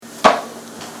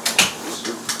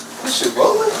this shit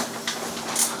rolling?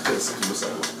 Yeah, 60%.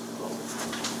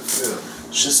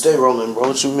 Yeah. Should stay rolling, bro.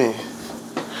 What you mean?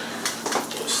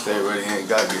 Stay ready, ain't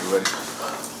gotta get ready.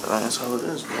 That's how it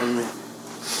is, bro. I mean,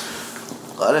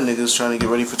 a lot of niggas trying to get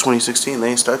ready for 2016. They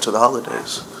ain't start till the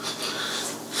holidays.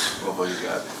 Well, you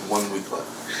got 1 week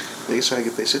left. Niggas trying to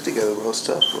get their shit together, bro. It's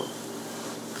tough, bro.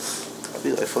 I'd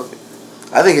be like, fuck it.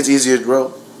 I think it's easier,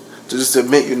 bro, to just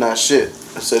admit you're not shit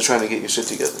instead of trying to get your shit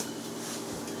together.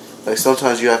 Like,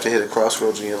 sometimes you have to hit a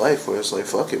crossroads in your life where it's like,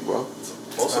 fuck it, bro.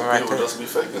 Most of the people just be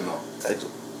faking, though.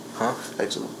 Excellent. Huh?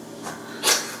 Excellent.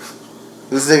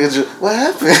 This nigga just, what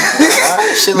happened?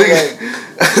 Shit look like...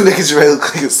 Nigga just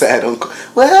look like a sad uncle.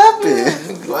 What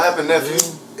happened? What happened, nephew?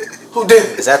 Who did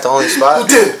it? Is that the only spot? Who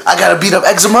did it? I gotta beat up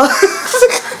eczema.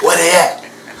 Where they at?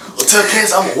 Well, tell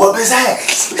kids I'm gonna whoop his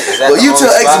ass. Well, you tell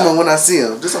eczema when I see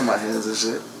him. Just on my hands and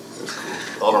shit.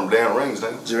 All them damn rings,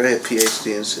 nigga. Dre had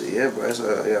PhD and shit. Yeah, bro.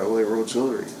 I wear real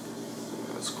jewelry.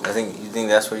 That's cool. You think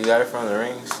that's where you got it from, the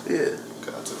rings? Yeah.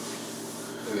 Got to.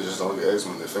 Niggas just don't get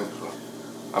eczema in their fingers, bro.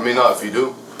 I mean, no, if you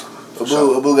do.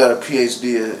 Abu got a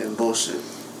PhD in bullshit.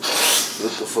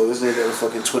 What the fuck? This nigga got a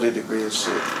fucking Twitter degree and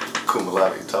shit. Cum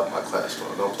laude, top of my class, bro.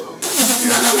 Don't play with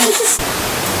me.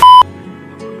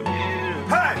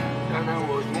 Hey!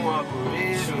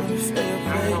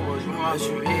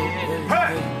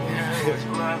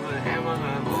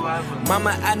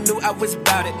 Mama, I knew I was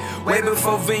about it. Way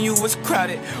before venue was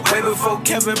crowded. Way before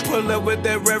Kevin pulled up with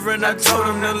that reverend. I told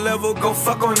him the level, go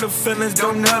fuck on the feelings,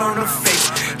 don't nut on the face.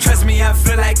 Trust me, I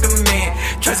feel like the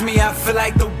man. Trust me, I feel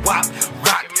like the wop.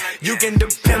 Rock, you can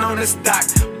depend on the stock.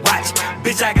 Watch,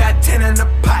 bitch, I got 10 in the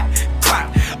pot.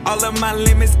 Pop, all of my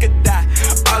limits could die.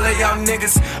 All of y'all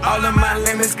niggas, all of my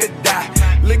limits could die.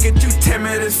 Look at you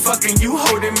timid as fucking, you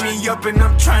holding me up and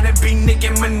I'm trying to be Nicki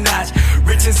Minaj.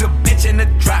 Rich as a bitch in the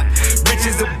drop, rich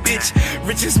as a bitch,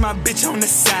 rich as my bitch on the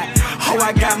side. Oh,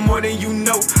 I got more than you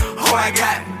know, oh, I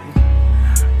got.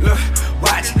 Look,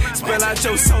 watch, spell out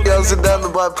your soul. Yo, sit down to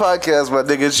my podcast, my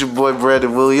nigga. It's your boy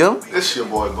Brandon William. It's your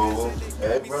boy Boo Boo.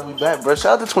 Hey, bro, we back, bro.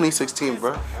 Shout out to 2016,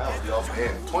 bro. Hell, y'all,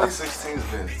 man. 2016's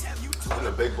been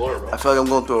a big blur, bro. I feel like I'm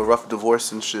going through a rough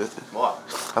divorce and shit. What?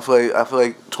 I feel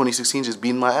like 2016 just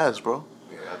beating my ass, bro.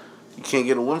 Yeah, You can't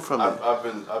get a win from it. I've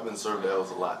been served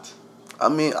L's a lot. I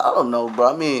mean, I don't know,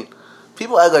 bro. I mean,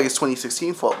 people act like it's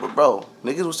 2016 fault, but bro,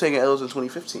 niggas was taking L's in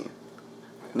 2015.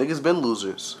 Niggas been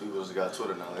losers. People just got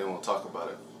Twitter now. They won't talk about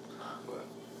it.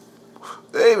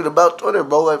 But It ain't even about Twitter,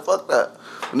 bro. Like, fuck that.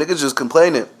 Niggas just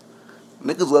complaining.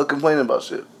 Niggas love complaining about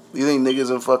shit. You think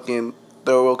niggas in fucking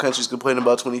third world countries complaining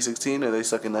about 2016 or they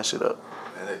sucking that shit up?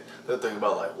 and they're thinking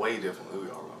about like way different than we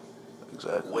are, bro.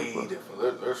 Exactly. Way bro.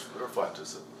 different. They're fighting to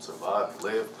survive and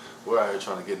live. We're out here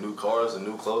trying to get new cars and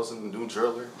new clothes and new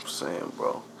jewelry. I'm saying,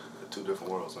 bro. They're two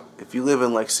different worlds, man. If you live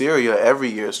in like Syria, every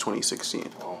year is 2016.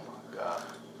 Oh my god.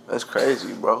 That's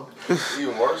crazy, bro.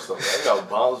 Even worse though. They got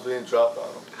bombs being dropped on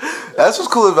them. That's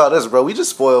what's cool about us, bro. We just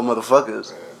spoil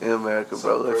motherfuckers in America,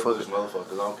 bro. Some Like, fuck privileged it.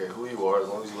 motherfuckers. I don't care who you are, as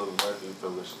long as you live in America, you're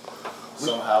privileged.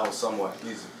 Somehow, somewhat,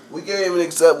 easy. We can't even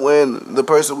accept when the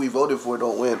person we voted for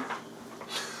don't win.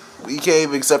 We can't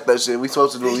even accept that shit. We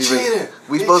supposed to believe in.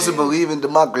 We supposed to believe in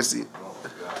democracy. Oh my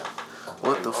god.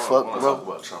 What the I fuck, don't bro? talk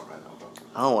about Trump right now, bro.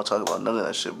 I don't want to talk about none of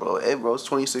that shit, bro. Hey, bro, it's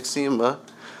 2016, man.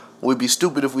 We'd be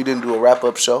stupid if we didn't do a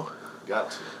wrap-up show.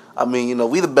 Got to. I mean, you know,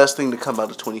 we the best thing to come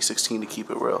out of 2016 to keep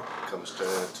it real. Coming straight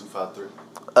at 253.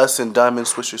 Us and Diamond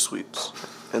Swisher Sweets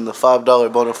in the $5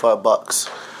 Bonafide box.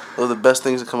 Those are the best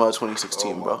things to come out of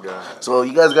 2016, Oh my bro. God. So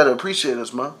you guys got to appreciate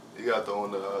us, man. You got the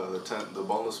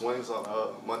boneless wings on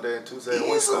Monday and Tuesday. at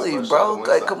Easily, Wingstop, bro. Wingstop.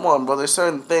 Like, come on, bro. There's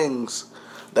certain things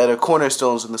that are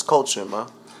cornerstones in this culture, man.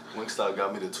 Wingstop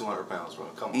got me to 200 pounds, bro.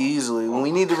 Come on. Easily. Oh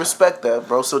We my need to God. respect that,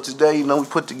 bro. So today, you know, we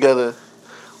put together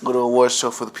a little award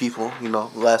show for the people, you know,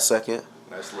 last second.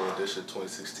 Nice little edition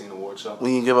 2016 award show.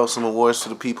 We can give out some awards to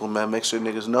the people, man. Make sure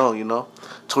niggas know, you know.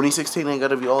 2016 ain't got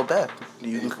to be all bad.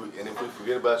 And if we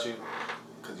forget about you,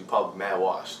 because you probably mad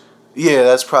washed. Yeah,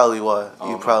 that's probably why. Oh,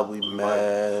 You no. probably You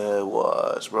mad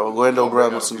was, bro. Orlando Don't Brown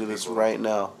bring up listen to people. this right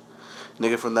now.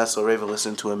 Nigga from That's So Raven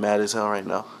listen to it mad as hell right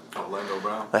now. Orlando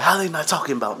Brown. Like, how they not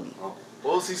talking about me? Oh.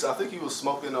 What was he? I think he was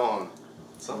smoking on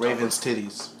some type Raven's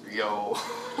titties. of- Yo.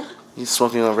 He's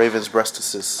smoking on Raven's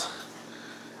breastises.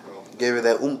 Gave her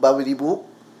that babidi boop.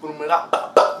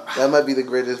 That might be the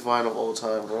greatest vine of all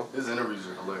time, bro. His interviews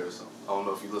are hilarious. Though. I don't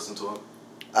know if you listen to him.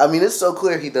 I mean, it's so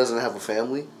clear he doesn't have a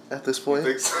family at this point.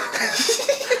 He used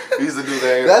to do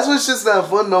that. That's when shit's not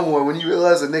fun no more. When you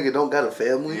realize a nigga don't got a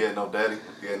family. He had no daddy.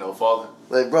 He had no father.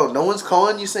 Like, bro, no one's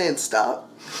calling you saying stop.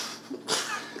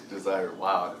 Just like,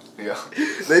 wow. Yeah.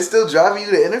 They still driving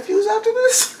you to interviews after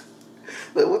this?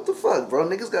 Like, what the fuck, bro?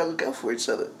 Niggas gotta look out for each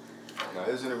other. Now,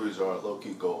 his interviews are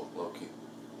low-key gold, low-key.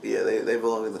 Yeah, they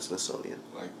belong in the Smithsonian.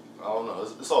 Like, I don't know.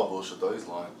 It's all bullshit, though. He's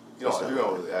lying. He don't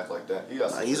really act like that.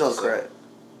 He's on crack.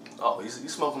 Oh, he's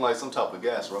smoking like some type of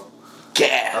gas, bro.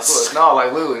 Gas! No,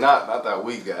 like literally, not that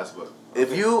weed gas, but...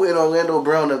 If you and Orlando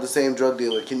Brown have the same drug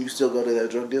dealer, can you still go to that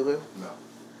drug dealer?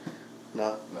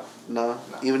 No. No?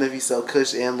 Even if you sell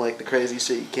Kush and like the crazy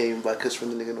shit, you can't even buy Kush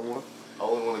from the nigga no more? I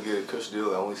only want to get a Kush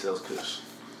deal that only sells Kush.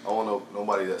 I want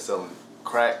nobody that's selling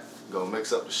crack, gonna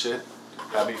mix up the shit,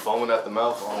 got me foaming at the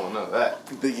mouth. I don't want none of that.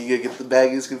 You think you gonna get the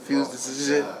baggies confused? This is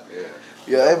shit? Yeah.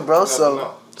 Yeah, hey, bro,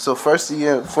 so first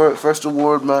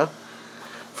award, man.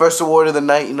 First award of the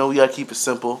night, you know, we gotta keep it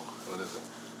simple. What is it?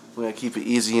 We gotta keep it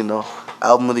easy, you know.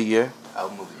 Album of the year.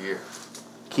 Album of the year.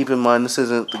 Keep in mind, this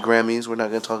isn't the Grammys. We're not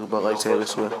gonna talk about like Taylor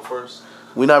Swift. Go first.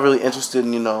 We're not really interested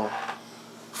in, you know,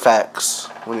 facts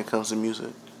when it comes to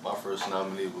music. My first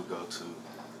nominee would go to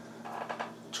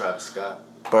Travis Scott.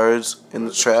 Birds in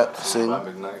the Trap. Sing Brian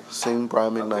McKnight. Sing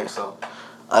Brian I think McKnight. so.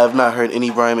 I have not heard any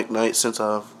Brian McKnight since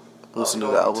I've listened to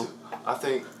the album. I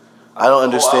think... I don't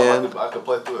understand. I could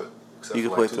play through it. You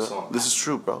can play through it. This is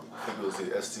true, bro. I think it was the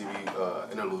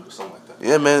STV interlude or something like that.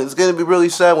 Yeah, man, it's gonna be really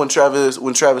sad when Travis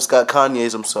Scott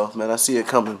Kanye's himself, man. I see it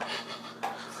coming.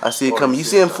 You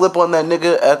see him flip on that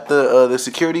nigga at the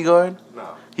security guard? No.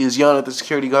 He was yelling at the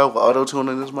security guard with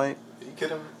auto-tuning his mic. Are you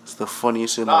kidding me? It's the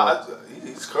funniest shit in the world.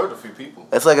 He's curved a few people.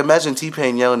 It's like, imagine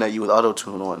T-Pain yelling at you with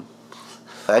auto-tune on.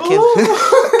 I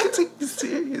can't take you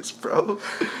serious, bro.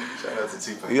 Shout out to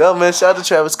T-Pain. Yo, man, shout out to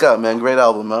Travis Scott, man. Great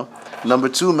album, man. Number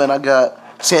 2, man, I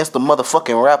got Chance the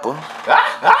motherfucking Rapper.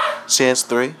 Chance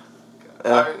 3.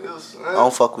 I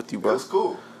don't fuck with you, bro. That's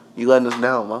cool. You letting us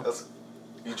down, man.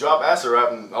 You drop acid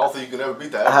rap, and I don't think you can ever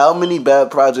beat that. How many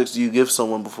bad projects do you give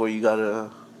someone before you gotta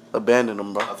abandon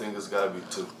them, bro? I think it's gotta be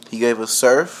 2. He gave us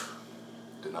Surf.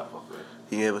 Did not fuck with it.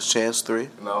 He gave us Chance 3.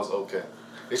 And that was okay.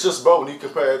 It's just, bro, when you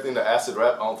compare everything to acid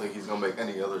rap, I don't think he's gonna make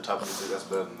any other type of music that's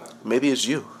better than that. Maybe it's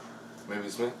you. Maybe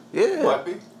it's me. Yeah. It might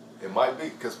be. It might be,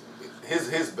 because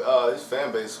his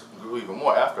fan base grew even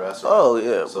more after acid rap. Oh,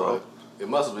 yeah, so bro. It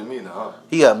must be me now, huh?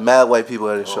 He got mad white people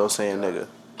at his show saying God. nigga.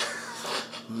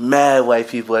 Mad white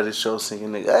people at his show singing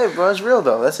nigga. Hey, bro, it's real,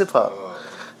 though. That's hip-hop.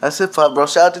 That's hip-hop, bro.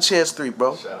 Shout out to Chance 3,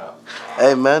 bro. Shout out.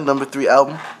 Hey, man, number 3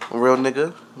 album. Real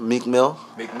nigga. Meek Mill.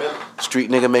 Meek Mill. Street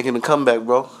nigga making a comeback,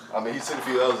 bro. I mean, he took a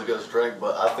few L's against Drake,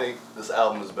 but I think this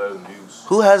album is better than Views.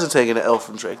 Who hasn't taken an L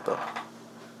from Drake, though?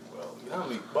 Well, you know what I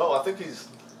mean? Bro, I think he's...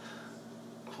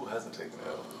 Who hasn't taken an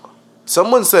L?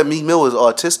 Someone said Meek Mill was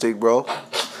autistic, bro.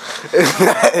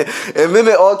 And then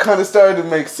it all kind of started to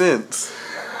make sense.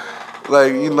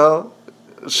 Like, you know,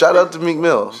 shout out to Meek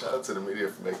Mill. Shout out to the media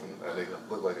for making that nigga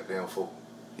look like a damn fool.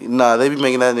 Nah, they be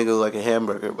making that nigga look like a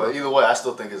hamburger, bro. But either way, I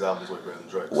still think his album is way better than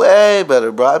Drake's. Way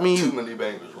better, bro. I mean, Too many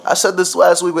bangers, bro. I said this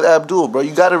last week with Abdul, bro.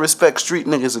 You gotta respect street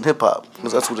niggas in hip hop,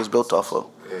 because that's what it's built off of.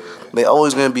 Yeah. They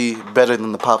always gonna be better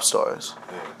than the pop stars.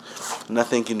 Yeah. And I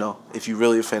think, you know, if you're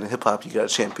really a fan of hip hop, you gotta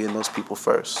champion those people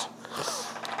first.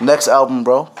 Next album,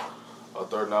 bro. Our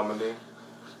third nominee,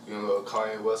 you know,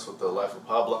 Kanye West with The Life of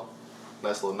Pablo.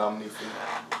 Nice little nominee for you.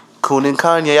 Koon and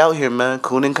Kanye out here, man.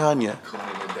 Koon and Kanye.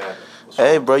 Kanye and Dad.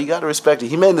 Hey, bro, you gotta respect it.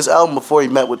 He made this album before he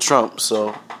met with Trump,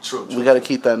 so True. we gotta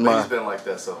keep that in But he's mind. been like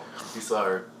that, so he's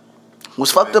sorry.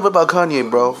 What's fucked up about Kanye,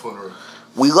 bro?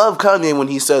 We love Kanye when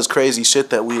he says crazy shit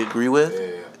that we agree with.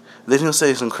 Yeah. Then he'll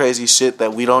say some crazy shit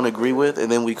that we don't agree with,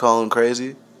 and then we call him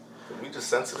crazy. We just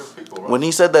sensitive people, bro. When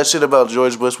he said that shit about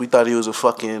George Bush, we thought he was a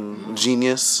fucking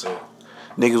genius. Yeah.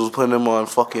 Niggas was putting him on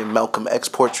fucking Malcolm X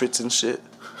portraits and shit.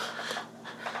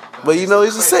 But you know,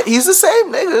 he's the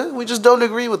same nigga. We just don't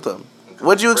agree with him.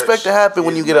 What do you expect to happen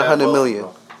when you get 100 million?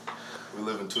 We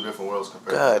live in two different worlds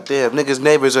compared. God damn, niggas'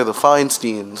 neighbors are the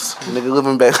Feinsteins.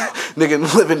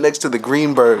 Nigga living next to the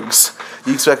Greenbergs.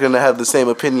 You expect him to have the same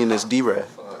opinion as D-Ray.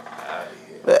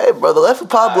 Hey, bro, The Life of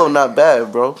Pablo not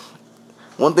bad, bro.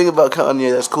 One thing about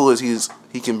Kanye that's cool is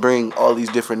he can bring all these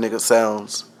different nigga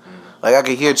sounds. Like, I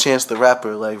could hear Chance the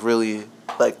Rapper, like, really,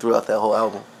 like, throughout that whole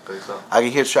album. Think so? I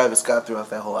could hear Travis Scott throughout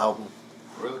that whole album.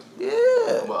 Really?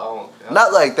 Yeah. Well,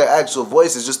 Not like their actual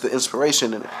voice, it's just the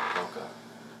inspiration in it. Okay.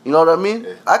 You know what I mean?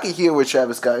 Yeah. I can hear where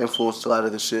Travis Scott influenced a lot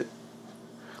of the shit.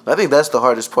 I think that's the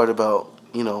hardest part about,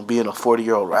 you know, being a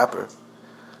 40-year-old rapper.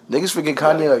 Niggas forget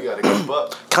Kanye, You gotta keep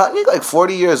up. Kanye like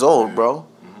 40 years old, bro.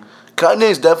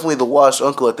 Kanye's definitely the washed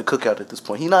uncle at the cookout at this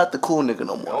point. He not the cool nigga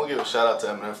no I more. want to give a shout out to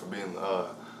Eminem for being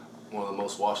one of the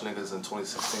most washed niggas in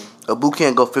 2016. Abu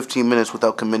can't go 15 minutes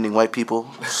without commending white people.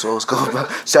 So let's go.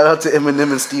 Shout out to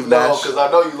Eminem and Steve No, Nash. because I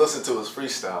know you listen to his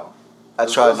freestyle. I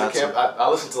tried not to. I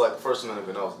listened to like the first minute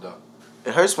and I was done.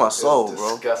 It hurts my soul, It was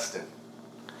bro. disgusting.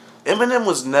 Eminem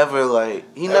was never like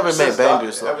he Ever never made since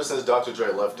bangers. Ever since Dr.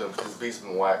 Dre left him, his beats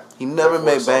been whack. He never Therefore,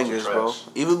 made his songs are bangers, bro. trash.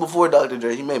 Even before Dr.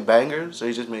 Dre, he made bangers, or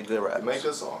he just made good raps. He made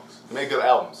good songs. He made good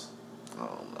albums. I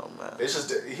don't know, man. It's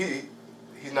just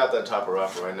he's not that type of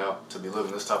rapper right now to be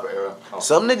living this type of era.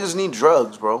 Some niggas need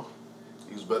drugs, bro.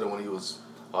 He was better when he was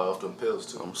off them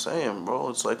pills too. I'm saying, bro.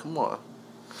 It's like, come on.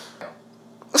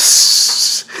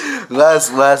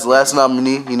 last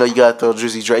nominee. You know you gotta throw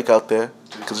Drizzy Drake out there,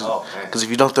 because if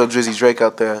you don't throw Drizzy Drake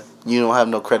out there, you don't have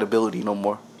no credibility no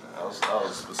more. I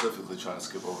was specifically trying to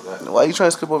skip over that. Why you trying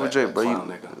to skip over That Drake, bro? clown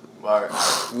nigga. All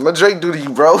right. What Drake do to you,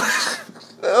 bro?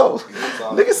 No. He's a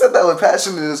clown Nigga said that with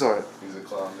passion in his heart. He's a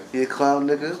clown nigga. He a clown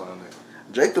He's a nigga. clown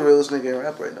nigga. Drake the realest nigga in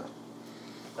rap right now.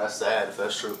 That's sad if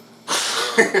that's true.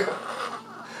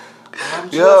 I'm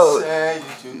just Yo. saying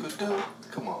you could do.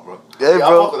 Come on, bro. Hey, yeah,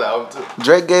 bro. I fuck with that album too.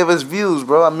 Drake gave us views,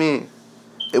 bro. I mean,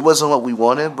 it wasn't what we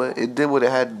wanted, but it did what it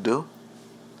had to do.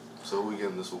 So we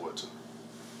giving this award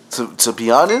to? To be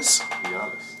honest, Be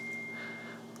honest.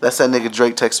 that's that nigga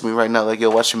Drake texting me right now, like, yo,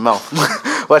 watch your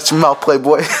mouth. Watch your mouth,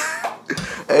 playboy.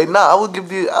 Hey, nah, I would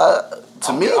give you,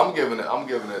 I'm giving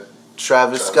it.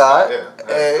 Travis Scott. Yeah.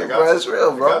 Hey, I got bro, to. it's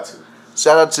real, I bro. got to.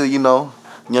 Shout out to,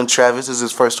 young Travis. This is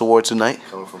his first award tonight.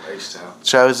 Coming from H-Town.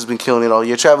 Travis has been killing it all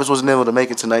year. Travis wasn't able to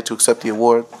make it tonight to accept the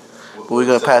award, but we're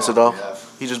going to pass it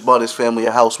off. He just bought his family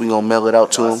a house. We're going to mail it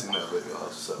out to I him. seen that video.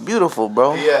 So. Beautiful,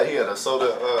 bro. He had a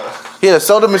soda. He had a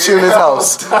soda machine in his Yeah, I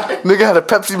house. was dying. Nigga had a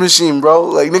Pepsi machine, bro.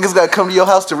 Like, niggas got to come to your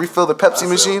house to refill the I Pepsi said,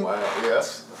 machine. Wow. Yeah,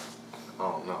 that's. I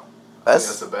don't know.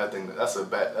 That's a bad thing. That's a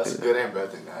good and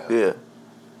bad thing to have. yeah.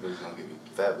 He's gonna get me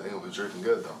fat, but he gonna be drinking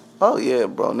good though. Oh, yeah,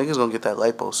 bro. Niggas gonna get that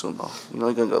lipo soon, though. You know,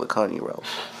 he gonna go the Kanye route.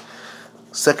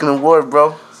 Second award,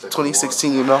 bro.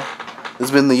 2016, you know. It's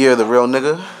been the year of the real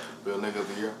nigga. Real nigga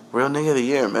of the year. Real nigga of the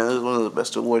year, man. This is one of the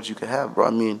best awards you could have, bro.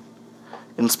 I mean,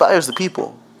 it inspires the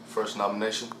people. First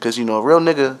nomination. Because, a real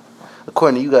nigga,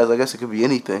 according to you guys, I guess it could be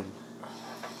anything.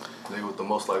 Nigga with the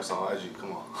most likes on IG.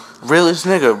 Come on. Realest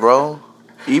nigga, bro.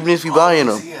 Even if you buying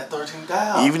them. He had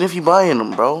 13,000. Even if you buying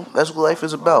them, bro. That's what life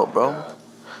is about, bro. God.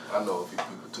 I know a few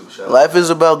people too. Shout out. Life is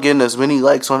about getting as many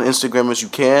likes on Instagram as you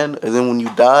can, and then when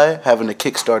you die, having a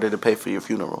Kickstarter to pay for your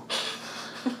funeral.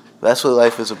 That's what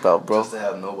life is about, bro. Just to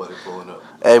have nobody pulling up.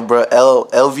 Hey, bro,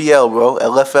 LVL, bro,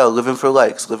 LFL, living for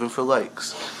likes.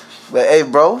 But hey,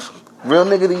 bro, real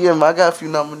nigga of the year, man, I got a few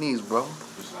nominees, bro.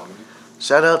 First nominee.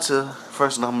 Shout out to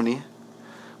first nominee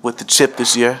with the chip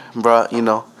this year, brought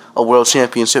a world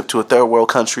championship to a third world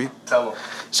country. Tell him.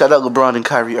 Shout out LeBron and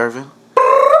Kyrie Irving.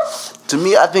 To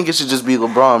me, I think it should just be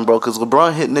LeBron, bro, because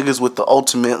LeBron hit niggas with the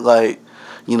ultimate,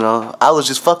 I was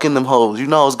just fucking them hoes. I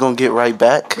was going to get right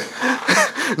back.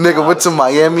 Nigga went to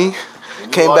Miami,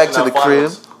 came back to the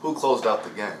crib. Who closed out the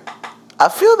game? I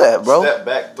feel that, bro. Step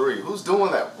back three. Who's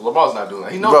doing that? LeBron's not doing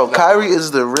that. He knows. Bro, he's not Kyrie doing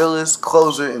is the realest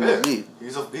closer in that. the league.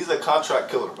 He's a contract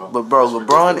killer, bro. But, bro,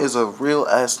 That's LeBron ridiculous. is a real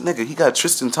ass nigga. He got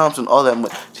Tristan Thompson, all that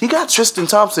money. He got Tristan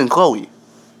Thompson, Chloe.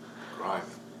 Grimy.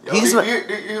 Yo, He's not- you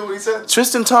hear what he said?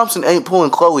 Tristan Thompson ain't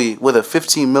pulling Chloe with a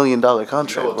 $15 million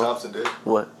contract, You know what bro. Thompson did?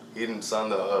 What? He didn't sign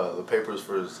the papers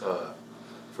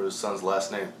for his son's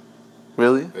last name.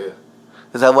 Really? Yeah.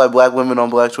 Is that why black women on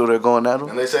Black Twitter are going at him?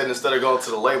 And they said instead of going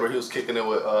to the labor, he was kicking it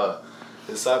with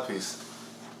his side piece.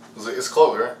 It's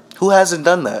Chloe, right? Who hasn't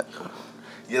done that?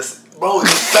 Yes, bro. Your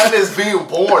son is being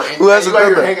born, and Who hasn't you out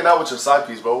done here that? hanging out with your side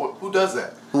piece, bro. Who does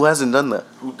that? Who hasn't done that?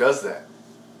 Who does that?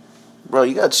 Bro,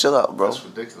 you gotta chill out, bro. That's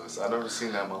ridiculous. I've never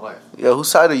seen that in my life. Yo,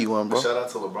 whose side are you on, But bro? shout out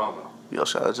to LeBron, though. Yo,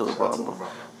 shout out to Shout out LeBron, to bro. LeBron.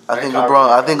 I And think Kyrie, LeBron.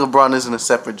 I man. think LeBron is in a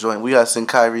separate joint. We gotta send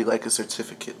Kyrie like a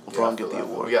certificate. Yeah, LeBron I feel get the that.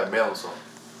 award. We got mail some.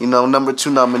 Number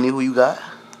 2 nominee. Who you got?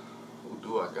 Who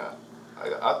do I got?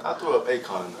 I threw up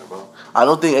Akon in there, bro. I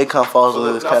don't think Akon falls For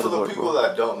under the, this now, for the category, people bro.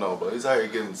 that don't know, bro, he's out here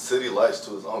giving city lights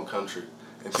to his own country,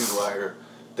 and people out here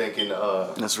thinking,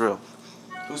 That's real.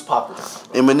 who's popular?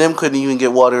 Eminem couldn't even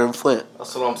get water in Flint.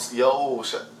 That's what I'm not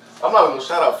even gonna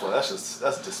shout out Flint.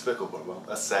 That's despicable, bro.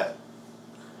 That's sad.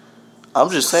 I'm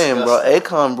just saying, bro.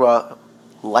 Akon brought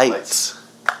lights. Lights.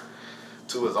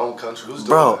 To his own country. Who's doing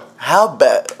Bro, that? how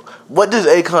bad? What does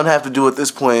Akon have to do at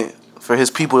this point for his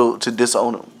people to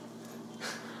disown him?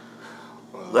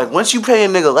 Like, once you pay a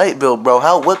nigga light bill, bro,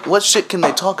 what shit can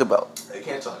they talk about? They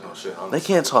can't talk no shit. They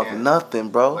can't talk nothing,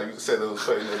 bro. Like you said, they was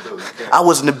paying their bills. You can't I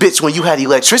wasn't a bitch when you had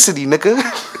electricity, nigga.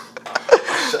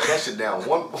 shut that shit down.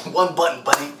 One button,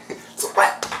 buddy. It's a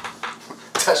wrap.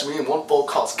 Touch me and one phone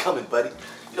call's coming, buddy.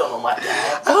 You don't know my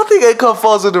dad. I don't think Akon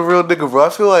falls in the real nigga, bro. I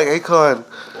feel like Akon.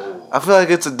 Oh. I feel like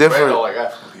it's a different. Brando like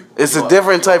African people. It's Keep a on-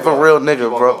 different keep on type of going. real Keep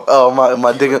nigga, on bro. going. Oh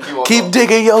my Keep digging. on Keep going.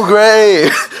 digging your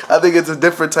grave. I think it's a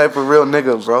different type of real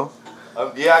nigga, bro. I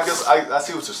Yeah, I guess I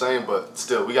see what you're saying, but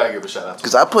still, we gotta give a shout out to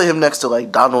Because I put him next to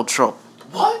like Donald Trump.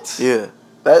 What? Yeah.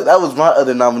 That was my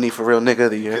other nominee for real nigga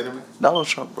of the year. Kidding me? Donald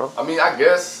Trump, bro. I mean, I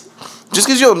guess. Just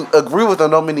because you don't agree with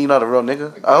him don't mean you're not a real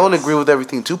nigga. I don't agree with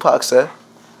everything Tupac said.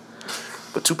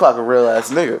 But Tupac a real ass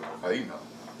nigga. Oh, you know.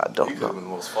 I He don't could have know. been the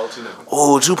most faulty nigga.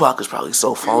 Oh, Tupac is probably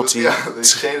so faulty. Yeah, they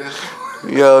shaded.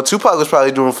 Yo, Tupac was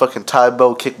probably doing fucking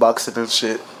Taibo kickboxing and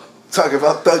shit. Talking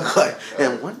about thug life.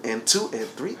 And 1 and 2 and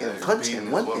 3 and punch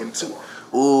and 1 and 2.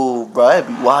 Ooh, bro, that'd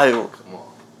be wild. Come on.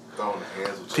 Throwing the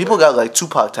hands with People got like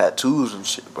Tupac tattoos and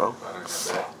shit, bro. I don't get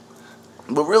that.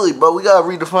 But really, bro, we gotta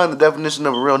redefine the definition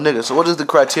of a real nigga. So what is the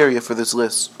criteria for this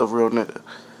list of real nigga?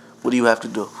 What do you have to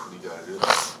do? You gotta do.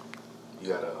 You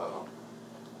gotta.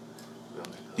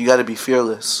 You gotta be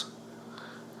fearless.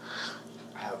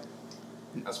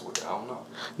 That's what I don't know.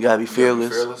 You gotta be You gotta be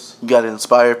fearless. fearless. You gotta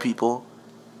inspire people.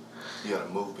 You gotta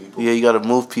move people. Yeah, you gotta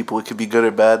move people. It could be good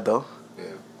or bad though. Yeah.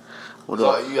 What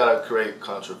So else? you gotta create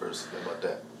controversy about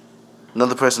that.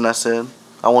 Another person I said,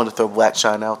 I wanted to throw Black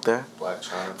China out there. Black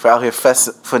China. For out here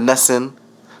finessing.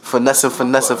 Finessing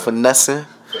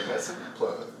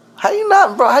plug. How you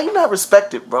not, bro? How you not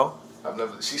respect it, bro? I've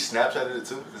never. She Snapchatted it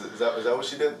too. Is that what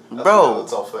she did? Bro.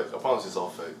 It's all fake. I promise it's all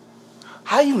fake.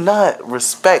 How you not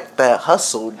respect that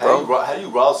hustle, bro? How do you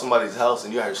rob somebody's house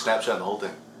and you out here Snapchatting the whole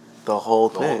thing? The whole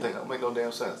The whole thing. thing. That don't make no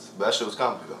damn sense. But that shit was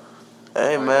comedy though. Hey,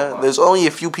 I ain't gonna man, lie. there's only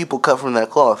a few people cut from that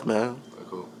cloth, man. Very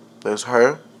cool. There's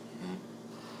her,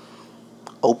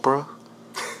 Oprah.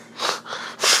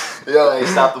 Yo, hey,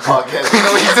 stop the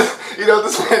podcast. You know what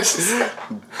this man just said?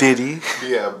 Diddy.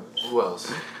 Yeah, who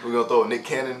else? We're gonna throw Nick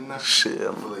Cannon in there. Shit.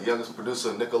 For the youngest producer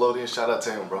of Nickelodeon. Shout out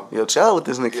to him, bro. Yo, chill with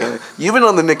this Nick Cannon. You've been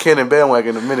on the Nick Cannon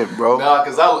bandwagon a minute, bro. Nah,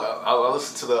 cause I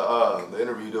listened to the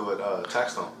interview you did with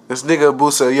Taxstone. This nigga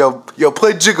Abu said, yo,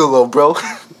 play Gigolo, bro.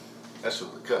 That shit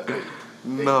was a cut. Hey,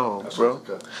 No, that shit bro. was a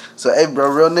cut. So, hey, bro,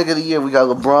 real nigga of the year, we got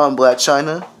LeBron, Black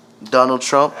China, Donald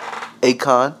Trump,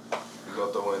 Akon. You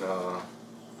gonna throw in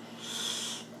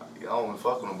I don't even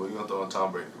fuck with him, but you gonna throw in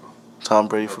Tom Brady, bro. Tom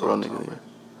Brady for real Tom nigga of the Brady.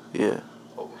 year. Yeah.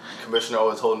 Oh, commissioner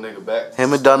always holding nigga back.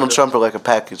 Him and Donald Trump are like a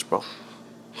package, bro.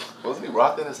 Wasn't he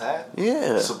rocking his hat?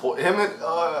 Yeah. Support him and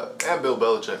Bill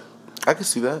Belichick. I can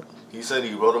see that. He said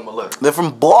he wrote him a letter. They're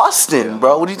from Boston, Yeah.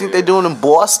 bro. What do you think Yeah. they're doing in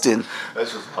Boston?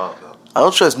 That's just wild though. I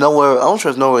don't trust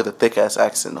nowhere with a thick ass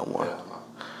accent no more. Yeah, man.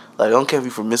 Like, I don't care if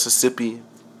you're from Mississippi,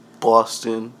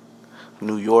 Boston,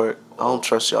 New York. I don't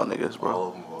trust y'all niggas, bro. All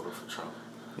of them voted for Trump.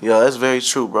 Yo, that's very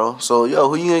true, bro. So, yo,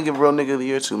 who you gonna give real nigga of the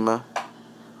year to, man?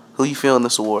 Who you feeling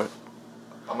this award?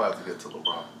 I'm gonna have to get to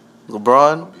LeBron.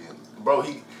 LeBron? Bro,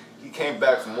 he came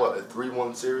back from what, a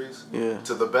 3-1 series? Yeah.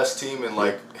 To the best team in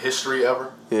like history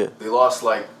ever. Yeah. They lost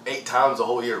like 8 times the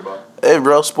whole year, bro. Hey,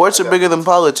 bro, sports are bigger than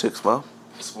politics, man.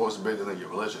 Sports are bigger than your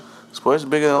religion. Sports are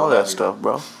bigger than all that stuff,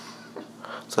 bro.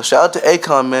 So, shout out to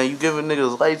Akon, man. You giving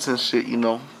niggas lights and shit, you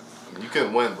know. You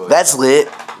couldn't win, but That's lit.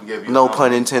 we gave you No a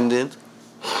pun nominee. intended.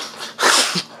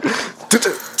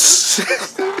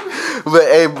 But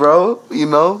hey, bro, you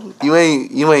know you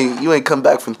ain't come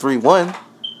back from 3-1.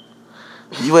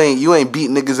 You ain't beat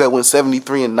niggas that went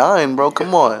 73-9, bro.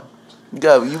 Come on, you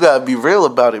gotta be real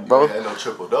about it, bro. You had no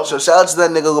triple double. So shout out to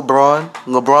that nigga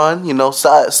LeBron. You know,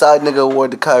 side nigga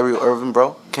award to Kyrie Irving,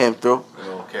 bro. Came through. You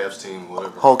know, Cavs team,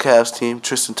 whatever. Whole Cavs team.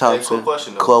 Tristan Hey, Thompson, quick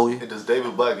question though. Chloe, Does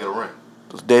David Black get a ring?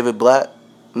 David Black.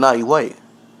 Nah, he white.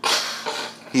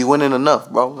 He winning enough,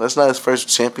 bro. That's not his first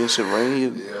championship ring.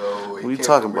 Yo, What you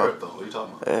talking about? Europe, though. What you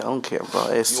talking about? Hey, I don't care, bro.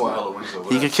 It's, You want hella rings over he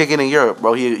there. can kick it in Europe,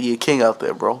 bro. He a king out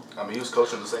there, bro. I mean, he was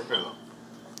coaching the same thing though.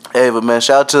 Hey, but man,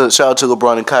 shout out to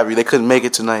LeBron and Kyrie. They couldn't make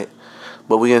it tonight,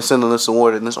 but we gonna send them this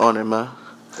award in this honor, man.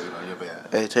 Take it on your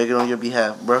behalf. Hey, take it on your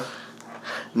behalf, bro.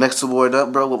 Next award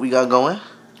up, bro. What we got going?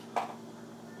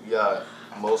 We got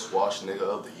most watched nigga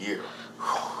of the year.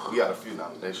 We got a few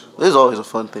nominations. This is always a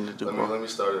fun thing to do, bro. Let me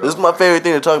start it. This is off. my favorite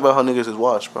thing to talk about how niggas is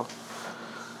washed, bro.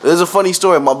 There's a funny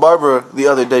story. My barber the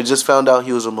other day just found out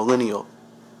he was a millennial.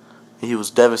 And he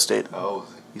was devastated. How old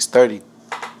is he? He's 30.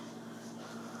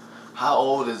 How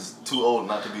old is too old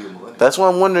not to be a millennial? That's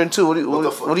what I'm wondering too. What do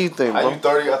the fuck? you think, Are bro? you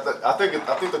 30? I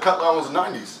think the cut line was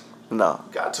 90s. No,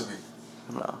 Got to be.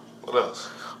 no. What else?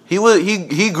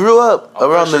 He grew up I'm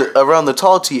around pretty around the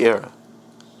tall T era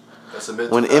That's a mid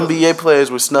when 2000s. NBA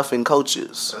players were snuffing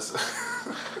coaches. That's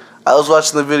I was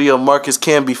watching the video of Marcus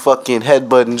Camby fucking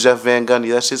headbutting Jeff Van Gundy.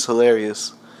 That shit's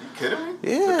hilarious. You kidding me?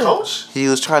 Yeah. The coach? He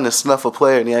was trying to snuff a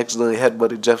player and he accidentally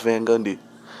headbutted Jeff Van Gundy.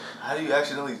 How do you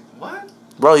accidentally what?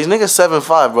 Bro, these niggas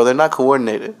 7'5", bro. They're not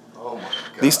coordinated. Oh my god.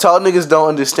 These tall niggas don't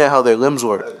understand how their limbs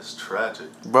work. That is tragic.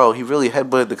 Bro, he really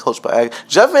headbutted the coach by accident.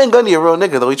 Jeff Van Gundy a real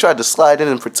nigga, though. He tried to slide in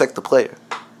and protect the player.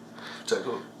 Check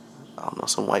who? I don't know,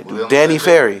 some white Was he dude. on the Danny same team?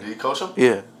 Ferry. Did he coach him?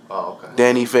 Yeah. Oh, okay.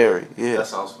 Danny Ferry. Yeah. That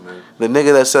sounds familiar. The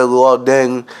nigga that said Luol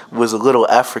Deng was a little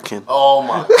African. Oh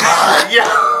my god,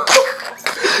 yeah.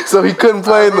 So he couldn't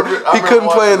play in the I remember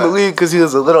watching that. league because he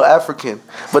was a little African,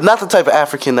 but not the type of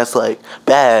African that's like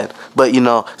bad. But you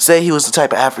know, say he was the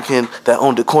type of African that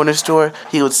owned a corner store,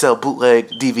 he would sell bootleg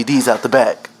DVDs out the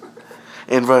back,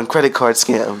 and run credit card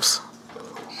scams.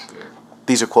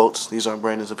 These are quotes. These aren't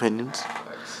Brandon's opinions.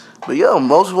 But yo,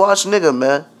 most watched nigga,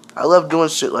 man. I love doing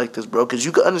shit like this, bro, because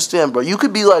you can understand, bro. You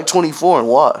could be like 24 and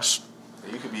washed.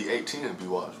 You could be 18 and be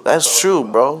washed. That's true,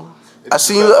 bro. I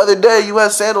seen you the other day. You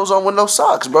had sandals on with no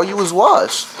socks, bro. You was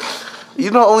washed.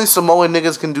 You know only Samoan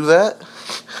niggas can do that.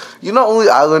 You know only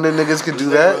Islander niggas can do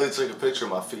I that. really took a picture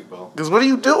of my feet, bro. Cause what are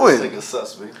you This doing? nigga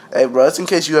sus, B. Hey, bro, that's in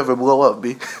case you ever blow up,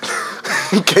 B.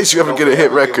 In case you ever get a hit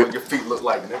What record. your feet look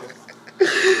like,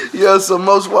 nigga. Yeah, so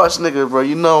most watched nigga, bro.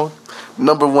 You know,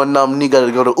 number one nominee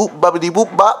gotta go to Oop Boppity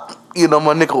Boop Bop. You know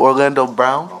my nigga Orlando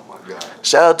Brown. Oh my god.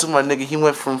 Shout out to my nigga. He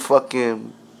went from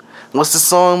fucking, what's the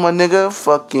song, my nigga?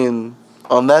 Fucking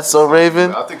That's So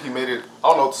Raven. I think he made it. I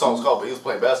don't know what the song's called, but he was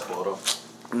playing basketball though.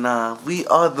 Nah, we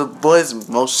are the boys in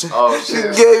motion. Oh He shit.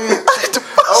 gave me.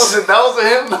 That wasn't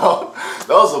him though. That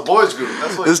was a boys group.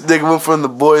 That's what This nigga went from the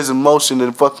boys in motion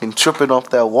and fucking tripping off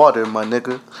that water, my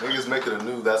nigga. niggas making a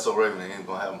new That's So Raven. They ain't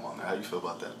gonna have him on there. How you feel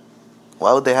about that?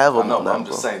 Why would they have I him know, on but that, I'm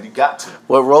just bro? saying you got to.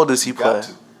 What role does he You play? got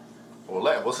to.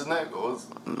 Well, what's his name?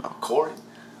 Corey?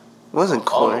 It wasn't Oh,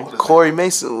 Corey. what is Corey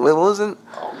Mason. It wasn't.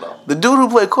 I don't know. The dude who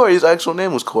played Corey, his actual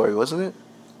name was Corey, wasn't it?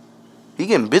 He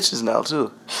getting bitches now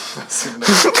too.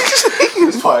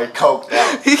 He's probably coked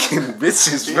out. He getting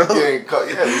bitches, He's bro. getting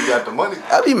yeah, you got the money.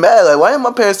 I be mad. Like, why didn't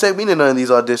my parents take me to none of these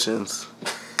auditions?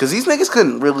 Cause these niggas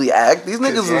couldn't really act. These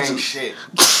niggas Cause you was ain't just, shit.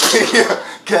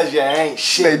 Cause you ain't they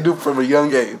shit. do from a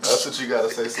young age. That's what you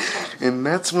gotta say sometimes. And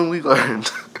that's when we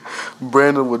learned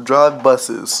Brandon would drive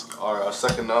buses. Alright, our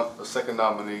second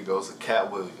nominee goes to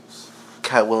Cat Williams.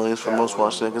 Cat Williams for Cat most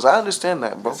watched Williams. niggas. I understand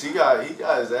that, bro. He got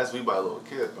his ass beat by a little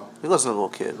kid, bro. He wasn't a little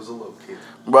kid. He was a little kid.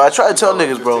 Bro, I try to He tell was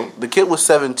like niggas, bro, 15. the kid was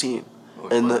 17. Oh,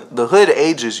 And right. the hood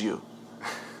ages you.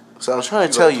 So I'm trying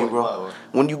to He tell like you, bro. 25, right?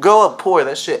 When you grow up poor,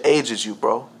 that shit ages you,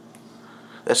 bro.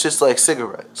 That's just like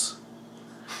cigarettes.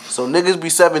 So niggas be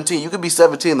 17. You could be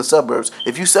 17 in the suburbs.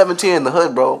 If you 17 in the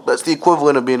hood, bro, that's the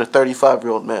equivalent of being a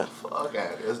 35-year-old man. Fuck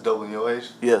that. That's doubling your age?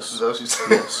 Yes. Is that what you said?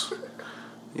 Yes.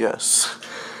 Yes.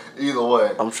 Either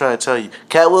way. I'm trying to tell you.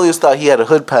 Cat Williams thought he had a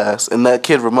hood pass, and that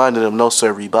kid reminded him, no,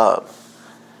 sir, Bob.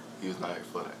 He was not here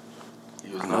for that.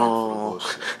 He was not here for the Oh.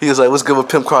 bullshit. He was like, let's give a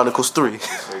Pimp Chronicles 3.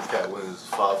 So Cat Williams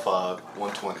 5'5",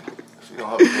 120. If you don't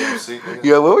have a damn seat, nigga.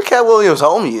 Yeah, where Cat Williams'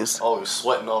 homies? Oh, you're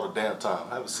sweating all the damn time.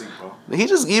 Have a seat, bro.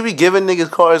 He be giving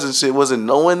niggas cars and shit. Wasn't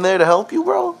no one there to help you,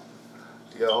 bro?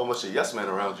 You got a whole bunch of yes men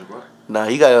around you, bro. Nah,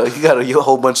 he got a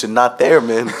whole bunch of not there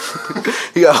men.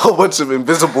 He got a whole bunch of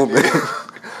invisible men.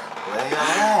 Where y'all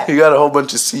at? He got a whole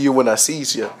bunch of see you when I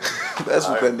sees you. That's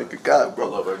what that nigga got, Bro,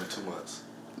 bro. love every 2 months.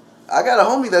 I got a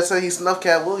homie that said he snuffed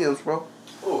Cat Williams, bro.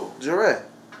 Ooh. Jure.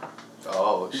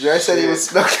 Oh, Jure said he was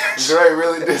snuffed. Jure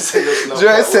really did say this.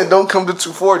 Jure said don't come to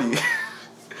 240.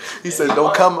 He said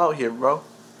don't come out here, bro.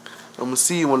 I'm gonna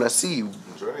see you when I see you.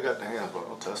 Jure got the hands, bro.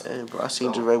 Don't test him. Hey, bro, I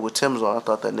seen Jure with Tim's on. I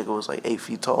thought that nigga was like 8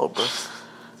 feet tall, bro.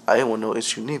 I ain't want no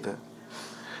issue neither.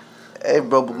 Hey,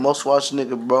 bro, but most watched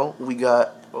nigga, bro. We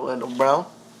got Orlando Brown.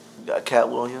 We got Cat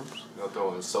Williams. You know,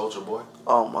 throwing a Soldier Boy.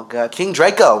 Oh my God, King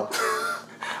Draco.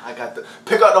 I got the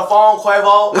pick up the phone,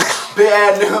 Quavo. Big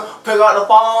ass nigga, pick up the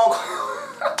phone.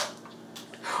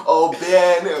 Oh, big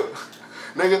ass nigga.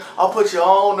 Nigga, I'll put you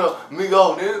on the me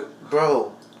go, nigga.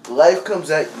 Bro, life comes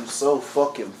at you so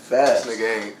fucking fast. This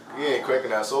nigga he ain't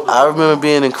cracking that Soldier I Boy. remember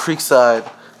being in Creekside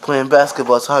playing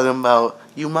basketball, talking about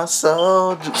you my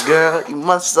soldier, girl, you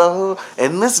my soul,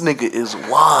 and this nigga is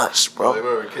washed, Bro, bro.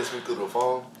 remember Kiss Me Through the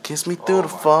Phone? Kiss me through Oh the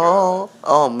my phone.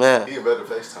 Oh man, He in better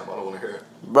FaceTime. I don't want to hear it.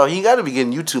 bro, he got to be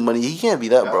getting YouTube money. He can't be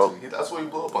that, bro. That's what he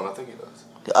blew up on. I think he does.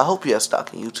 I hope he has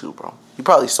stock in YouTube, bro. He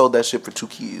probably sold that shit for 2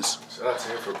 keys. Shout out to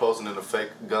him for posing in a fake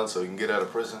gun so he can get out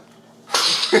of prison.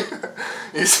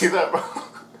 You see that, bro?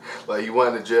 Like, he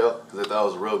went into jail because they thought it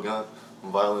was a real gun.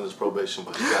 Violating his probation,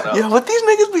 but he got out. Yeah, what these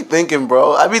niggas be thinking,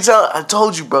 bro? I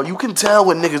told you, bro. You can tell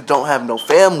when niggas don't have no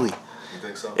family. You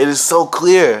think so? It is so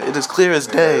clear. It is clear as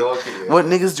Yeah, day. okay, yeah. What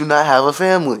niggas do not have a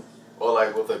family. Or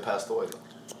like, what if they passed away,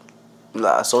 though?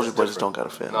 Nah, Soldier It's Boy just different. don't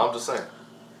got a family. No, I'm just saying.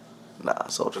 Nah,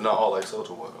 Soldier But not all like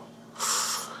Soldier Boy, though.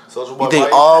 Soldier Boy You think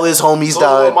might all his homies Soldier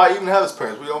Boy died? might even have his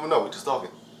parents. We don't even know. We just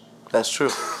talking. That's true.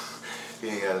 He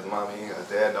ain't got his mom, he ain't got his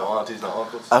dad, no aunties, no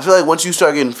uncles. I feel like once you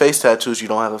start getting face tattoos, you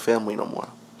don't have a family no more.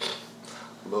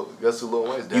 Guess who Lil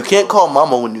Wayne's dad You was? can't call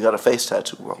mama when you got a face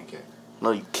tattoo, bro. He can't.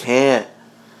 No, you can't.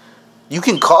 You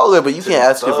can call her, but you can't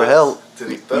ask her for help.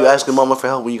 You asking mama for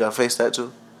help when you got a face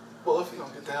tattoo? Well, if you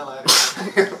don't get the hell out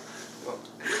of here.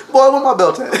 Boy, where my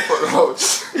belt at?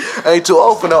 I ain't too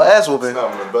old for no ass whooping. It's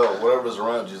not my belt. Whatever's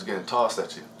around you is getting tossed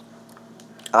at you.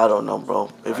 I don't know,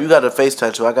 bro. If you got a face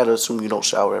tattoo, I gotta assume you don't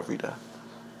shower every day.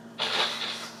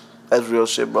 That's real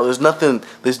shit, bro. There's nothing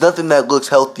that looks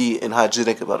healthy and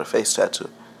hygienic about a face tattoo.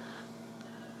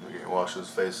 You can wash his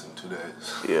face in 2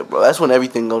 days. Yeah, bro. That's when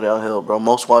everything go downhill, bro.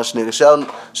 Most washed niggas. Shout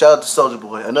out to Soulja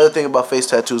Boy. Another thing about face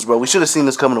tattoos, bro. We should have seen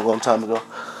this coming a long time ago.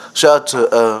 Shout out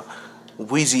to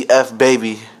Weezy F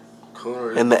Baby.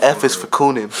 Coonery And the F is for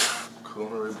cooning.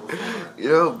 Coonery buffoonery.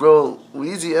 Yo, bro.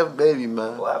 Weezy F Baby,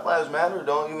 man. Black Lives Matter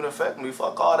don't even affect me.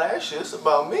 Fuck all that shit. It's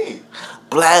about me.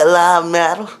 Black lives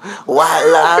matter. White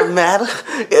lives matter.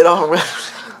 It don't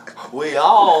matter. We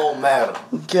all matter.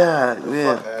 God,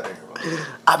 man. Fuck out of here, bro.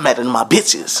 I matter to my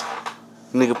bitches.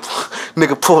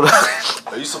 Nigga pulled out.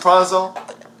 Are you surprised though?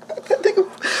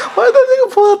 Why did that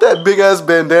nigga pull out that big ass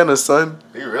bandana, son?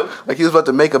 You really? Like he was about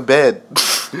to make a bed.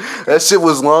 That shit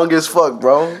was long as fuck,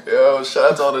 bro. Yo,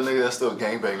 shout out to all the niggas that's still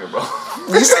gangbanging, bro.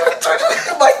 You see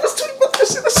that? Mike was tweeting about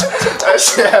this shit. That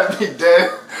shit had me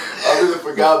dead. I really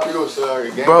forgot people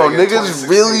started gangbanging. Bro, in niggas 2016.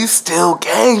 really still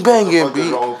gangbanging, What the fuck is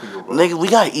B. wrong with people, bro? Nigga, we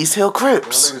got East Hill Y'all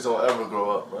Crips. niggas don't ever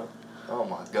grow up, bro. Oh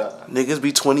my god. Niggas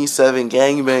be 27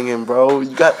 gangbanging, bro.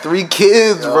 You got 3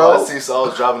 kids, Yo, bro. I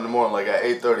was driving in the morning, like at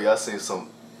 8:30. I seen some.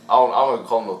 I don't even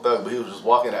call him no thug, but he was just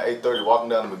walking at 8:30, walking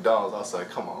down to McDonald's. I was like,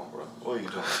 come on, bro, what are you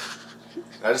doing?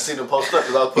 I just seen him post up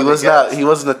because I was putting He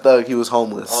wasn't a thug. He was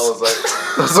homeless. I was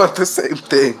like, Those aren't the same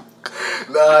thing.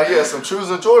 nah, he had some shoes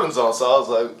and Jordans on, so I was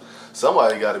like,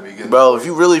 somebody got to be getting. Bro, if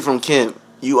you really from Kent,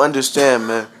 you understand,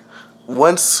 man.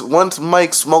 Once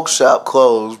Mike's smoke shop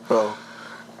closed, bro.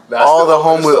 All the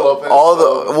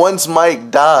homeless, once Mike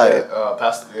died,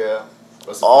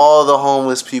 all the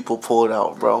homeless people pulled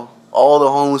out, bro. All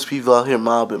the homeless people out here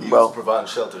mobbing, He bro. was providing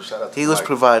shelter. Shout out to He was Mike.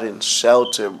 providing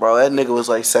shelter, bro. That nigga was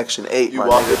like Section 8, You my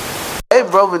walk nigga. Hey,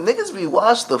 bro, but niggas be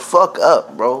washed the fuck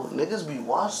up, bro. Niggas be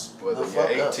washed the Whether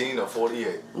fuck you're up. 18 or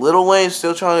 48, Lil Wayne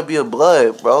still trying to be a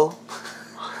blood, bro.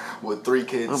 with 3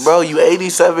 kids, Bro, you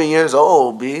 87 years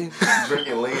old, B.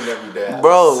 drinking lean every day. I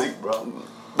Bro. was sick, bro.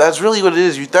 That's really what it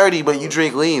is. You 30, but you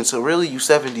drink lean, so really you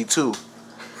 72.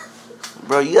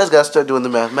 Bro, you guys gotta start doing the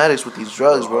mathematics with these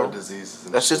drugs, bro. Heart diseases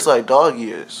and That shit's shit. like dog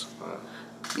years.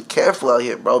 Be careful out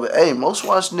here, bro. But hey, most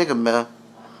watched nigga, man.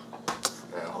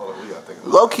 Man, hold on, we gotta think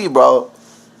about Low key, bro.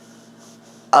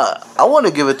 I want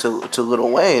to give it to Lil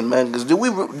Wayne, man. Cause do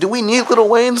we need Lil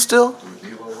Wayne still? it. Do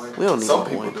you need Lil Wayne? We don't need Some Lil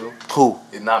people Wayne. do. Who?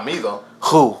 Not me though.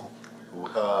 Who?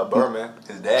 Birdman,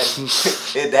 his daddy.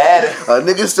 His daddy.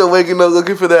 Niggas still waking up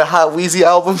looking for that Hot Weezy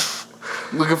album,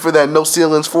 looking for that No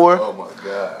Ceilings 4. Oh my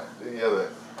god.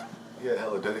 He had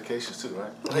hella dedications too, right?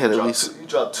 He had at least He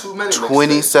dropped too many. mixtapes.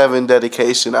 27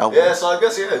 dedication albums. Yeah, so I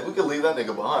guess we could leave that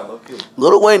nigga behind. Low key.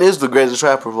 Lil Wayne is the greatest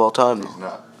rapper of all time. He's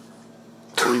not.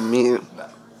 What do you mean? Nah.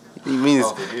 You mean I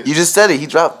don't think he is. you just said it. He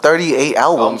dropped 38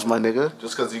 albums, my nigga.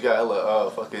 Just because you got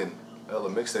hella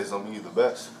mixtapes don't mean you the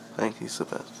best. I think he's the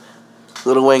best.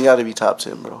 Lil Wayne got to be top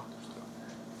 10, bro.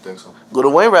 Think so?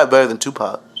 Lil Wayne rap better than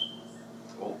Tupac.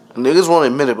 Oh. Niggas won't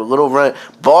admit it, but Lil Wayne,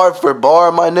 bar for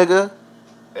bar, my nigga,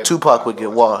 Tupac would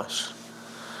get washed.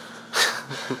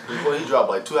 He dropped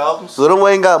like 2 albums. Lil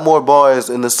Wayne got more bars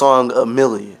in the song A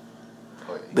Million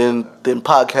Oh, yeah, than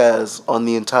Pac has on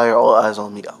the entire All Eyes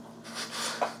on Me album.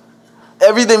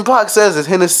 Everything Pac says is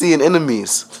Hennessy and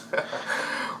enemies.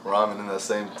 rhyming in that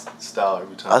same style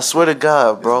every time. I swear to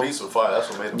God, bro. His beats were fire. That's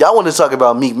what made him. Y'all want to talk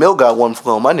about Meek Mill got one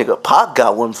flow. My nigga Pac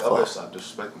got one Y'all flow. better stop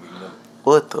disrespecting me. You know?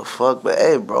 What the fuck? But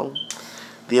hey, bro.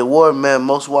 The award, man.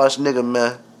 Most watched nigga,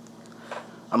 man.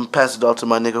 I'm going to pass it off to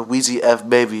my nigga Weezy F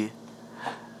Baby.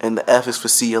 And the F is for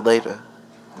see you later.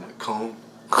 Coon.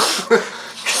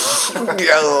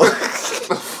 Yo.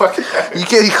 Fuck yeah. You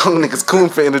can't call niggas coon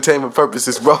for entertainment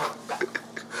purposes, bro.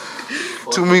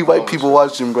 Too many white people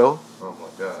watching, bro. Oh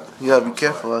my god. You gotta be I'm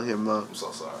careful sorry. out here, man. I'm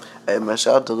so sorry. Hey, man,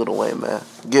 shout out to Lil Wayne, man.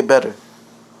 Get better.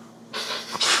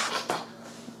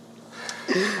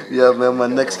 Yeah, man, my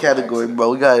next category,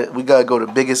 bro. We gotta go to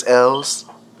biggest L's.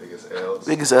 Biggest L's.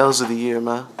 Biggest L's of the year,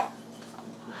 man.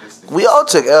 We all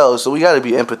took L's, so we gotta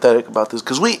be empathetic about this.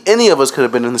 Cause any of us could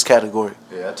have been in this category.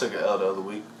 Yeah, I took an L the other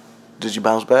week. Did you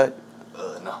bounce back?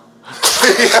 No.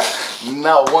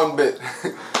 Not one bit.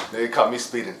 They caught me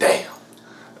speeding. Damn.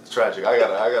 It's tragic. I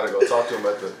gotta go talk to him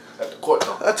at the court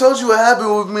though. I told you what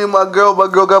happened with me and my girl. My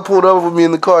girl got pulled over with me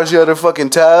in the car. She had her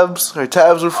fucking tabs. Her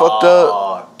tabs were fucked up.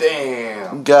 Oh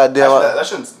damn. Goddamn. That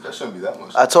shouldn't be that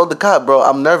much. I told the cop, bro,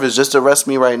 I'm nervous. Just arrest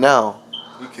me right now.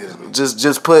 You kidding me?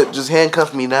 Just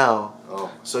handcuff me now,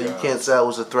 Oh, so you God. can't say I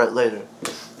was a threat later.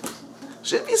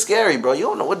 Should be scary, bro. You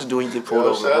don't know what to do when you get pulled Yo,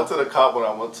 over. shout out bro. to the cop when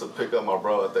I went to pick up my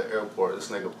bro at the airport. This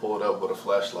nigga pulled up with a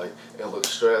flashlight and looked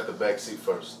straight at the back seat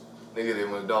first. Nigga didn't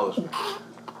even acknowledge me.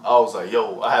 I was like,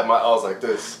 yo, I was like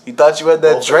this. You thought you had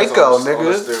that Both Draco, hands on the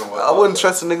nigga. steering wheel. I wouldn't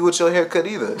trust a nigga with your haircut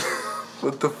either.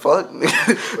 What the fuck?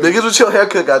 Niggas with your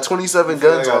haircut got 27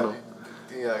 guns on them.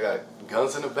 Yeah, I got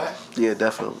guns in the back. Yeah,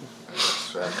 definitely.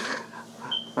 That's tragic.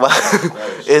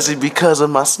 Why? Is it because of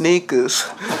my sneakers?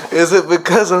 Is it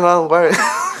because of my work?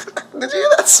 Did you hear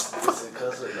that? Is it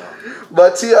 'cause of- no.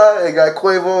 But T.I. it got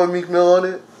Quavo and Meek Mill on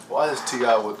it. Why is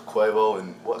T.I. with Quavo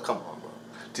and what? Come on, bro.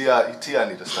 T.I.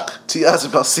 need to stop. T.I.'s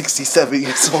about 67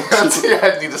 years old.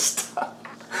 T.I. need to stop.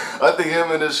 I think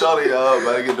him and his shawty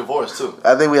about to get divorced too.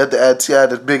 I think we have to add T.I.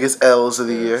 the biggest L's of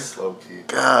the year. Slow key.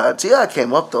 God, T.I.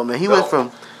 came up though, man. He went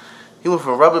No.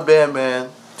 from Rubber Band Man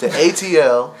to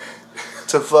ATL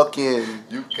to fucking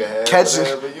You can have catching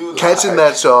whatever you catching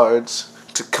like. that charge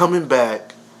to coming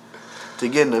back to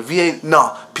getting a V8.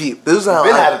 No, Pete. This is how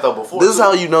Been had it though before, This is too.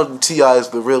 how you know T.I. is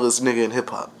the realest nigga in hip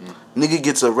hop. Nigga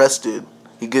gets arrested.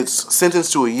 He gets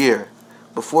sentenced to a year.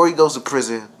 Before he goes to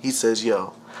prison, he says,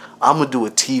 "Yo, I'm gonna do a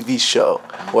TV show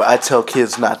where I tell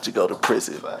kids not to go to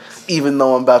prison, Facts. even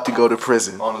though I'm about to go to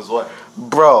prison." On his way.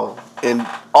 Bro, and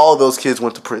all those kids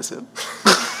went to prison.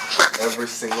 Every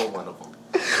single one of them.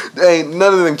 Ain't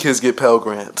none of them kids get Pell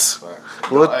Grants. Right.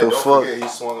 What the don't fuck? Forget he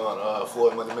swung on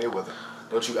Floyd Money Mayweather.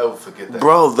 Don't you ever forget that.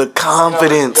 Bro, the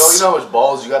confidence. You know how much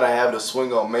balls you gotta have to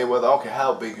swing on Mayweather? I don't care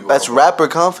how big you That's are. bro. rapper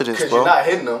confidence, Because bro. you're not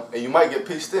hitting them and you might get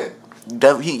pieced in.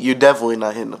 You're definitely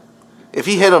not hitting him. If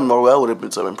he hit him, that would have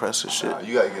been some impressive shit. Nah,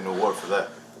 you gotta get an award for that.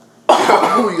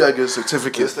 You gotta get a This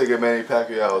certificate. nigga Manny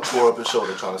Pacquiao tore up his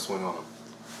shoulder trying to swing on him.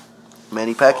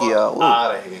 Manny Pacquiao. Ooh.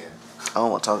 Out of hand. I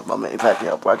don't want to talk about Manny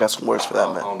Pacquiao, bro. I got some words for that,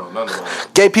 I man. don't know none of that.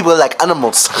 Gay people are like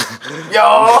animals.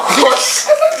 Yo!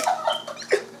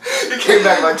 He came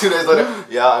back like 2 days later.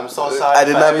 Yeah, I'm so sorry. I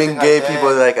did for not mean everything I gay did. people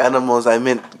are like animals. I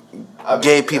meant I mean-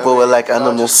 gay people were like no,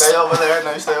 animals. Just stay over there.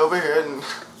 No, you stay over here. And,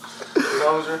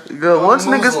 Girl, once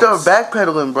niggas start Muslims.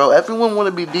 backpedaling, bro, everyone want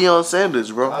to be Deion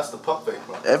Sanders, bro. That's the pump fake,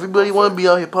 bro. Everybody want to be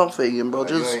out here pump faking, bro. Like,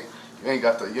 Just, you ain't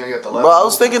got the level. bro, I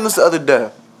was thinking this the other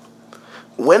day.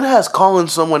 When has calling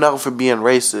someone out for being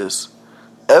racist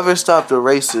ever stopped a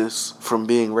racist from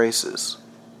being racist?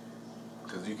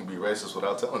 Because you can be racist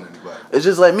without telling anybody. It's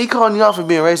just like me calling you out for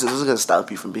being racist isn't gonna stop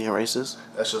you from being racist.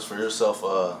 That's just for yourself.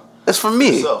 It's for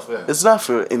me. Yourself, yeah. It's not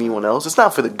for anyone else. It's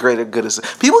not for the greater good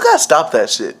of people. Gotta stop that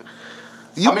shit.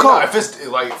 You I mean, call no, if it's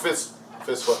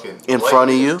fucking In blatant,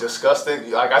 front of you? it's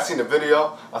disgusting. Like I seen the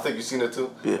video. I think you seen it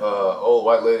too. Yeah. Old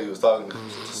white lady was talking to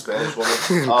a Spanish woman.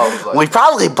 I was like, we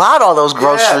probably bought all those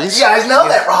groceries. you guys know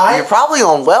that, right? You're probably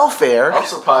on welfare. I'm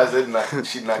surprised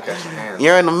she did not catch your hands.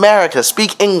 You're in America.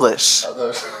 Speak English. I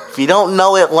thought- If you don't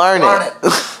know it, learn Learn it.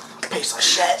 Piece of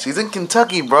shit. She's in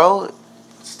Kentucky, bro.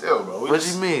 Still, bro. What do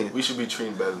you mean? We should be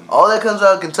treating better than All that comes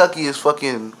out of Kentucky is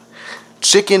fucking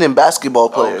chicken and basketball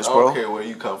players, I don't bro. care where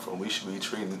you come from. We should be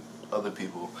treating other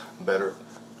people better.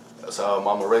 That's how our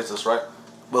mama raised us, right?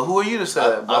 But who are you to say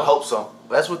that, bro? I hope so.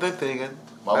 That's what they're thinking.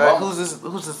 My All right, mama.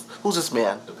 who's this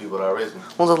man? The people that raised me.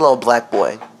 Who's a little black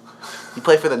boy? You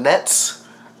play for the Nets?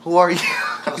 Who are you?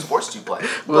 What kind of sports do you play?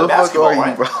 Who the fuck Basketball, are you,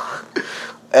 right? bro?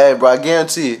 Hey, bro, I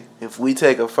guarantee if we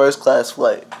take a first class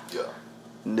flight, Yeah.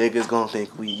 niggas gonna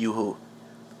think you who.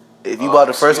 If you bought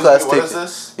a first Excuse class me, ticket. What is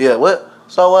this? Yeah, what?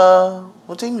 So,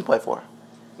 what team you play for?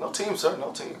 No team, sir.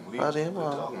 No team. What No are team, you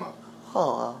talking about?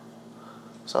 Oh,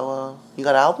 so, you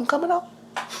got an album coming out?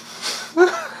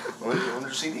 When did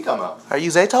your CD come out? Are you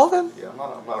Zaytoven? Yeah, I'm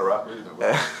not a rapper either, bro.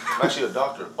 I'm actually a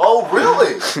doctor. Oh,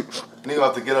 really? Nigga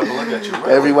have to get up and look at you.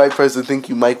 Really? Every white person think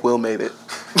you Mike Will made it.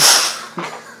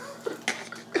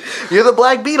 You're the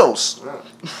Black Beatles.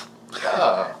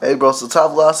 Yeah. Hey, bro, so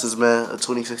top losses, man, of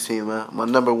 2016, man. My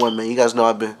number one, man. You guys know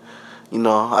I've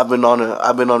been on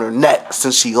her neck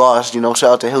since she lost. You know,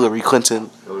 shout out to Hillary Clinton.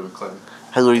 Hillary Clinton.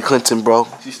 Hillary Clinton, bro.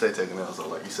 She stay taking L's, though,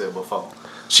 like you said before.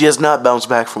 She has not bounced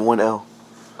back from one L.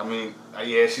 I mean,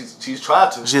 yeah, she's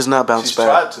tried to. She has not bounced She's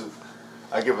back. tried to.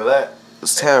 I give her that.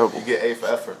 It's terrible. You get A for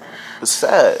effort. It's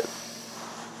sad.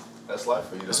 That's life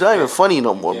for you. It's not even funny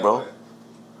no more, You bro. can't win.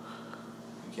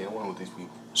 You can't win with these people.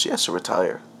 She has to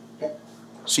retire.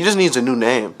 She just needs a new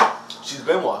name. She's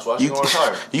been washed. Why You- she gonna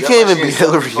retire? you can't even she be ain't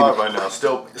Hillary. 75 right now.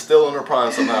 Still in her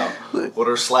prime somehow with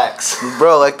her slacks.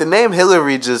 Bro, like the name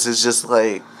Hillary is just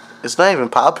like, it's not even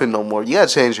popping no more. You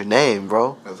gotta change your name,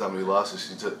 bro. That's how many losses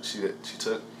she took. She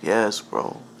took. Yes,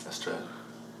 bro. That's tragic.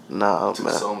 Nah, Took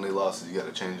man. so many losses. You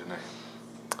gotta change your name.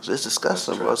 It's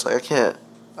disgusting, That's bro. It's like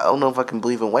I don't know if I can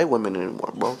believe in white women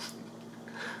anymore, bro.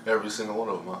 Every single one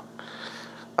of them, huh?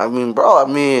 I mean, bro.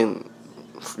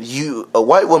 A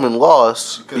white woman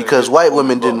lost because white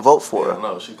women didn't vote for her.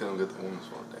 No, she couldn't get the women's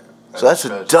vote. Damn. So that's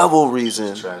a double reason.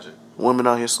 It's tragic. Women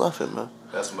out here sloughing, man.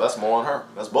 That's more on her.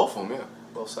 That's both of them, yeah.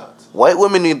 Both sides. White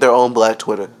women need their own black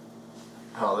Twitter.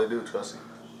 Oh, they do, trust me.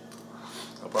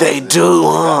 They do,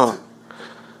 huh?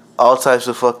 All types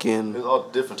of fucking There's all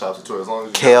different types of Twitter. As long as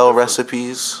you kale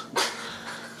recipes.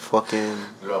 Fucking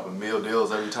dropping meal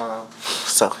deals every time.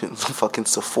 fucking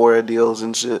Sephora deals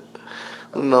and shit.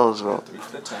 Who knows, bro?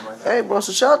 Hey, bro,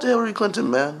 so shout out to Hillary Clinton,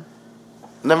 man.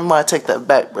 Never mind, take that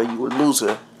back, bro. You a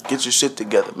loser. Get your shit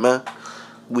together, man.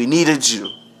 We needed you.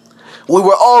 We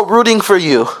were all rooting for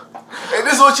you. Hey,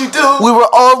 this is what you do. We were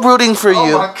all rooting for you.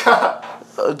 Oh, my God.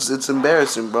 It's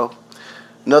embarrassing, bro.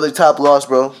 Another top loss,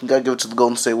 bro. You gotta give it to the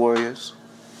Golden State Warriors.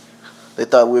 They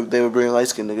thought they were bringing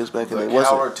light-skinned niggas back, and they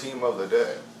wasn't. Our team of the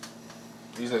day.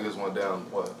 These niggas went down,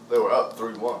 what? They were up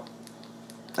 3-1.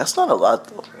 That's not a lot,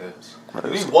 though. It is. You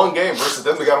need one game versus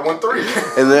them, they gotta win 3.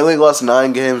 And they only lost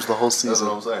 9 games the whole season. That's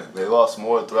what I'm saying. They lost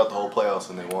more throughout the whole playoffs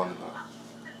than they won.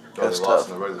 That's they lost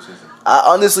tough. in the regular season. I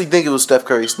honestly think it was Steph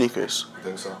Curry's sneakers. You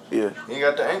think so? Yeah. He ain't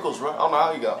got the ankles, right? I don't know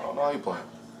how you got. I don't know how you playing.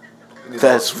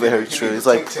 That's very true. He's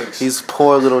like, he's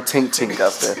poor little tink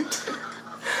out there.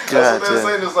 That's what they're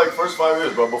saying. It's like first 5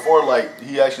 years, bro. Before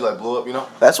he actually blew up, you know.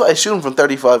 That's why I shoot him from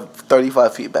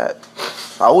 35 feet back.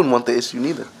 I wouldn't want the issue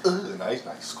neither.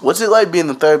 Nice. What's it like being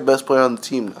the third best player on the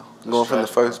team now? Going from the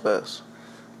first best.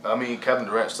 I mean, Kevin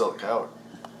Durant's still a coward.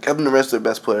 Kevin Durant's their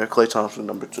best player. Klay Thompson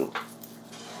number 2. You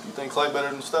think Klay better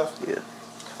than Steph? Yeah.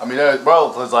 I mean, bro,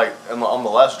 because on the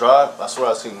last drive, I swear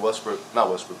I seen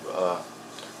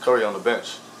Curry on the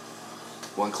bench.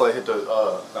 When Klay hit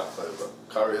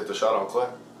Kyrie hit the shot on Klay.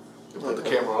 He put the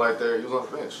camera right there. He was on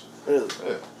the bench. Really?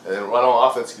 Yeah. And then right on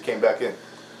offense, he came back in.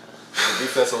 The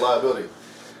defensive liability.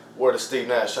 Word of Steve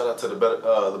Nash. Shout out to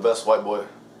the best white boy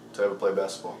to ever play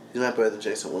basketball. He's not better than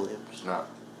Jason Williams. Nah.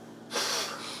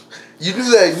 You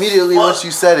knew that immediately once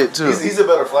you said it, too. He's a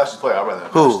better flashy player. I'd rather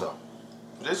have Who? Nash, though.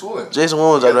 Jason Williams. Jason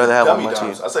Williams, I'd rather have on my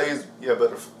team. I say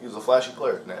he's a flashy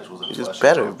player. Nash was a He's flashy just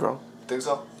better, player. bro. Think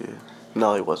so? Yeah.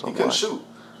 No, he wasn't. He couldn't shoot.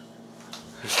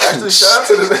 Actually, shout out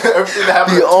to everything that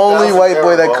happened. The only white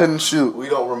boy that bro. couldn't shoot. We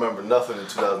don't remember nothing in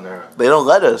 2000 era. They don't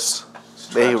let us.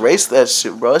 They erased that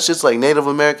shit, bro. It's just like Native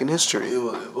American history. Who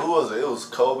was it? It was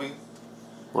Kobe.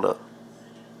 What up?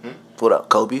 What up,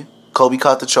 Kobe? Kobe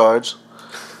caught the charge,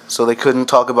 so they couldn't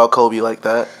talk about Kobe like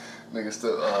that. Niggas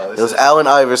still. It was Allen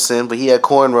Iverson, but he had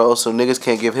cornrows, so niggas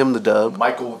can't give him the dub.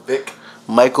 Michael Vick.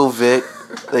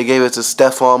 They gave it to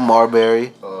Stephon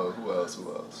Marbury. Who else?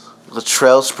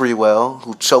 Latrell Sprewell,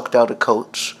 who choked out a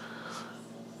coach.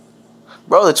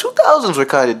 Bro, the 2000s were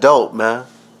kind of dope, man.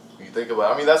 You think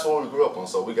about it. I mean, that's what we grew up on,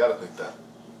 so we gotta think that.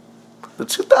 The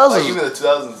 2000s. Even the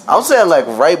 2000s. I'm saying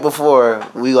right before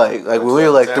we when we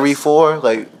were 3-4,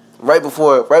 right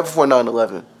before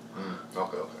 9/11.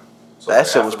 Okay. So that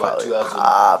shit was probably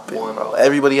popping, bro.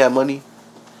 Everybody had money.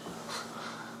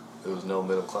 There was no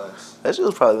middle class. That shit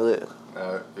was probably lit.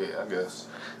 Yeah, I guess.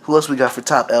 Who else we got for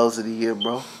top L's of the year,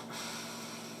 bro?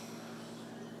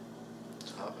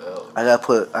 Top L. I gotta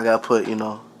put,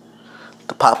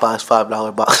 the Popeyes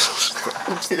 $5 box.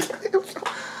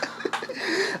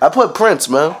 I put Prince,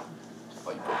 man.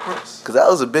 Oh, you put Prince? Because that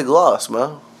was a big loss,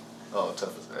 man. Oh,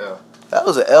 tough as L. That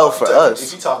was an L for us.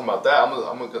 If you talking about that, I'm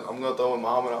gonna throw in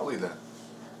Muhammad Ali then.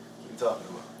 What you talking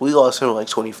about? We lost him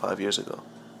 25 years ago.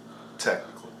 Technically.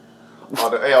 On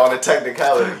the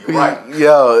technicality, you're right.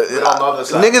 Yo, But on the other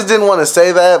side. niggas didn't want to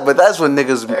say that, but that's when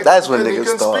niggas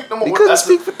thought. He couldn't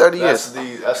speak for 30 years.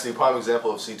 That's the prime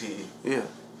example of CTE. Yeah.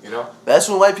 You know? That's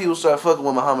when white people started fucking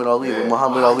with Muhammad Ali. Yeah. When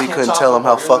Muhammad Oh, Ali can't couldn't talk tell them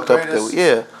how about you're fucked the up they were. greatest.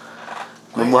 Yeah.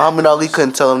 When Muhammad Ali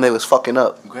couldn't tell them they was fucking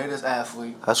up. Greatest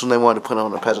athlete. That's when they wanted to put him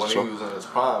on a When pedestal. he was in his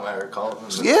prime, I heard calling him.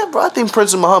 Yeah, bro. I think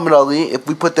Prince and Muhammad Ali, if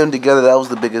we put them together, that was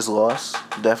the biggest loss.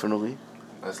 Definitely.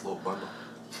 Nice little bundle.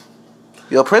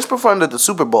 Yo, Prince performed at the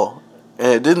Super Bowl,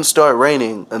 and it didn't start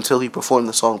raining until he performed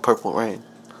the song Purple Rain.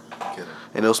 Kidding.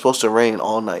 And it was supposed to rain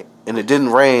all night. And it didn't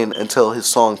rain until his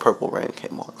song Purple Rain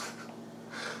came on.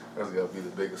 That's gotta be the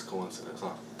biggest coincidence,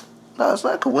 huh? No, it's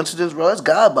not a coincidence, bro. It's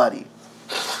God body.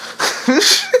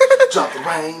 Drop the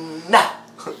rain now.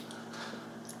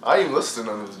 I ain't even listen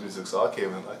to none of his music, so I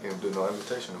can't do no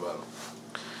imitation about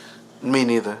him. Me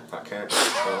neither. I can't.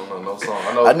 I don't know no song.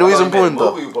 I knew he's he made a important,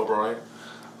 though. movie, Purple Rain.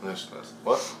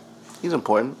 What? He's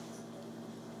important.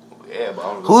 Yeah, but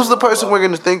I don't Who's the person we're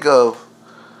gonna think of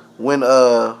when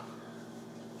the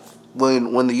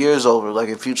year's over, like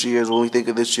in future years, when we think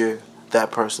of this year, that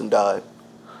person died?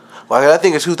 Well, I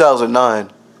think in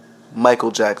 2009, Michael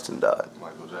Jackson died.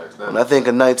 Michael Jackson. Facts. And I think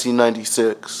in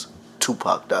 1996,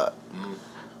 Tupac died. Mhm.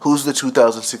 Who's the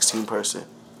 2016 person?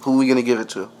 Who are we gonna give it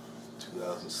to?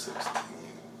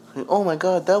 2016. Oh my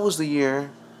God, that was the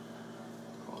year.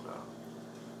 Hold on.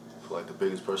 I feel like the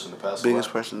biggest person to pass Biggest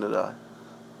away. person to die.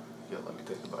 Yeah, let me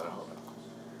think about it. Hold on.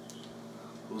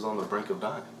 Who's on the brink of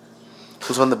dying?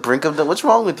 Who's on the brink of death? What's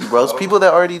wrong with you, bro? It's people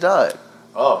that already died.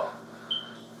 Oh.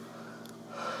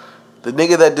 The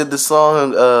nigga that did the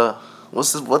song,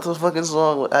 what's the fucking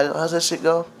song? How's that shit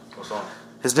go? What song?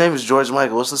 His name is George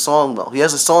Michael. What's the song though? He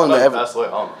has a song I that know he passed away.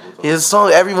 I don't know. he has a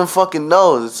song everyone fucking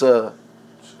knows. It's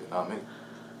Shit, not me.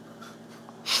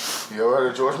 You ever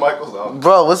heard of George Michael's? No.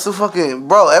 bro, what's the fucking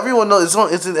bro? Everyone knows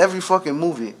it's in every fucking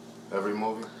movie. Every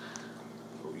movie?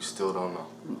 But we still don't know.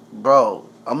 Bro,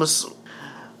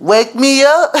 wake me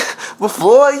up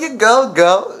before you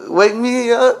go. Wake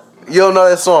me up. You don't know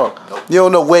that song. Nope. You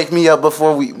don't know "Wake Me Up"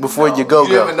 before No, you go. You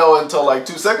didn't even know it until like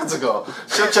 2 seconds ago.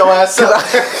 Shut your ass up.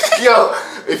 Yo,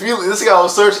 this guy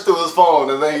was searching through his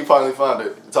phone and then he finally found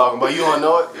it. Talking about, you don't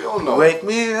know it? You don't know it. Wake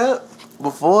me up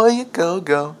before you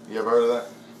go. You ever heard of that?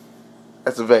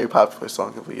 That's a very popular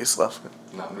song for your sluffing.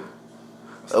 Not me.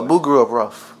 Abu grew up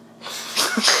rough.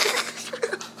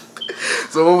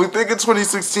 So when we think of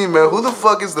 2016, man, who the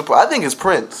fuck is I think it's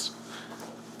Prince.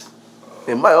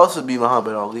 It might also be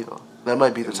Muhammad Ali though. That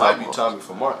might be the It top might be one. Tommy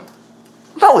from Martin.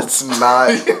 No, it's not.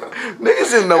 Niggas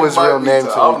didn't know his It might real be name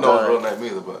Tom- till I he don't know his real died.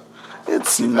 name either, but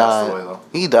It's He passed not. away, though.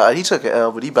 He died. He took an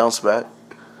L, but he bounced back.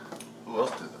 who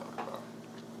else did that?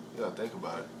 You gotta think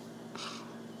about it.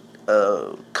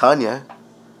 Kanye.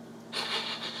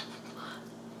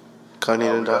 Kanye We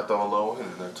didn't die. got throwing Lil Wayne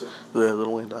in there too. Yeah,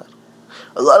 Lil Wayne died.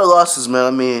 A lot of losses, man.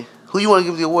 I mean, who you want to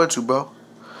give the award to, bro?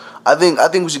 I think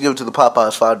we should give it to the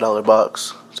Popeyes $5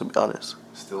 box. To be honest,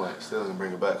 Still doesn't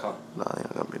bring it back, huh? nah, they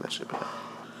ain't gonna bring that shit back.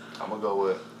 I'm gonna go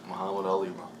with Muhammad Ali,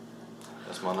 bro.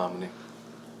 That's my nominee.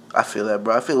 I feel that,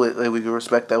 bro. I feel like we can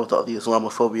respect that with all the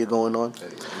Islamophobia going on. Hey,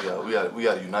 we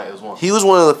gotta unite as one. He was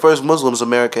one of the first Muslims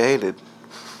America hated.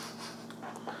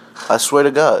 I swear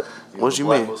to God. He What was you a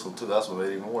black mean? Muslim too. That's what made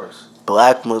it even worse.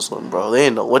 Black Muslim, bro. They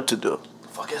didn't know what to do. The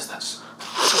fuck is this?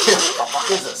 the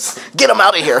fuck is this? Get them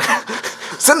out of here.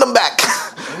 Send them back.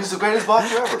 He's the greatest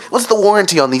boxer ever. What's the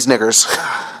warranty on these niggers?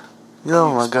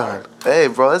 Oh my God. Hey,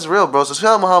 bro, that's real, bro. So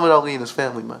shout out Muhammad Ali and his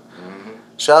family, man. Mm-hmm.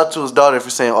 Shout out to his daughter for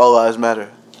saying all lives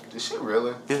matter. Did she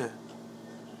really? Yeah.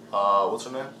 What's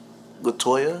her name?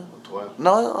 Latoya? Latoya.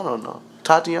 No, I don't know.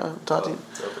 Tatiana? Okay.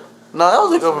 No, that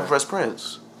was like What's her over name? Fresh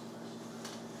Prince.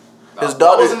 His His daughter. That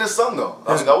daughter- wasn't his son though.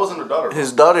 I mean, that wasn't her daughter.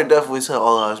 His daughter definitely said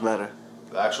all lives matter.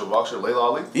 The actual boxer, Layla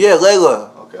Ali. Yeah,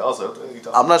 Layla. Okay, I was like, what the hell you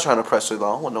talking? I'm not trying to press her though.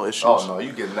 I don't want no issues. Oh no,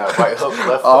 you getting that right hook,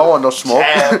 left hook. I don't want no smoke.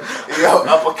 Jab, yo, I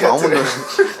uppercut don't to want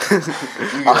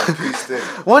the. You get a piece thing.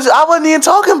 I wasn't even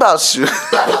talking about you.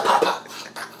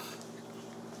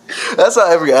 That's how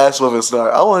every ass woman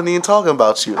start. I wasn't even talking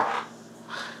about you.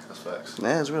 That's facts.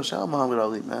 Man, it's real. Shout out Muhammad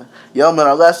Ali, man. Yo, man,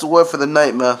 our last award for the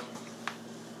night, man.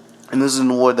 And this is an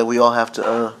award that we all have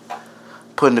to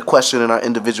put into question in our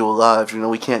individual lives. You know,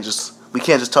 we can't just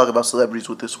talk about celebrities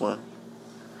with this one.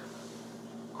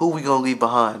 Who we gonna leave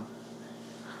behind?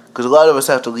 Because a lot of us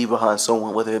have to leave behind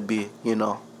someone, whether it be, you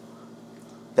know,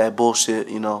 that bullshit,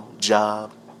 you know,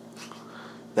 job,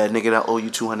 that nigga that owe you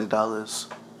 $200,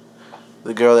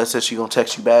 the girl that said she gonna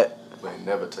text you back, But he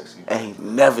never texted you. ain't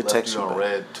never Left text you you on back.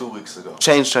 red 2 weeks ago.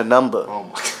 Changed her number. Oh my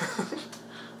god.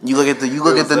 You look at the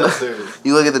that serious?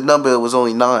 you look at the number. It was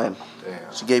only 9.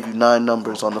 Damn. She gave you 9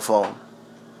 numbers on the phone.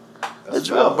 That's It's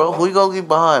real, valid, bro. Who you gonna leave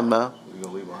behind, man? We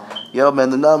gonna leave behind? Yo, man,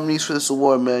 the nominees for this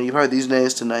award, man. You heard these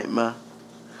names tonight, man.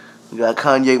 We got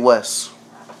Kanye West,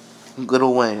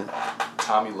 Lil Wayne,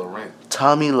 Tommy Loren.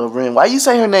 Tommy Loren. Why you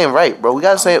say her name right, bro? We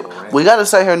gotta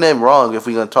say her name wrong if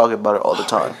we gonna talk about her all the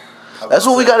time. That's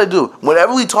what we gotta do.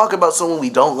 Whenever we talk about someone we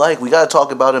don't like, we gotta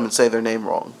talk about them and say their name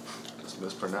wrong. Just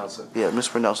mispronounce it. Yeah,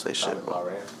 mispronounce that shit, Tommy bro.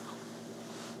 Loren.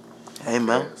 Hey,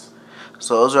 man. Yes.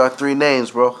 So those are our 3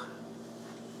 names, bro.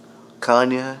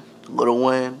 Kanye, Lil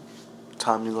Wayne,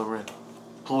 Tommy Loren.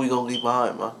 Who we gonna leave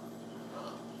behind, man?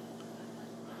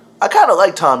 I kind of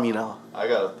like Tommy now.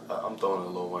 I'm throwing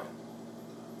in Lil Wayne.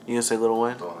 You gonna say Lil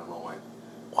Wayne? Throwing in Lil Wayne.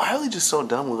 Why are we just so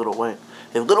done with Lil Wayne?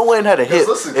 If Lil Wayne had a hit,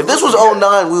 listen, if this listen, was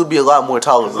 09, we would be a lot more Cause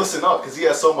tolerant. listen up, cause he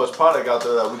has so much product out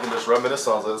there that we can just reminisce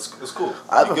on. So it's cool.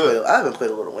 I He good. haven't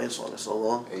played a Lil Wayne song in so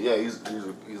long. And yeah, he's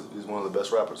one of the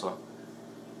best rappers, huh?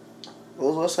 When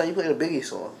was the last time you played a Biggie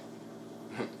song?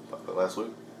 Last week.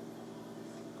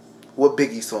 What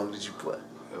Biggie song did you play?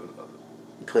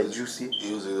 You played Juicy?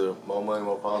 He was either More Money,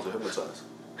 More Problems or Hypnotized.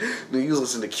 No, you was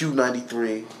listening to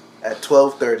Q93 at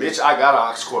 12:30. Bitch, I got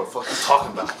an aux cord. Fuck you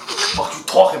talking about? Fuck you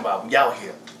talking about? We out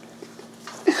here.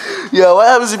 Yo, what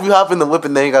happens if you hop in the whip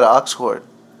and then you got an aux cord?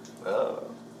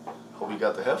 Hope you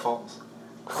got the headphones.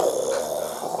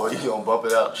 Or you gonna bump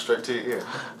it out straight to your ear.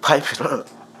 Pipe it up.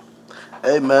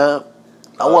 Hey man,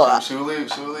 I want. Should we leave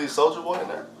Soulja Boy in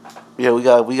there? Yeah, we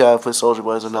got to put Soulja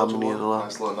Boy as a Soulja nominee Boy, as well.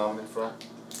 nice little nominee for him.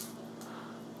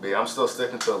 But yeah, I'm still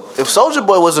sticking to it. If Soulja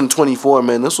Boy wasn't 24,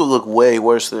 man, this would look way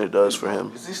worse than it does for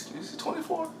him. Is he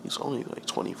 24? He's only like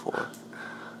 24.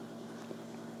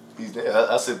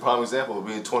 That's a prime example of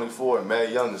being 24 and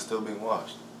Mad Young is still being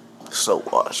washed. So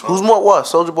washed. Who's more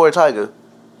washed, Soulja Boy or Tyga?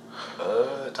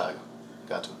 Tyga.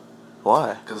 Got to.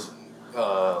 Why? Because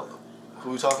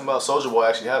who we talking about? Soulja Boy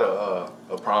actually had a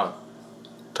prime.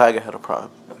 Tyga had a prime.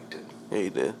 No, he didn't. Yeah, he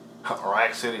did.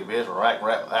 Rack City, bitch. Rack.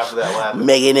 After that, what happened?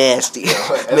 Mega nasty.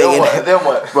 And then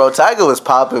what? Bro, Tyga was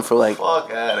popping for like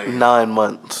Fuck out of here. 9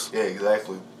 months. Yeah,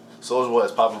 exactly. Soulja Boy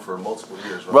is popping for multiple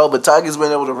years, Bro, but Tyga's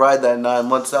been able to ride that 9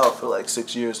 months out for like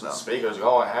 6 years now. Speakers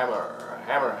going hammer.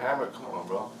 Come on,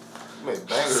 bro. He made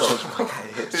bangers.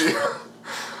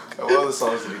 What other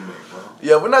songs did he make, bro?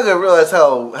 Yeah, we're not gonna realize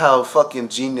how fucking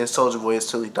genius Soulja Boy is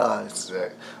till he dies.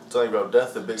 Exactly. I'm telling you, bro,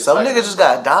 death the biggest. Some niggas just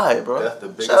gotta die, bro. Death the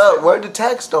biggest. Shut up, word to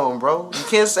Taxstone, bro. You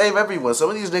can't save everyone. Some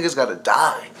of these niggas gotta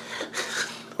die.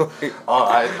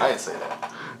 I ain't say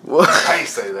that. What? I ain't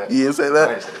say that. You didn't say I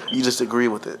that? ain't say that. You just agree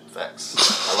with it. Facts.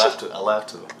 I laughed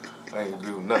to. I ain't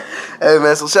agree with nothing. Hey,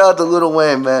 man, so shout out to Lil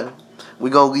Wayne, man. We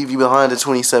gonna leave you behind in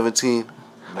 2017. Man.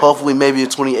 Hopefully, maybe in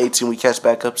 2018, we catch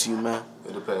back up to you, man.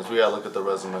 It depends. We gotta look at the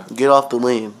resume. Get off the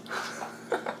lean.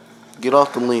 Get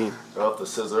off the lean. Get off the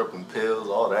scissor up and pills,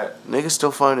 all that. Niggas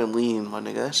still finding lean, my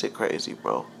nigga. That shit crazy,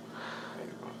 bro.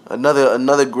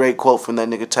 Another great quote from that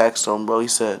nigga Taxstone, bro. He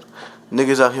said,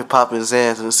 "Niggas out here popping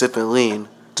Xans and sipping lean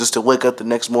just to wake up the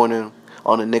next morning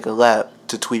on a nigga lap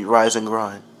to tweet rise and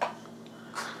grind."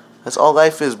 That's all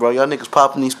life is, bro. Y'all niggas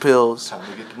popping these pills, Time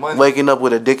to get the money. waking up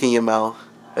with a dick in your mouth,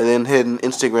 and then hitting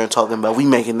Instagram talking about we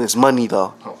making this money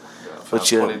though. Oh, With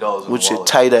your $20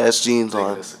 tight ass jeans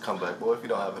on. It's a comeback, boy. If you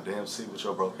don't have a damn seat with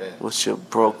your broke ass. With your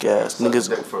broke ass. Sucking dick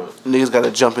Niggas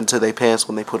gotta jump into their pants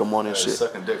when they put them on and shit.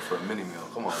 Sucking dick for a mini meal.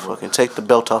 Come on, bro. Fucking take the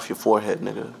belt off your forehead,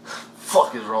 nigga.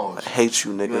 Fuck is wrong with I you? hate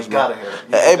you, niggas. ain't got a hair.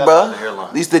 You Hey, ain't got bro. the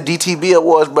hairline. These the DTB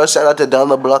Awards, bro. Shout out to Down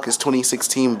the Block. It's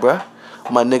 2016, bro.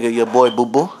 My nigga, your boy Boo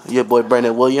Boo. Your boy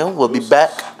Brandon William. We'll be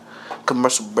back.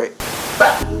 Commercial break.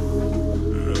 Back.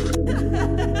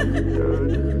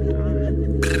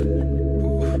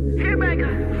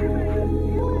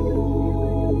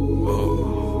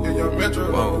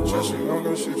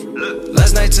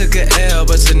 Last night took a L,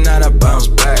 but tonight I bounce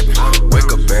back.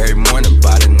 Wake up every morning,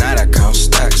 by the night I count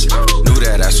stacks. Knew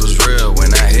that ass was real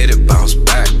when I hit it, bounce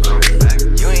back.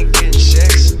 You ain't getting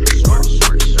checks.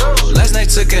 Last night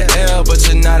took a L, but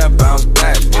tonight I bounce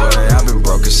back. Boy, I've been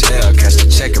broke as hell, catch the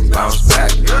check and bounce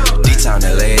back. D-Town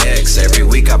LAX, every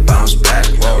week I bounce back.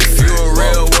 If you a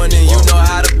real one, then you know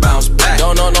how to bounce back.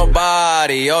 Don't know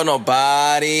nobody,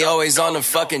 nobody. Always on the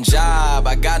fucking job.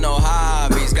 I got no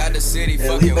hobbies, got the city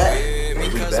fucking with me.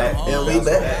 And we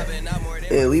back.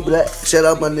 Yeah, we black. Shout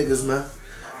out my niggas, man.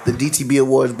 The DTB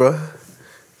Awards, bro.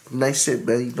 Nice shit,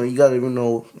 man. You know, you gotta,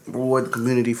 reward the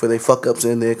community for their fuck ups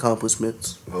and their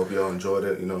accomplishments. I hope y'all enjoyed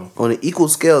it, On an equal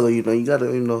scale, though, you gotta,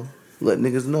 let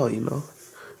niggas know,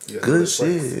 Good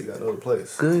shit. You gotta know the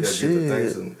place. Good you shit. Get the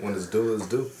things and when it's due, it's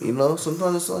due.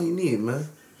 Sometimes that's all you need, man.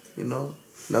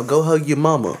 Now go hug your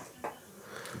mama.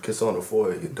 Kiss on the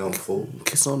forehead, you dumb fool.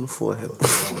 Kiss on the forehead.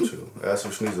 What's wrong with you? Ask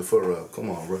if she needs a foot rub.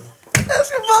 Come on, bro. That's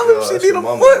your mama if she need a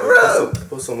foot rub.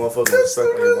 Put some motherfucking respect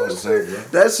on your mama's name,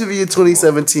 bro. That should be a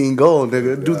 2017 goal,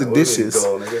 nigga. Do the what dishes.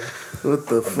 Goal, nigga? What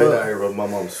the I've been out fuck? here rubbing my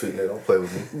mom's feet, nigga. Don't play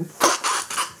with me.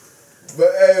 But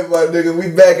hey, my nigga,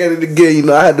 we back at it again.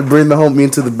 I had to bring the homie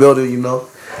into the building,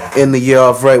 end the year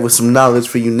off right with some knowledge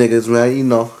for you niggas,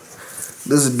 man.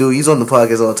 This is a dude, he's on the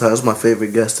podcast all the time. It's my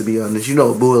favorite guest, to be honest.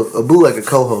 Abu like a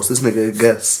co-host. This nigga a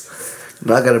guest.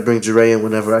 I gotta bring Jere in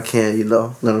whenever I can,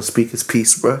 Let him speak his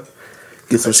piece, bro.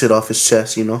 Get some shit off his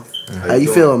chest, How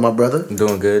you feeling, my brother?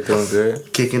 Doing good.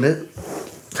 Kicking it.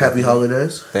 Happy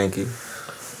holidays. Thank you.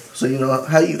 So,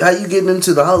 how you getting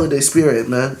into the holiday spirit,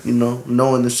 man?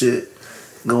 Knowing the shit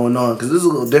going on. Because this is a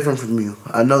little different from you.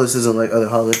 I know this isn't like other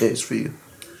holidays for you.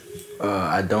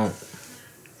 I don't.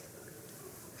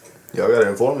 Y'all gotta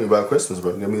inform me about Christmas,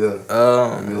 bro. Give me the.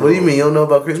 What do you mean? You don't know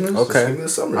about Christmas? Okay. Just give me the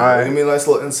summary. All right. Give me a nice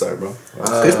little insight, bro.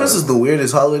 Christmas is the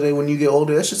weirdest holiday when you get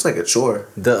older. That's just like a chore.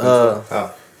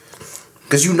 How?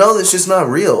 Because this shit's not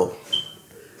real.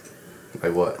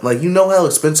 Like what? Like, how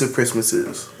expensive Christmas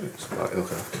is.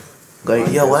 Okay. Like,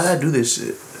 why did I do this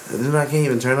shit? And then I can't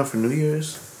even turn up for New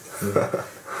Year's.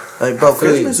 Like, bro,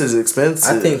 Christmas is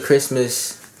expensive. I think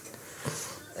Christmas,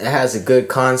 it has a good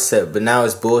concept, but now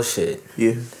it's bullshit.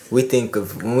 Yeah.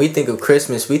 When we think of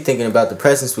Christmas, we thinking about the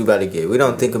presents we about to get. We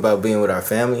don't think about being with our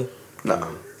family.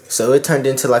 No. So it turned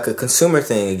into like a consumer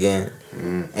thing again,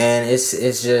 and it's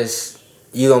just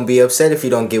you gonna be upset if you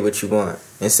don't get what you want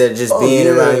instead of just being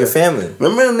around your family.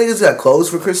 Remember them niggas got clothes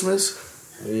for Christmas?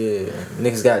 Yeah,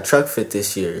 niggas got truck fit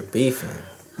this year, beefing.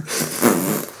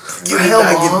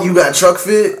 You got truck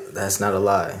fit? That's not a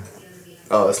lie.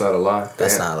 Oh, that's not a lie.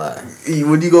 That's Damn. not a lie.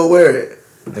 When you go wear it?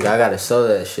 Nigga, I gotta sew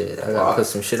that shit. I gotta put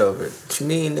some shit over it. What you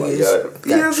mean, nigga?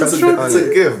 Yeah, it's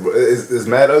a gift, bro. It's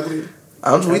mad ugly.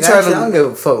 I don't give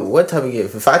a fuck what type of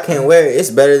gift. If I can't wear it, it's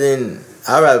better than.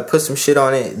 I'd rather put some shit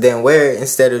on it than wear it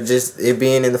instead of just it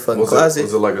being in the fucking closet.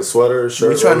 Was it like a sweater,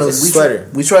 shirt?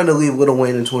 We trying to leave Lil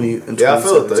Wayne in 20. Yeah, I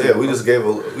feel it though. Yeah, we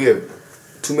have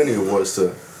too many awards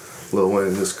to Lil Wayne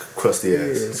and this crusty ass.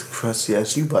 Yeah, it's crusty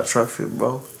ass. You bought truck fit,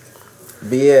 bro.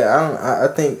 But yeah,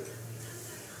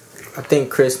 I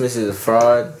think Christmas is a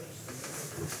fraud.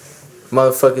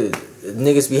 Motherfucker,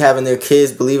 niggas be having their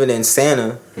kids believing in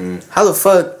Santa. How the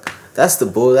fuck? That's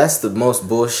the most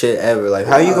bullshit ever. Like,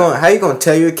 how you gonna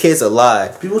tell your kids a lie?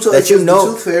 People tell that you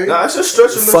know. Nah, it's just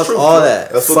stretching the fuck truth. All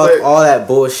that. Fuck all that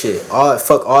bullshit.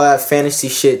 Fuck all that fantasy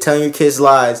shit. Telling your kids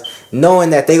lies, knowing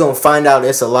that they gonna find out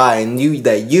it's a lie, and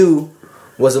you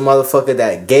was a motherfucker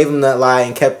that gave them that lie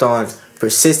and kept on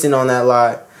persisting on that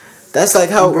lie. That's like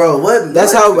how, bro. What?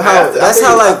 That's how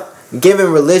like giving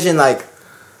religion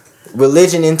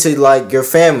into like your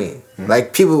family.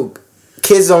 Like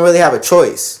kids don't really have a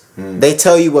choice. They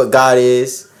tell you what God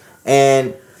is,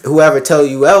 and whoever tell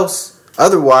you else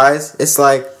otherwise, it's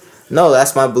like, no,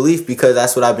 that's my belief because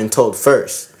that's what I've been told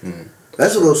first.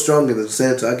 That's a little stronger than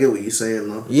Santa. I get what you're saying,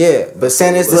 though. Yeah, but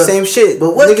Santa's the same shit.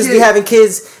 But what niggas be having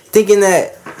kids thinking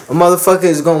that a motherfucker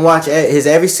is gonna watch his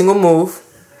every single move,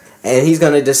 and he's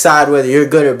gonna decide whether you're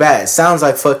good or bad. Sounds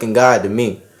like fucking God to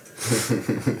me.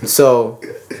 So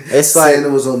it's like Santa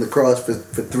was on the cross for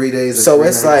 3 days. And so 3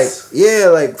 it's nights. like, yeah,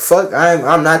 like fuck.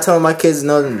 I'm not telling my kids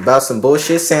nothing about some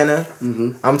bullshit Santa.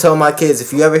 I'm telling my kids,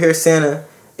 if you ever hear Santa,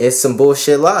 it's some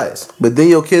bullshit lies. But then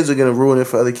your kids are gonna ruin it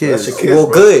for other kids. That's your kids, well,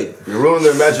 bro. good. You ruin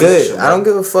their imagination. Good. I don't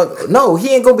give a fuck. No,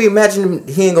 he ain't gonna be imagining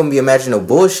no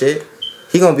bullshit.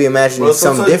 He gonna be imagining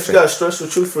something different. You got to stress the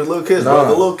truth for little kids, bro.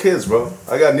 The little kids, bro.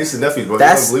 I got nieces and nephews, bro.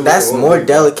 That's more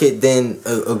delicate than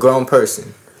a grown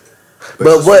person.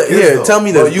 But what? Here, tell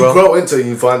me this, you bro. grow into it,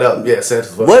 you find out. Yeah,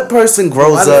 Santa's. What person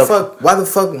grows up? Why the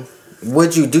fuck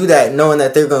would you do that, knowing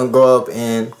that they're gonna grow up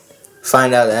and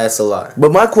find out that's a lie?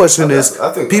 But my question is,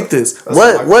 peep this.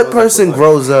 What person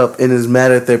grows up and is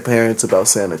mad at their parents about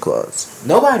Santa Claus?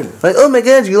 Nobody. Like, oh my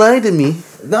God, you lied to me.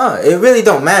 No, it really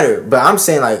don't matter. But I'm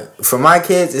saying, like, for my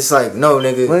kids, it's like, no,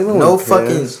 nigga,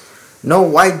 no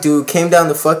white dude came down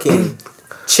the fucking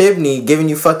chimney giving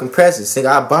you fucking presents. Nigga,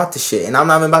 I bought the shit, and I'm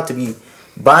not even about to be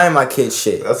buying my kids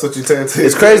shit. That's what you saying to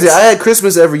It's crazy. I had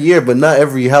Christmas every year, but not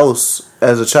every house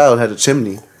as a child had a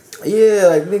chimney. Yeah,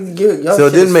 like, nigga, y'all so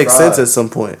it didn't make sense at some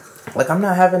point. Like, I'm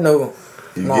not having no.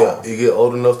 You get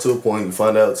old enough to a point, you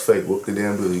find out it's fake. Whoop the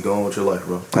damn bill. You go on with your life,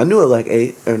 bro. I knew it like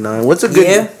 8 or 9. What's a good?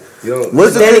 Yeah.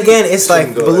 But then again, it's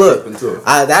like, but look,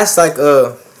 that's like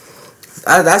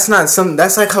that's not some.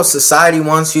 That's like how society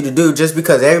wants you to do. Just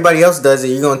because everybody else does it,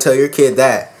 you're gonna tell your kid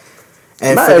that.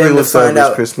 And not for them everyone to find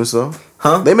out Christmas though.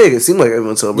 Huh? They make it seem like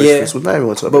everyone celebrates Christmas. Not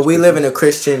everyone celebrates. But we live in a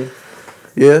Christian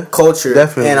culture,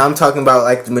 definitely. And I'm talking about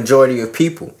like the majority of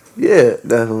people. Yeah,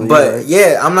 definitely. But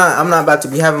I'm not about to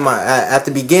be having my at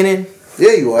the beginning.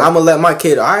 Yeah, you are. I'm gonna let my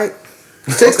kid. All right.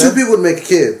 It takes 2 people to make a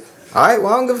kid. All right,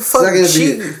 well, I don't give a fuck. I'm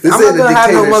not gonna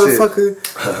have no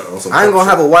motherfucker. I ain't gonna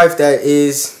have a wife that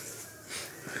is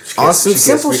on some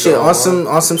simple shit, on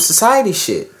some society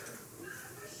shit.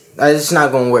 It's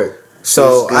not gonna work.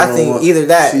 So I think either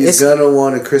that. She's gonna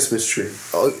want a Christmas tree.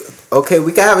 Okay,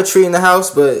 we can have a tree in the house,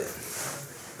 but.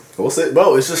 What's it,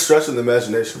 bro? It's just stretching the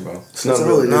imagination, bro. It's not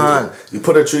really. You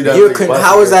put a tree down.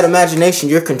 How is that imagination?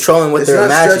 You're controlling what they're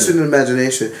imagining. It's not stretching the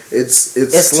imagination.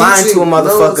 It's lying to a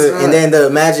motherfucker, and then the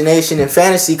imagination and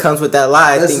fantasy comes with that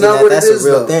lie. Thinking that's a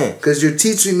real thing. Because you're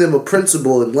teaching them a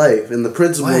principle in life, and the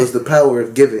principle is the power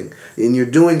of giving, and you're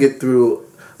doing it through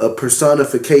a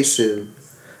personification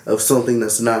of something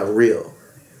that's not real.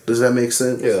 Does that make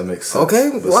sense? Yeah, that makes sense. Okay,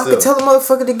 well, I could tell the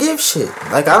motherfucker to give shit.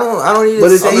 Like I don't need.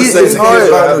 But it's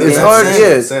hard.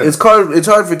 It's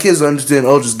hard for kids to understand.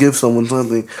 Oh, just give someone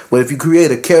something. But if you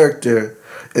create a character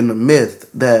in the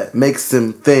myth that makes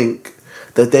them think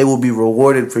that they will be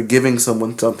rewarded for giving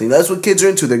someone something, that's what kids are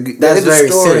into. They're into very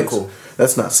stories. cynical.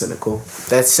 That's not cynical.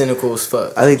 That's cynical as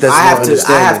fuck. I think that's.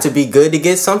 I have to be good to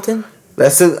get something.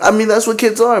 That's what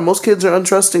kids are. Most kids are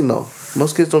untrusting though.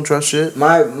 Most kids don't trust shit.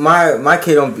 My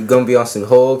kid gonna be on some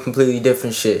whole completely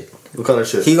different shit. What kind of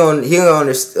shit? He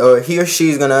or she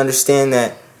is gonna understand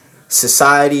that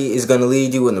society is gonna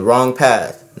lead you in the wrong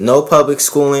path. No public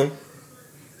schooling.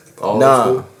 All Nah.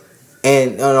 school?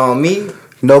 And on me,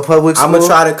 No public school. I'm gonna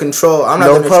try to control. I'm not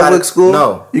no gonna try public to, school.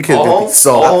 No, You can't All be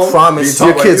soft. home? I promise You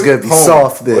Your talking kid's about gonna be Home.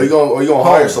 soft Or then. you gonna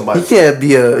hire somebody? He can't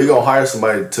be Or you a. gonna hire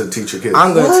somebody to teach your kids?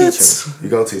 I'm gonna What? teach him. You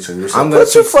gonna teach them yourself? I'm gonna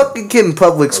Put your teach him. fucking kid in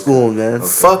public school, man.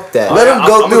 Fuck that. Let him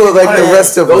go through it like the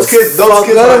rest of those us. kids. Those Fuck,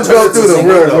 kids let might him turn go into through the some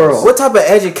real weirdos. world. What type of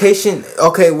education?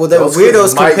 Okay, well, they're Those weirdos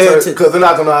kids might compared to. because they're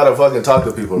not gonna know how to fucking talk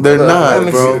to people. They're not,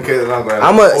 gonna bro. communicate, they're not gonna-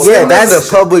 I'm a Well, yeah. live That's in a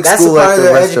public that's school a part like of the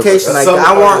their rest of us. education. That's Like some I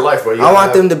part of your want, life, bro. You I gotta want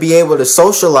have them it. to be able to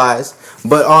socialize,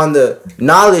 but on the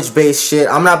knowledge based shit,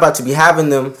 I'm not about to be having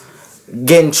them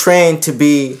getting trained to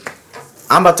be.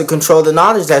 I'm about to control the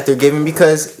knowledge that they're giving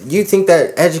because you think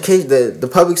that education, the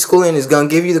public schooling is gonna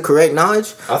give you the correct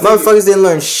knowledge. I think Motherfuckers didn't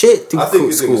learn shit through I think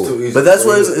you think it's school. too easy. But that's for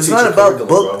why you it's, to it's teach not a about curriculum,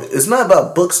 book. bro. It's not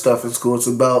about book stuff in school. It's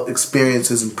about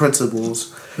experiences and principles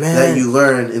Man. that you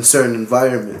learn in certain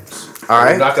environments. All You're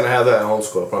right. not gonna have that at home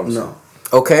school. I promise. No.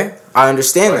 Okay, I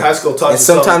understand Like that. high school taught And you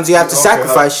sometimes something. you have to I don't care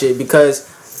sacrifice shit because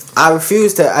I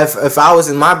refuse to. If I was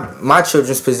in my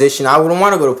children's position, I wouldn't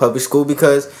want to go to public school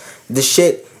because the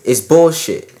shit is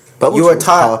bullshit. Public You are school's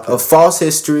taught poppin'. a false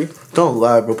history. Don't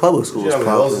lie, bro. Public school You is know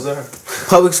how many hoses popping. there?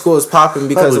 Public school is popping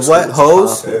because Public of what? school is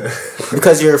Hoes? poppin'.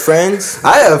 Because of your friends?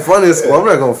 I had fun in school. I'm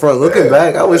not gonna front. Looking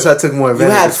back, I wish I took more You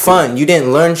advantage. had of school. fun. You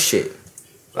didn't learn shit.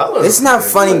 I learned It's not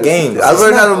some fun and things. games. I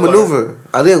learned how to I learned- maneuver.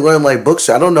 I didn't learn like book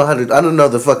shit. I don't know how to. I don't know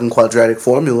the fucking quadratic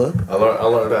formula. I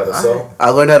learned how to sew. I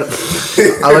learned how to.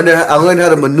 I learned how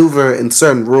to maneuver in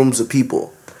certain rooms of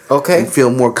people Okay? and feel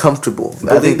more comfortable. I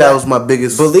Believe think that was my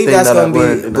biggest. Believe thing that's that I gonna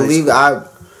learned be. in high Believe school.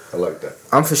 I like that.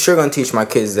 I'm for sure gonna teach my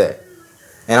kids that.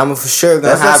 And I'm for sure gonna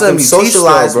That's not have them something you teach,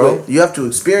 socialize, though, bro. bro. You have to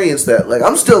experience that. Like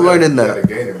I'm still learning You that. gotta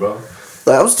gain it, bro.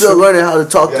 Like I'm still learning how to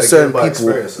talk You to gotta certain get it by people.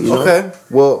 experience. You know? Okay.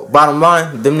 Well, bottom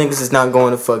line, them niggas is not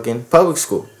going to fucking public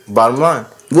school. Bottom line.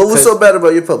 What was so bad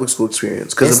about your public school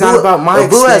experience? Because It's not about my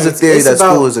Abu has a experience. theory It's that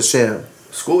about- school is a sham.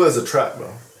 School is a trap, bro.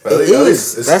 It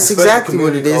is. That's especially exactly what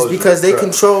it community is college because they a trap.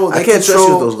 control. They I can't trust you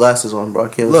control. with those glasses on, bro. I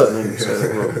can't Look. listen to anything you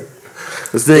say, bro.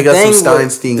 This nigga got some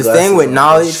Steinstein the glasses. thing with on.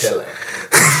 knowledge. Chilling.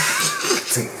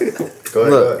 Go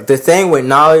ahead. Look, the thing with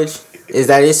knowledge is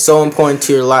that it's so important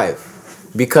to your life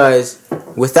because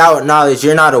without knowledge,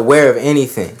 you're not aware of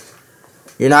anything.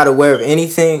 You're not aware of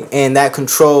anything, and that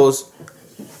controls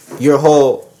your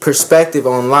whole perspective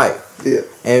on life. Yeah.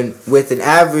 And with an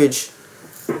average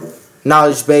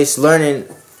knowledge-based learning,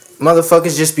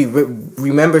 motherfuckers just be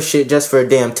remember shit just for a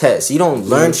damn test. You don't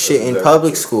learn shit in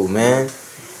public school, man.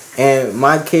 And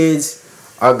my kids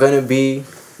are gonna be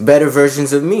better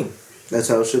versions of me. That's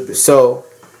how it should be. So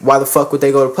why the fuck would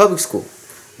they go to public school?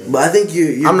 But I think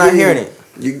you're I'm not hearing it.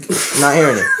 You, I'm not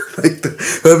hearing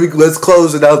it. let's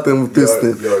close it out then with this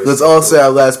Yo, thing. yo, Let's all say our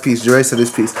last piece. Jerry said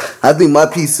his piece. I think my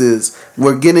piece is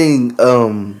we're getting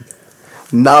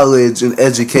knowledge and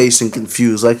education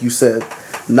confused. Like you said,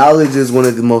 knowledge is one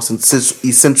of the most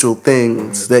essential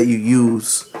things that you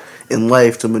use in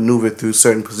life to maneuver through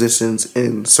certain positions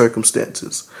and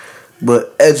circumstances.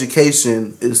 But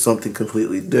education is something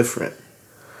completely different.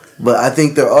 But I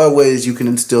think there are ways you can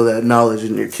instill that knowledge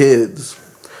in your kids.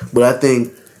 But I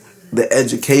think the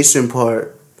education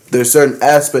part, there are certain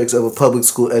aspects of a public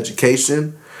school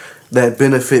education that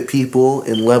benefit people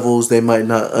in levels they might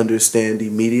not understand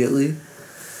immediately.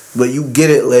 But you get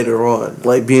it later on,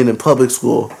 like being in public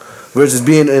school versus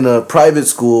being in a private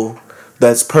school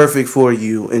that's perfect for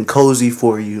you and cozy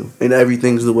for you and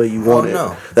everything's the way you want it.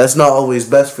 no. That's not always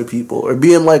best for people. Or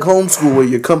being like homeschool where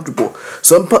you're comfortable.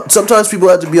 Sometimes people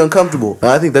have to be uncomfortable. And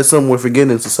I think that's something we're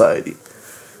forgetting in society.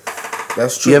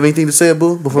 That's Do true. you have anything to say,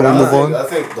 Abu, before we But move on? I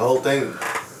think the whole thing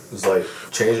is like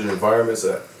changing environments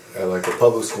at like a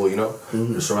public school. You know,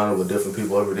 Mm-hmm. you're surrounded with different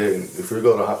people every day. And if you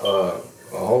go to a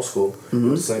homeschool,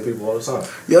 with the same people all the time.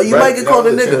 Yo, you Right? might get called a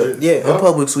have the nigga attention. Yeah. in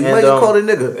public school. You And, might get called a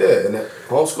nigga. Yeah, and at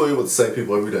homeschool you with the same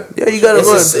people every day. Yeah, you gotta It's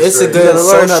learn. a You good gotta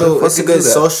learn how to social. It's a fucking good do that.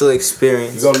 social You're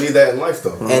experience, gonna need that in life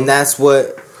though. and that's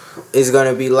what is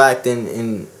gonna be lacked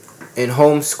in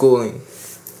homeschooling.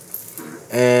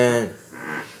 And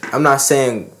I'm not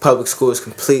saying public school is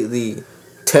completely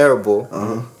terrible,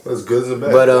 That's good and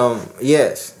bad. but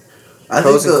yes, I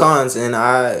pros think and the, cons,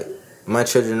 and my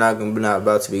children are not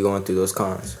about to be going through those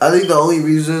cons. I think the only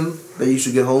reason that you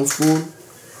should get homeschooled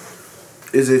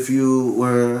is if you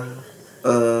were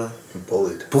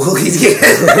bullied. bullied.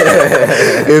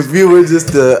 If you were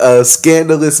just a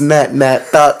scandalous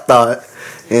thought,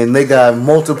 and they got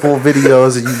multiple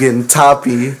videos of you getting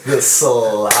toppy. The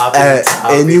sloppy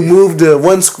And you moved to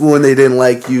one school and they didn't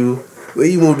like you. Then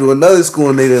you moved to another school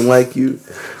and they didn't like you.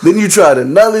 Then you tried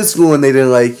another school and they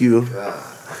didn't like you.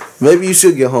 Maybe you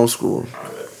should get homeschooled.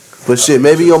 But shit,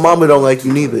 maybe your mama don't like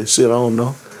you neither. Shit, I don't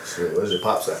know. Shit, where's your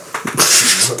pops at?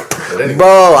 Anyway.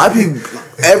 Bro,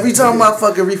 every time I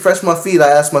fucking refresh my feed, I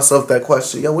ask myself that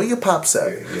question. Yo, where your pops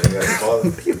at?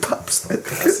 Where your pops at?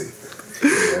 I see.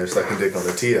 Yeah, it's like a dick on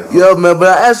the tee. Yo, man, but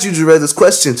I asked you, Jared, this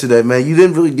question today, man. You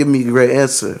didn't really give me a great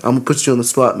answer. I'm gonna put you on the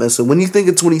spot, man. So when you think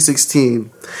of 2016,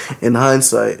 in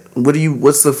hindsight,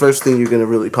 what's the first thing you're gonna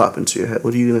really pop into your head?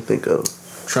 What are you gonna think of?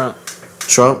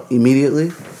 Trump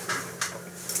immediately?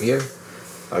 Yeah.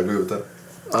 I agree with that.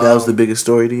 That was the biggest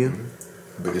story to you?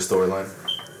 Biggest storyline.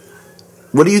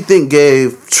 What do you think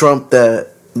gave Trump that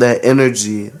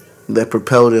energy that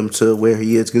propelled him to where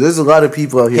he is? Because there's a lot of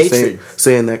people out here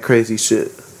saying that crazy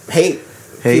shit. Hate.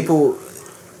 People,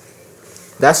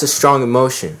 that's a strong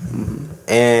emotion. Mm-hmm.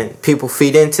 And people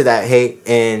feed into that hate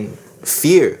and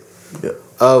fear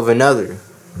of another.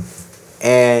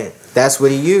 And that's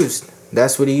what he used.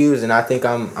 And I think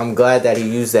I'm glad that he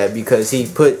used that, because he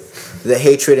put the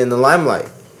hatred in the limelight.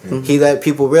 Mm-hmm. He let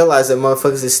people realize that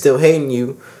motherfuckers is still hating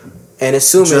you and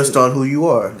assuming just on who you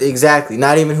are. Exactly.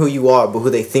 Not even who you are, but who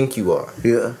they think you are.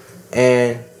 Yeah.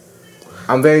 And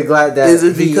I'm very glad that is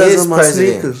it he because is of my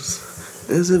president. Sneakers?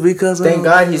 Is it because Thank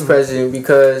God he's president,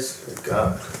 because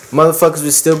God. motherfuckers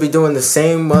would still be doing the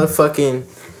same motherfucking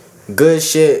good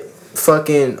shit,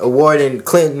 fucking awarding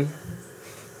Clinton,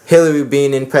 Hillary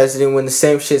being in president, when the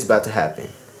same shit's about to happen.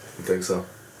 You think so?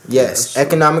 Yes.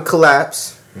 Economic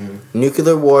collapse,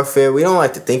 nuclear warfare. We don't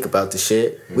like to think about the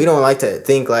shit. We don't like to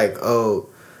think like, oh,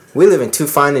 we live in too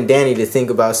fine and dandy to think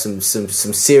about some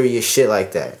serious shit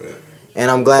like that. Yeah. And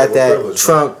I'm glad that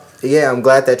Trump, I'm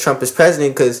glad that Trump is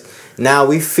president, because now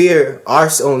we fear our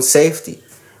own safety,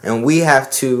 and we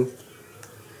have to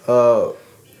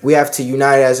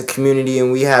unite as a community,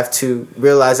 and we have to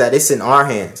realize that it's in our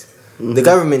hands. Mm-hmm. The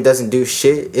government doesn't do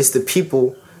shit. It's the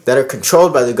people that are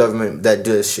controlled by the government that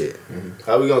do this shit. Mm-hmm.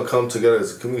 How are we gonna come together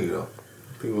as a community though?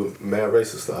 People mad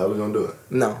racist though. How are we gonna do it?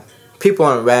 No, people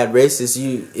aren't mad racist.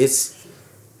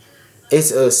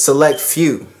 It's a select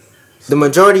few. The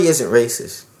majority isn't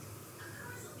racist,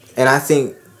 and I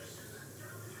think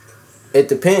it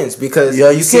depends, because you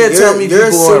can't tell me people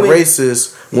aren't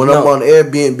racist when I'm on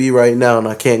Airbnb right now and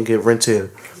I can't get rented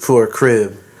for a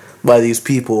crib by these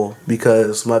people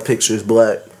because my picture is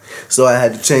black. So I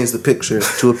had to change the picture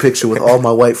to a picture with all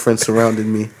my white friends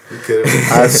surrounding me.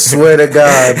 I swear to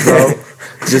God, bro.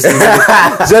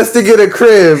 Just to get a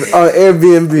crib on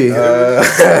Airbnb.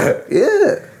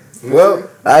 Yeah. Well,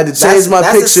 I had to change my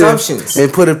picture assumptions.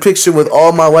 And put a picture with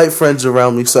all my white friends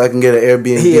around me so I can get an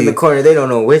Airbnb. He in the corner, they don't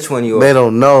know which one you are. They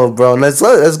don't know, bro. And that's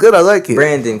good. I like it.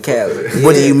 Brandon Cali. Yeah.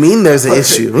 What do you mean there's an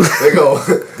issue? They go.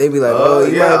 They be like, oh,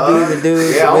 you might be the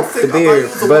dude with the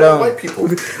beard. White people.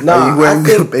 No, are you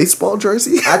wearing a baseball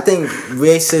jersey? I think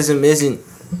racism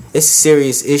it's a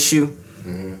serious issue.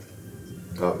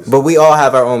 Obviously. But we all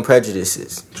have our own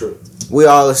prejudices. True. We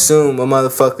all assume a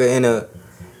motherfucker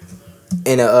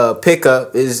in a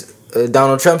pickup is a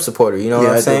Donald Trump supporter. You know what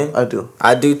I'm saying?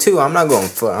 I do too. I'm not going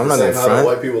front. I'm not going front. How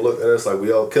white people look at us like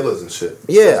we all killers and shit.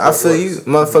 Yeah, I feel you.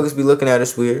 Motherfuckers be looking at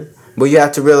us weird, but you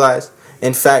have to realize,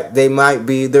 in fact, there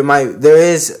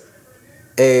is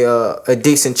a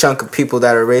decent chunk of people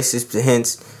that are racist.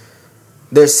 Hence,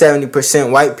 there's 70%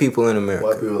 white people in America.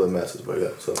 White people are the masses, but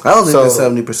yeah. So I don't think there's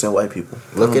 70% white people.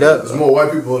 Look it up. There's more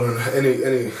white people than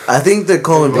any. I think they're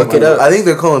calling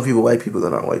people white people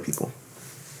that aren't white people.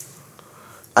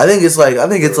 I think it's like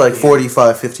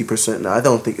 45-50% now. I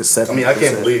don't think it's 70%. I mean, I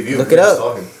can't believe you. Look it up.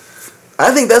 Talking.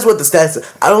 I think that's what the stats say.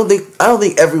 I don't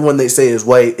think everyone they say is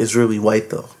white is really white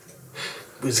though.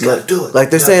 We just gotta do it. Like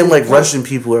they're saying like Russian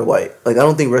people are white. Like I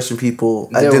don't think Russian people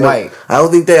white. I don't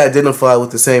think they identify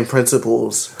with the same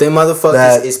principles. Them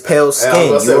motherfuckers is pale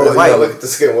skin. You're white. Look at the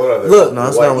skin. What are they? Look,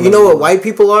 no, you know what white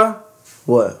people are?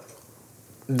 What?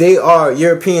 They are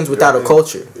Europeans without a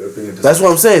culture. That's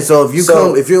what I'm saying. So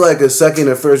if you're like a second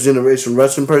or first generation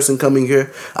Russian person coming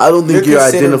here, I don't think you're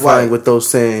identifying with those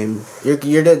same. You're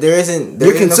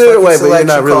considered white, but you're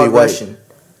not really white. Russian.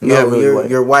 No,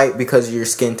 you're white because of your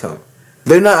skin tone.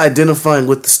 They're not identifying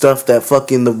with the stuff that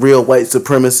fucking the real white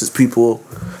supremacist people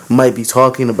might be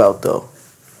talking about, though.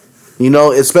 You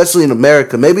know, especially in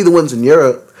America. Maybe the ones in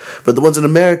Europe, but the ones in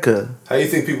America. How do you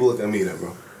think people look at me then,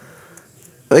 bro?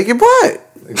 Like you're black.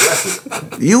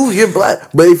 Exactly. You're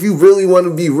black. But if you really want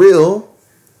to be real,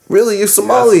 Really, you're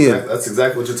Somalian. That's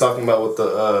exactly what you're talking about with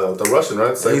the Russian,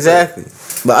 right? Same Exactly.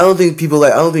 But I don't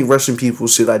think Russian people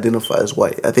should identify as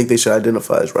white. I think they should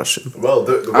identify as Russian. Bro,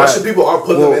 the Russian people aren't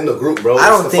putting them in the group, bro. I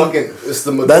don't think it's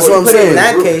the majority. That's what I'm saying. In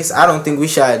that case, I don't think we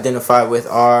should identify with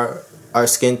our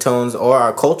skin tones or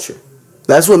our culture.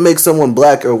 That's what makes someone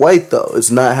black or white, though.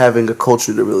 It's not having a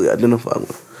culture to really identify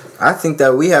with. I think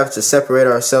that we have to separate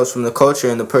ourselves from the culture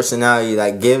and the personality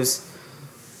that it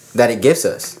gives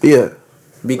us. Yeah.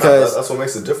 Because that's what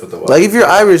makes it different, though. Like if you're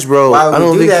Irish, bro, I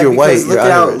don't think you're white.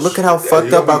 Look at how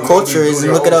fucked up our culture is,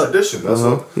 and look at our tradition. That's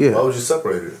why would you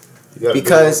separate it?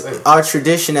 Because our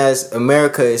tradition as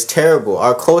America is terrible.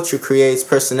 Our culture creates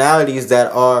personalities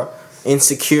that are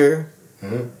insecure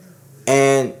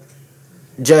and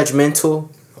judgmental,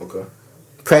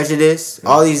 prejudice,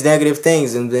 all these negative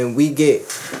things, and then we get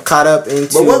caught up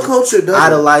into but what culture does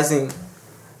idolizing.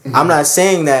 I'm not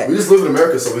saying that. We just live in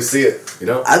America, so we see it. You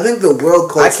know. I think the world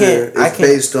culture I is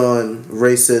based on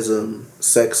racism,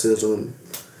 sexism,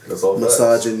 That's all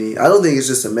misogyny. I don't think it's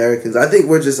just Americans. I think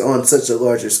we're just on such a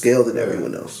larger scale than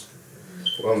everyone else.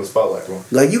 We're on the spotlight, bro.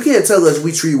 Like you can't tell us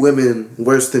we treat women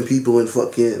worse than people in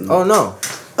fucking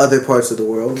other parts of the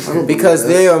world. I don't because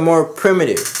they are more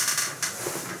primitive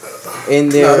in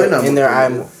their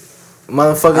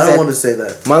motherfuckers. I don't want to say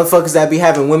that. Motherfuckers that be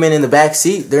having women in the back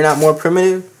seat, they're not more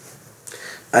primitive.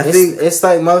 I think it's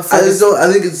like motherfuckers. I just don't.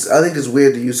 I think it's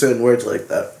weird to use certain words like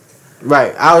that.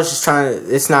 Right. I was just trying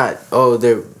to. It's not. Oh,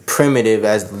 they're primitive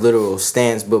as the literal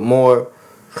stance, but more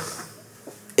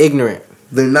ignorant.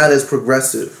 They're not as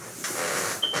progressive.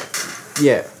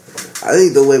 Yeah. I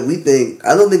think the way we think.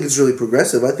 I don't think it's really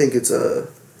progressive. I think it's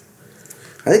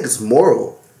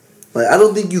moral. Like I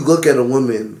don't think you look at a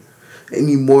woman and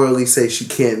you morally say she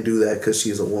can't do that because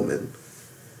she's a woman.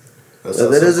 That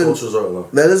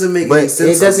doesn't make any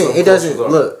sense. It doesn't.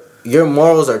 Look, your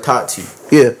morals are taught to you.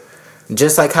 Yeah.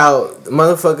 Just like how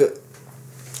motherfucker.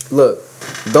 Look,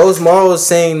 those morals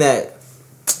saying that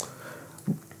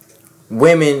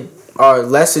women are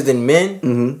lesser than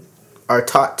men are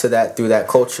taught to that through that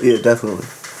culture. Yeah, definitely.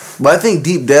 But I think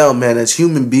deep down, man, as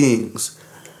human beings,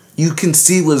 you can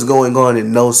see what's going on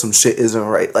and know some shit isn't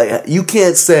right. Like you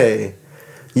can't say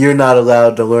you're not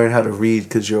allowed to learn how to read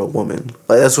because you're a woman.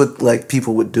 Like that's what like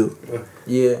people would do.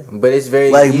 Yeah, but it's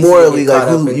very like easy morally, to get like caught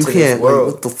who up you into can't this like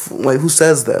world. what the like who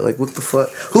says that? Like what the fuck?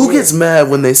 Who gets mad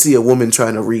when they see a woman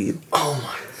trying to read? Oh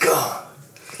my god!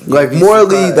 Like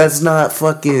morally, that's not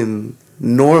fucking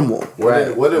normal.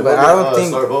 What did I don't think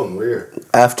start voting? We're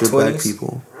after 20s? black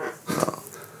people. No.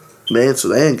 So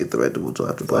they didn't get the right to vote until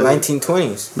after black.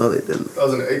 1920s. No, they didn't. That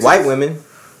was in the 80s. White women.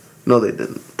 No, they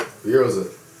didn't. What year was it?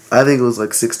 I think it was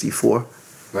like 64.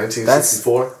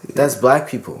 1964. That's black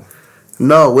people.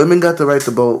 No, women got the right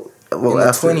to vote. Well, In the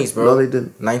after 20s, bro. No, they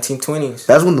didn't. 1920s.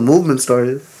 That's when the movement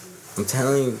started. I'm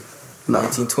telling you. Nah.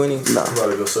 1920s. Nah. I'm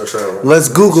about to go search that right. Let's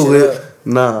Google Shut it. up.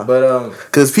 Nah. But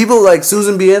Because people like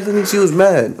Susan B. Anthony, she was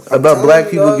mad about telling black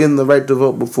you, people dog. getting the right to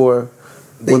vote before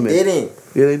they women. didn't.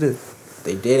 Yeah, they did.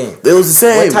 They didn't. It was the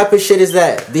same. What type of shit is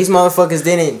that? These motherfuckers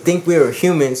didn't think we were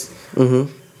humans.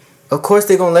 Mm-hmm. Of course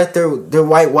they gonna let their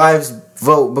white wives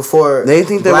vote before. They didn't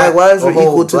think their black- white wives were a whole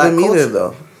equal to black them either, culture.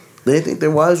 though. They didn't think their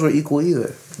wives were equal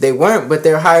either. They weren't, but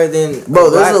they're higher than.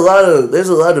 Bro, black- there's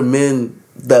a lot of men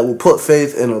that will put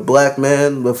faith in a black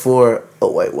man before a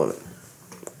white woman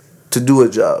to do a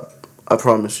job. I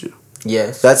promise you.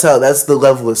 Yes. That's the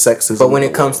level of sexism. But when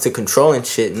it comes to controlling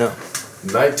shit, no.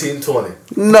 1920.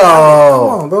 no, Come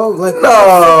on, bro. Like, No.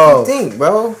 what do you think,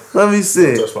 bro? let me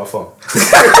see. Touch my phone.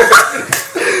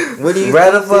 What do you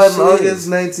Ratified think in this shit August is?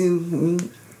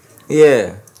 19.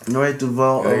 Yeah. Right to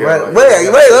vote. Yeah, Right. right.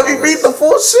 Wait, let me read the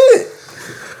full shit.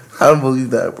 I don't believe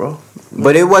that, bro.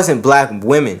 But it wasn't black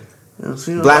women.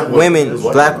 Black women,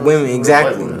 White black women. women, White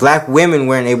exactly. women. Black women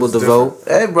weren't able to vote.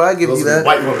 Hey, bro, I give Those you are that.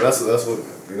 white women. That's what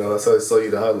that's how they sell you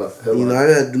the headline. You know, I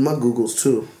gotta do my Googles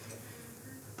too.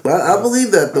 But I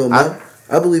believe that though, man.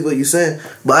 I believe what you're saying.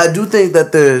 But I do think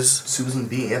that Susan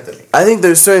B. Anthony. I think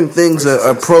there's certain things that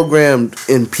are programmed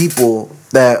in people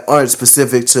that aren't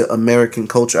specific to American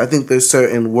culture. I think there's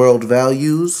certain world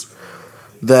values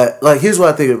that, like, here's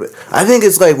what I think of it. I think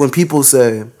it's like when people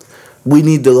say we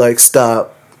need to like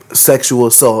stop sexual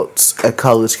assaults at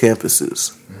college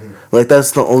campuses. Like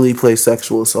that's the only place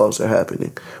sexual assaults are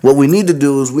happening. What we need to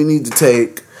do is we need to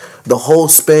take the whole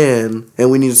span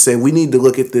and we need to say we need to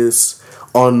look at this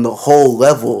on the whole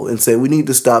level and say we need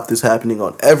to stop this happening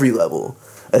on every level,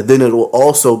 and then it will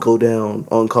also go down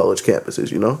on college campuses.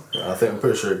 You know, I'm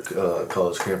pretty sure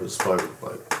college campus is probably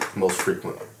like most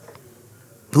frequent.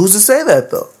 who's to say that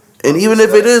though? And even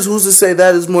if it is, who's to say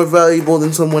that is more valuable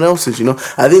than someone else's? You know,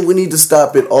 I think we need to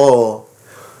stop it all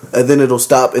and then it'll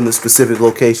stop in the specific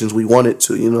locations we want it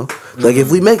to, you know? Like,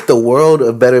 if we make the world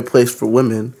a better place for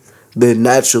women, then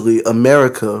naturally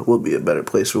America will be a better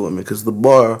place for women because the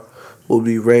bar will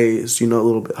be raised, you know, a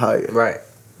little bit higher. Right.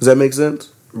 Does that make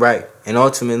sense? Right. And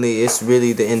ultimately, it's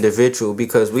really the individual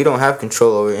because we don't have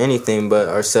control over anything but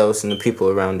ourselves and the people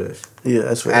around us. Yeah,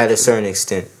 that's right. At a certain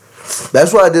extent.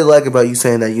 That's what I did like about you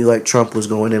saying that you like Trump was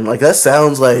going in. Like, that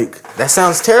sounds like... That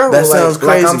sounds terrible. That sounds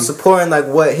crazy. Like I'm supporting like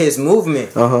what his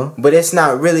movement. But it's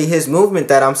not really his movement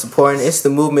that I'm supporting. It's the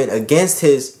movement against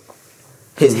his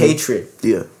hatred.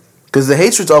 Yeah. Because the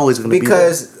hatred's always going to be there.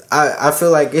 Because I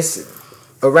feel like it's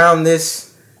around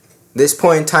this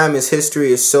point in time, his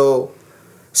history is so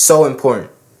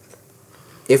important.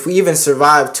 If we even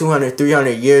survive 200,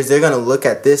 300 years, they're going to look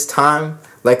at this time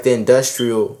like the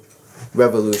Industrial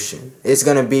Revolution. It's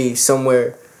going to be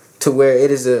somewhere to where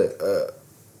it is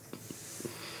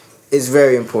it's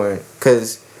very important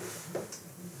because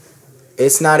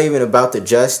it's not even about the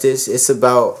justice. It's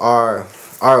about our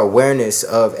awareness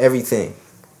of everything.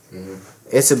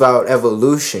 It's about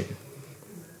evolution.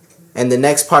 And the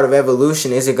next part of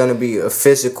evolution isn't going to be a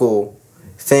physical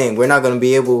thing. We're not going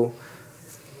to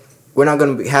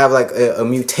have like a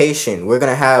mutation. We're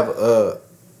going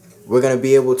to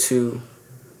be able to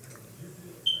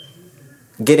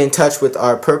get in touch with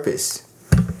our purpose.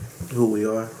 Who we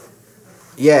are.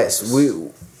 Yes,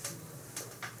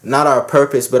 not our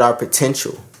purpose, but our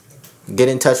potential. Get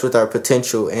in touch with our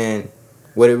potential and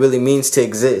what it really means to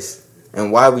exist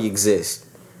and why we exist.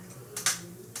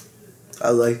 I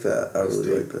like that. I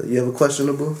really like that. You have a question,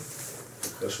 Abu?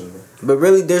 But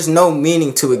really, there's no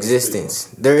meaning to existence.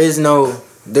 There's no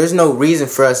reason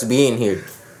for us being here.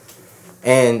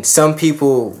 And some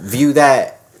people view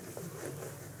that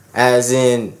as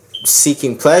in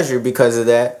seeking pleasure because of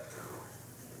that.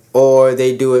 Or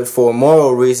they do it for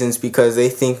moral reasons because they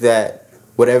think that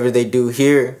whatever they do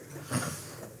here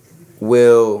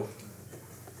will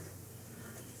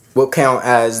count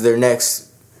as their next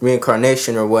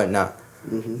reincarnation or whatnot.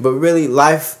 But really,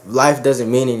 life doesn't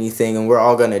mean anything, and we're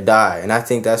all gonna die. And I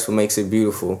think that's what makes it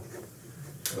beautiful.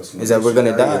 Is that we're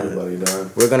gonna die.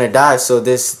 We're gonna die. So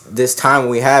this time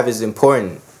we have is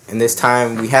important, and this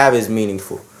time we have is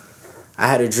meaningful. I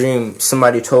had a dream.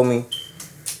 Somebody told me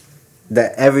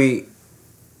that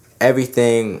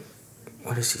everything.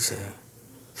 What does he say?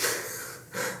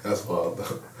 That's wild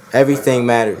though. Everything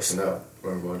matters. No,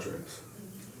 remember my dreams.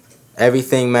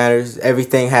 Everything matters.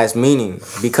 Everything has meaning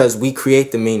because we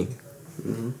create the meaning.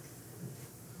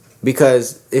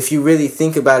 Because if you really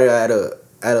think about it at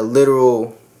a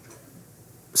literal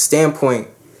standpoint,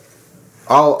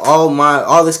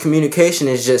 all this communication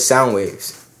is just sound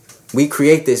waves. We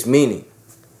create this meaning.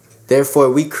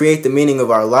 Therefore, we create the meaning of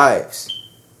our lives.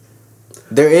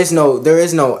 There is no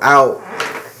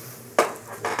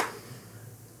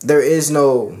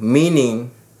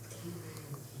meaning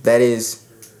that is.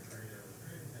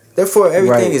 Therefore,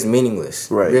 everything is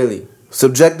meaningless. Right. Really.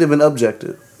 Subjective and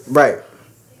objective. Right.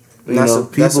 That's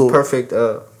a perfect.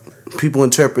 People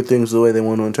interpret things the way they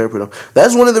want to interpret them.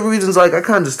 That's one of the reasons, like, I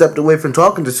kind of stepped away from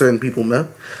talking to certain people, man.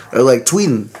 Or, like,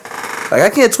 tweeting. Like, I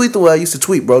can't tweet the way I used to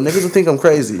tweet, bro. Niggas will think I'm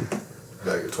crazy.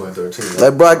 Back in 2013.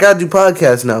 Like, bro, I gotta do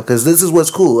podcasts now, because this is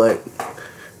what's cool. Like,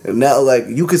 and now, like,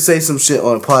 you could say some shit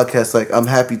on a podcast like, I'm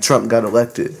happy Trump got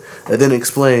elected. And then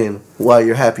explain why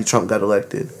you're happy Trump got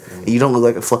elected. And you don't look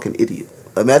like a fucking idiot.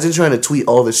 Imagine trying to tweet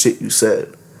all the shit you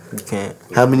said. You can't.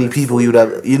 How many people you'd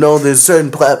have... You know, there's certain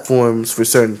platforms for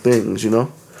certain things, you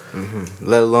know?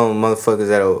 Let alone motherfuckers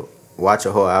that'll watch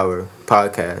a whole hour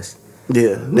podcast.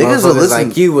 Yeah. Niggas will listen.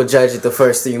 Like you will judge it the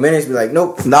first 3 minutes, be like,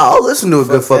 nope. Nah, I'll listen to a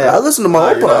good fucker. I listen to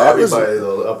my own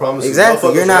podcast. I promise exactly.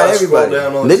 you. You're not everybody.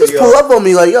 Niggas pull up on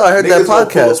me like, yo, I heard that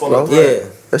podcast, bro. Yeah.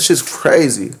 That shit's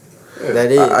crazy. Yeah.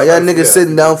 That is. I got niggas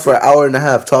sitting down for an hour and a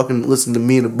half listening to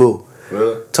me and Abu.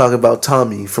 Really? Talk about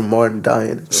Tommy from Martin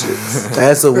dying and shit.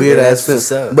 That's a weird ass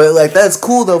thing. But like that's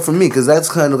cool though for me because that's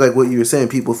kind of like what you were saying.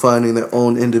 People finding their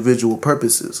own individual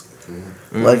purposes.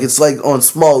 Like it's like on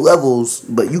small levels,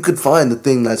 but you could find the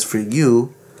thing that's for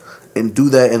you, and do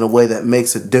that in a way that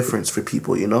makes a difference for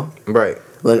people. You know? Right.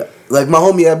 Like my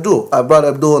homie Abdul. I brought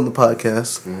Abdul on the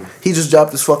podcast. He just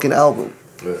dropped his fucking album.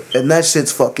 Yeah. And that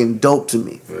shit's fucking dope to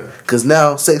me. Yeah. Cause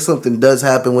now, say something does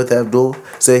happen with Abdul.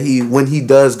 Say when he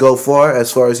does go far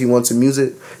as he wants in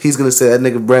music, he's gonna say that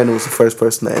nigga Brandon was the first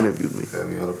person that interviewed me.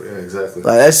 Yeah, exactly.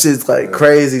 Like that shit's like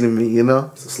crazy to me, you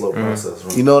know. It's a slow process,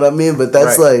 right? You know what I mean? But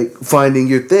that's like finding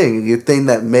your thing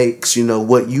that makes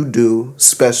what you do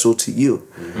special to you.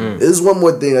 There's one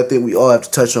more thing I think we all have to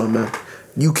touch on, man.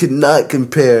 You cannot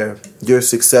compare your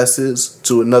successes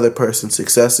to another person's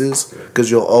successes because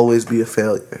you'll always be a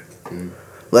failure.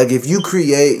 Like, if you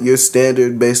create your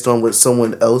standard based on what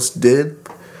someone else did,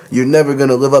 you're never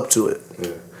gonna live up to it. Yeah.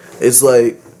 It's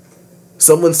like,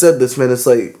 someone said this, man. It's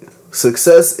like,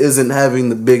 success isn't having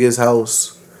the biggest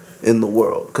house in the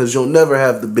world, because you'll never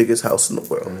have the biggest house in the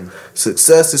world.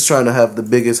 Success is trying to have the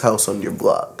biggest house on your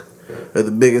block, or the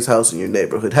biggest house in your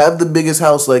neighborhood. Have the biggest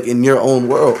house, like, in your own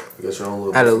world. You got your own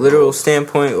little At a literal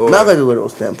standpoint, or Not like a literal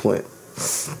standpoint,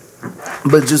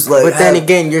 but just like. but then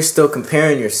again, you're still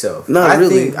comparing yourself. Not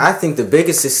really. I think the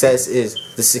biggest success is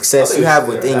the success I think you have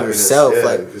it's within happiness. yourself. Yeah,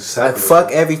 like it's like happiness.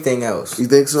 fuck everything else. You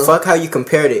think so? Fuck how you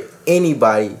compare to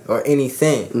anybody or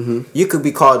anything. Mhm. You could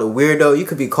be called a weirdo. You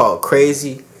could be called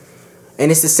crazy,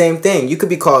 and it's the same thing. You could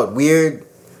be called weird.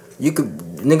 You could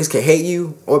niggas could hate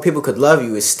you, or people could love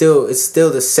you. It's still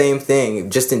the same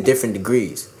thing, just in different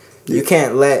degrees. You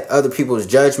can't let other people's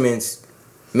judgments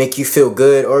make you feel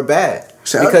good or bad.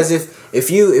 Because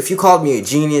if you called me a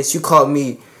genius, you called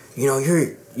me,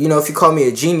 if you called me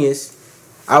a genius,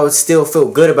 I would still feel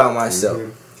good about myself.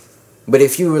 But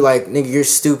if you were like, nigga, you're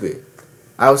stupid,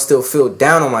 I would still feel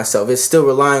down on myself. It's still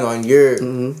relying on your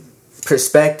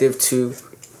perspective to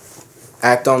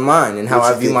act on mine and how What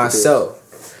you I view think it myself.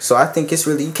 So I think it's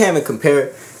really, you can't even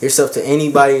compare yourself to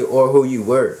anybody or who you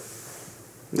were.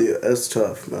 Yeah, that's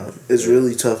tough, man. It's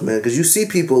really tough, man. Because you see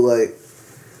people like,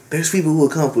 there's people who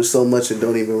accomplish so much and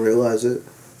don't even realize it.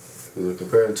 You're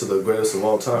comparing to the greatest of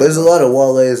all time. There's a lot of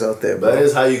Wale's out there, But that bro.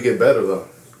 is how you get better, though.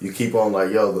 You keep on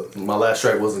like, yo, my last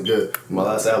track wasn't good. My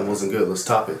last album wasn't good. Let's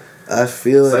top it. I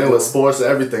feel it. Same with sports and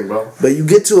everything, bro. But you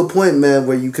get to a point, man,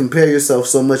 where you compare yourself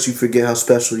so much you forget how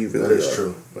special you really That are. is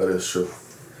true. That is true.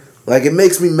 Like, it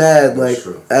makes me mad, like, That's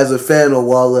true. as a fan of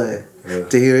Wale, Yeah.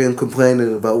 to hear him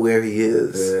complaining about where he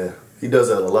is. Yeah. He does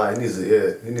that a lot. He needs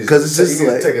to, 'Cause it's just he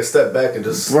needs like- to take a step back and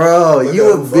just. Bro, look you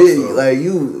at a who big, fucks up. like,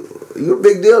 you a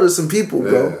big deal to some people,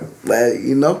 bro. Like,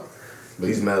 you know? But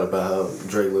he's mad about how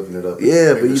Drake living it up.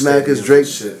 Yeah, but you mad because Drake,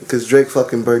 Shit.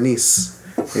 fucking Bernice.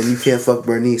 And you can't fuck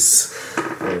Bernice.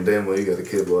 And damn well, you got a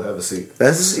kid, boy. Have a seat.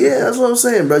 That's what I'm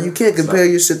saying, bro. You can't compare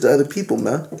your shit to other people,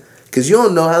 man. Because you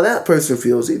don't know how that person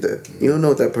feels either. You don't know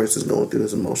what that person's going through,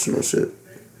 this emotional shit.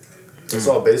 It's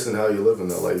all based on how you living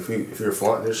though. Like if you're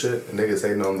flaunting your shit and niggas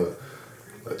hating on the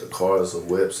cars, the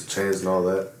whips, the chains, and all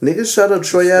that. Niggas shot up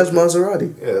Troy Ave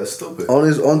Maserati Yeah, that's stupid.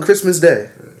 on Christmas Day.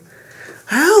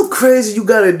 How crazy you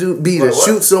gotta be to Wait, what?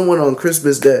 shoot someone on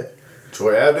Christmas Day?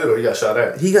 Troy Ave did, or he got shot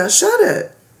at? He got shot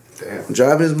at Damn.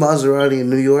 driving his Maserati in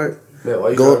New York. Yeah,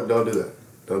 why you Go- don't do that?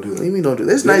 Don't do What that. do you mean don't do?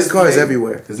 There's Niggas nice be cars hating.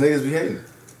 everywhere. Cause niggas be hating.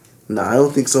 Nah, I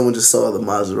don't think someone just saw the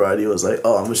Maserati and was like,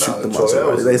 oh, I'm gonna shoot the Troy Ave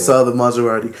Maserati. was They in saw the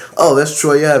Maserati. Oh, that's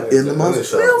Troy Ave in the Yeah, they Maserati.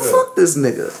 shot, Man, yeah. fuck this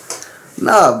nigga.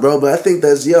 Nah, bro, but I think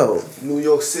that's, New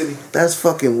York City. that's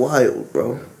fucking wild,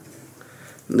 bro.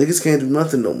 Niggas can't do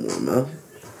nothing no more, man.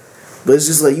 But it's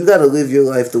just like, you gotta live your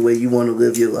life the way you wanna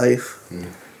live your life.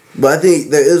 But I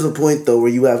think there is a point, though,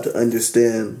 where you have to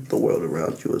understand the world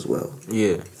around you as well.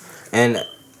 Yeah. And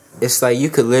it's like you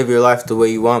could live your life the way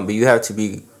you want, but you have to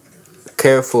be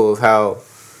careful of how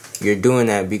you're doing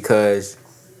that, because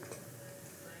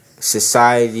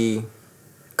society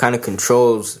kind of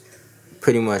controls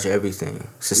pretty much everything.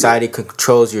 Society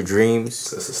controls your dreams.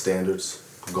 Sets the standards,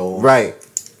 goals. Right.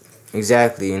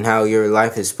 Exactly. And how your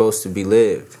life is supposed to be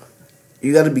lived.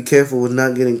 You gotta be careful with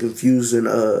not getting confused in,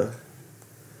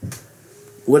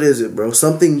 what is it, bro?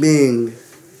 Something being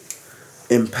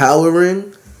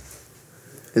empowering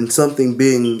and something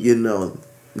being,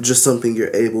 just something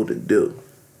you're able to do.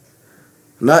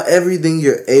 Not everything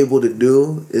you're able to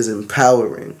do is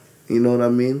empowering. You know what I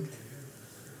mean?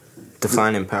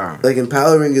 Define empowerment. Like,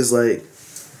 empowering is like,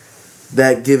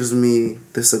 that gives me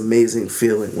this amazing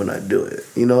feeling when I do it.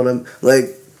 You know what I'm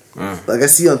like? Like, I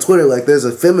see on Twitter, like, there's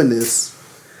a feminist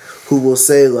who will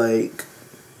say, like,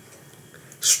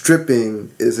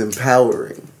 stripping is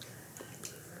empowering.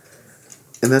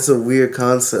 And that's a weird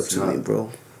concept It's to me, not. bro.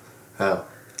 How?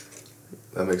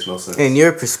 That makes no sense. In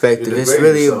your perspective, You're it's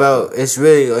degrading really yourself. it's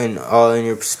really all in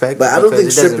your perspective. But I don't because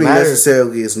think it doesn't stripping matter.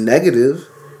 necessarily is negative.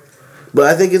 But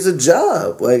I think it's a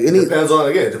job. Like, It depends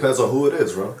on who it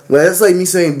is, bro. like, that's like me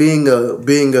saying being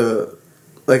a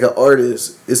like an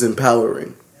artist is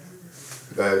empowering.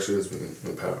 That actually is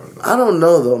empowering. I don't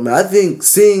know though, man. I think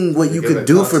seeing what You're you giving could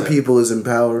do for content. people is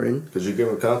empowering, Because you're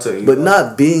giving content. but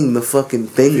not being the fucking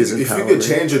thing is If you empowering. could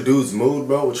change a dude's mood,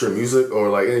 bro, with your music or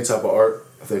like any type of art,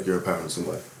 I think you're empowering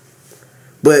somebody.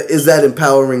 But is that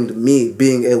empowering to me,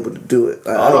 being able to do it?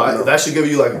 I I don't don't know. know. That should give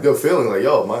you like a good feeling. Like,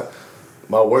 yo,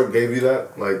 my work gave you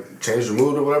that. Like, changed your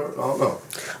mood or whatever. I don't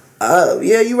know.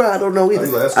 Yeah, you're right. I don't know either.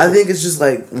 That's I cool. think it's just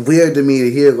like weird to me to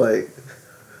hear like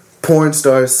porn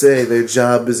stars say their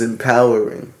job is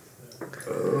empowering.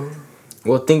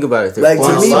 Well, think about it. Like,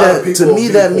 porn to me, stars.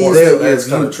 that means that that's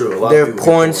kind of true. A lot They're of people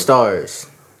porn do stars.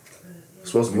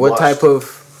 Supposed to be What watched. type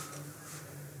of?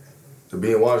 To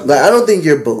being watched. Like, I don't think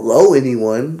you're below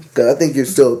anyone. 'Cause I think you're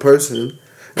still a person,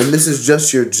 and this is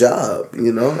just your job.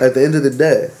 You know, at the end of the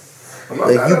day, I'm not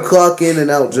like mad you at it. clock in and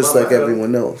out just I'm not like mad at it.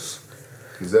 everyone else.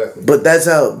 Exactly. But that's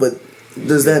how. But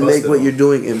does get that make busted what on. you're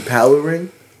doing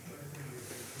empowering?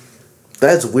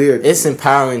 That's weird. It's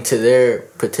empowering to their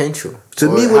potential. To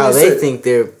Or me, when how you they say- think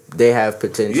they have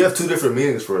potential. You have two different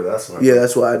meanings for it. That's right. Yeah,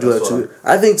 that's why I do That's that too.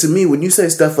 I think to me, when you say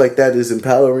stuff like that is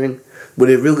empowering, what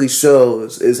it really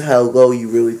shows is how low you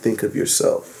really think of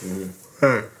yourself.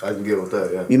 I can get with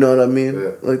that. Yeah. You know what I mean?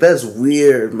 Yeah. Like, that's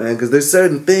weird, man, because there's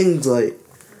certain things, like,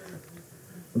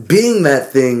 being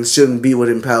that thing shouldn't be what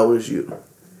empowers you.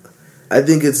 I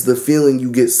think it's the feeling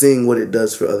you get seeing what it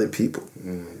does for other people.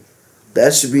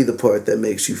 That should be the part that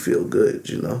makes you feel good,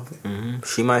 you know?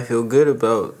 She might feel good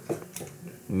about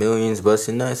millions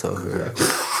busting nuts over her.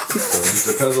 So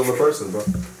it depends on the person, bro.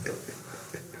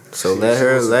 So She let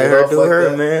her wants to get off do like her,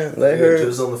 that. man. Let Yeah, her.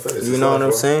 jizz on the face. You It's know what fine, I'm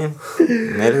bro.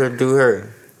 saying? Let her do her.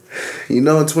 You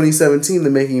know, in 2017,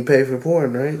 they're making you pay for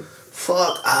porn, right?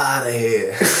 Fuck out of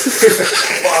here.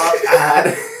 Fuck out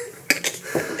of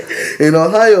here. In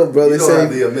Ohio, bro, You they don't say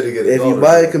have the mitigated if you daughter,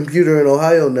 buy a man. computer in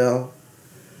Ohio now,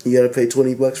 you gotta pay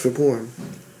 $20 for porn.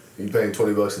 You paying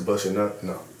 $20 to bust your nut?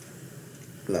 No.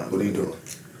 Nah, What are you doing?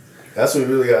 That's when you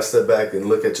really gotta step back and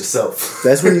look at yourself.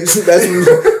 That's when you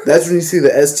that's when you see the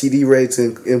STD rates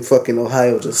in fucking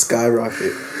Ohio just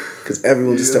skyrocket because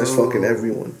everyone just starts Yo. fucking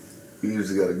everyone. You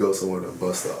usually gotta go somewhere to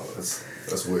bust out.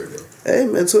 That's weird, though. Hey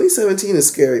man, 2017 is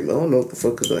scary, man. I don't know what the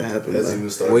fuck is gonna happen, That's man. even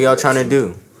started. What y'all trying to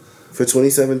do? For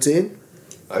 2017,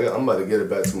 I'm about to get it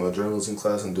back to my journalism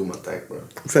class and do my thing, bro.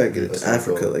 I'm trying to get it That's to my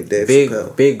Africa goal. like Dave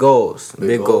Chappelle. Big goals. Big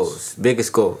Big goals. goals.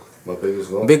 Biggest goal. My biggest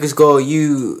goal. Biggest goal.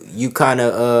 You kind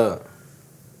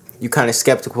of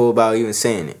skeptical about even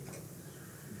saying it.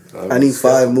 I need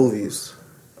 5 movies.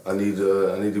 I need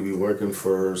to be working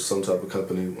for some type of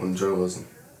company on journalism.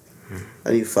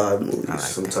 I need 5 movies. I like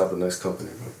Some that. type of next company,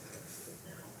 bro.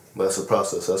 But that's a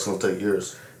process. That's gonna take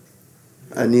years.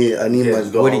 I need Yeah, my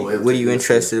just go What all the way up are to you this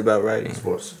interested about writing?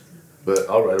 sports. But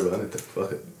I'll write about anything.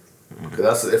 Fuck it. Cause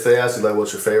that's if they ask you like,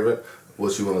 what's your favorite?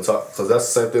 What you want to talk? Cause that's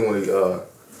the same thing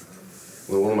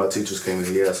when one of my teachers came in.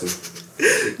 He asked me,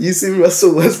 You see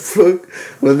Russell Westbrook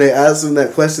when they asked him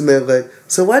that question. They're like,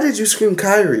 "So why did you scream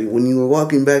Kyrie when you were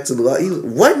walking back to the lot?"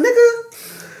 What, nigga?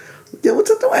 Yeah,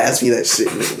 don't ask me that shit,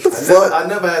 nigga. What the fuck? I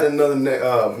never had another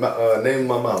name in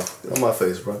my mouth, on my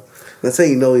face, bro. That's how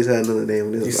you know he's had another name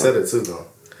in his He mouth. said it too, though.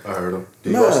 I heard him.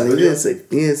 Did you watch Nah, the he video?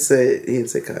 didn't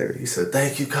say Kyrie. He said,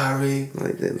 "Thank you, Kyrie."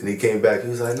 Like that. And he came back. He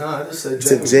was like, "Nah, I just said He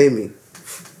said Jamie." Jamie.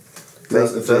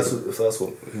 If that's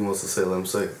what he wants to say, let him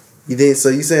say it. You think so?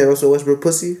 You saying Russell Westbrook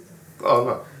pussy? Oh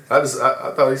no, I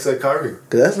thought he said Kyrie.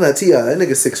 Cause that's not T.I. That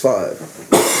nigga 6'5".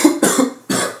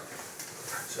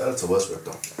 Shout out to Westbrook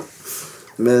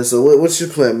though. Man, so what's your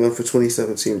plan, man, for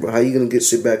 2017, bro? How you gonna get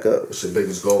shit back up? What's your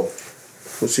biggest goal?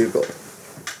 What's your goal?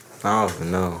 I don't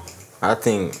even know. I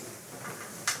think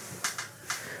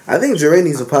Dre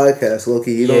needs a podcast,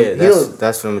 Loki.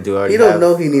 that's what I'm gonna do. I already he don't have-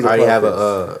 know he need a I already have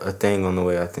podcast. a thing on the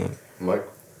way. I think. Mike?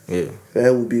 Yeah.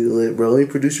 That would be lit, bro. Let me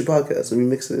produce your podcast. Let me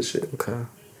mix this shit. Okay.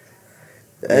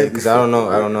 That'd be Because I don't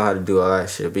know how to do all that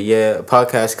shit. But yeah, a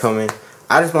podcast coming.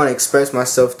 I just want to express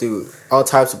myself through all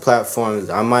types of platforms.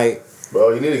 I might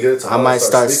Bro, you need to get it to how to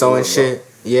start speaking sewing with him, shit.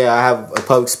 Yeah, I have a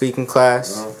public speaking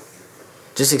class. Uh-huh.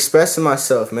 Just expressing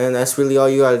myself, man. That's really all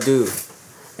you gotta do.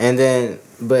 And then,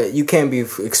 but you can't be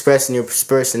expressing your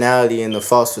personality in the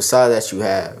false facade that you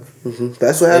have.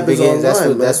 That's what happens online,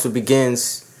 man. That's what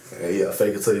begins. Yeah,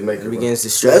 fake it till you make it. It bro. begins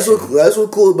distraction. That's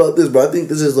what cool about this, bro. I think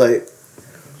this is like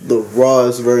the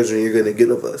rawest version you're gonna get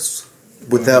of us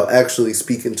without actually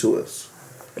speaking to us.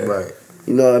 Right.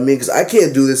 You know what I mean? Because I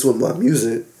can't do this with my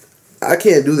music. I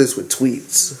can't do this with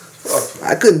tweets.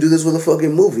 I couldn't do this with a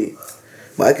fucking movie.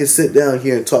 But I can sit down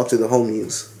here and talk to the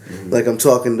homies like I'm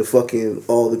talking to fucking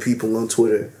all the people on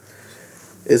Twitter.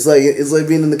 It's like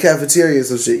being in the cafeteria or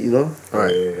some shit, you know?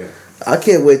 Right. Yeah. I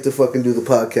can't wait to fucking do the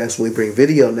podcast when we bring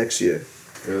video next year.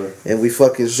 Yeah. And we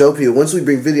fucking show people. Once we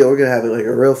bring video, we're gonna have it like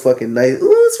a real fucking night.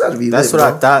 Ooh, it's about to be That's lit, what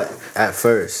bro. I thought at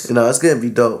first. You know, it's gonna be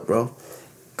dope, bro.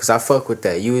 Cause I fuck with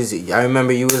that. I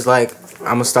remember you was like, I'm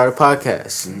gonna start a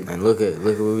podcast, and look at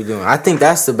what we doing. I think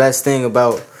that's the best thing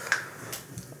about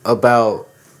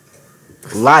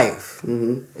life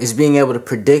is being able to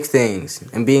predict things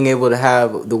and being able to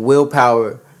have the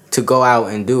willpower to go out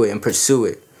and do it and pursue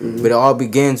it. But it all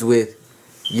begins with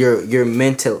your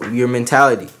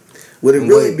mentality. What it And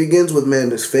really what- begins with,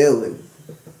 man, is failing.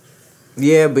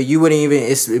 Yeah, but you wouldn't even.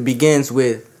 It begins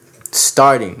with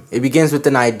starting. It begins with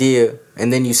an idea,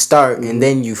 and then you start, and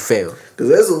then you fail. Because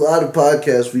there's a lot of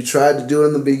podcasts we tried to do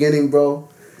in the beginning, bro.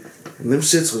 And them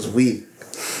shits was weak.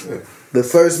 The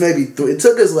first maybe it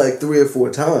took us like 3 or 4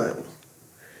 times.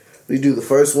 We do the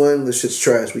first one, the shit's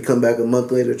trash. We come back a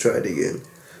month later, try it again.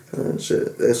 That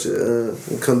shit.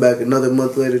 We come back another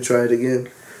month later, try it again.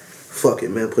 Fuck it,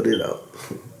 man, put it out.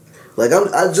 Like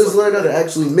I just learned how to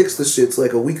actually mix the shits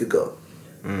like a week ago.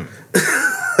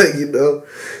 Like, you know,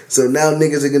 so now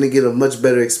niggas are gonna get a much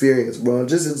better experience, bro.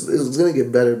 It's gonna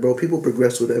get better, bro. People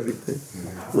progress with everything,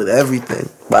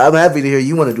 But I'm happy to hear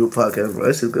you want to do a podcast, bro.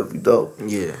 That shit's gonna be dope.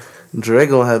 Yeah. Dre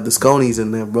gonna have the Sconies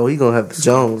in there, bro. He gonna have the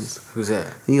Jones. Who's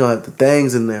that? He gonna have the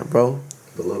things in there, bro.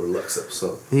 The Little Lux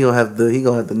episode. He gonna have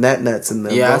the Nat Nats in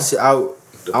there. Yeah, bro.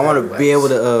 I want to be able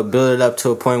to build it up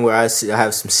to a point where I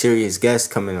have some serious guests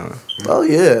coming on. Oh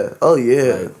yeah.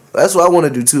 Like, that's what I want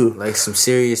to do too. Like some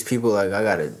serious people. Like I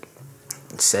gotta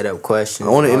set up questions.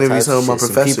 I want to all interview types some of my shit.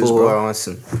 professors, some people bro. who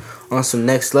are on some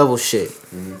next level shit.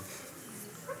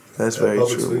 That's very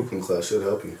public true. speaking class should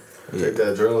help you. Take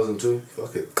that journalism too.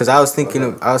 Fuck it. Cause I was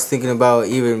thinking about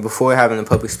even before having a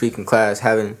public speaking class,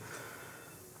 having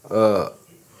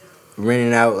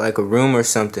renting out like a room or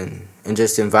something and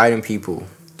just inviting people.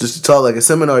 Just to talk like a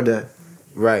seminar day.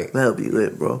 Right. That'll be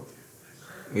lit, bro.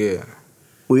 Yeah.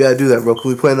 We gotta do that, bro. Can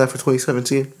we plan that for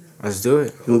 2017? Let's do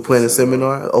it. Can we plan a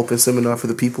seminar, an open seminar for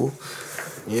the people?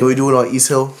 Yeah. Can we do it on East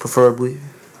Hill, preferably?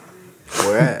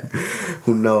 Where at?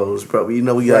 Who knows, bro? You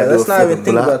know we gotta do Let's it not for even the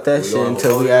think block. about that shit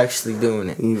until we actually doing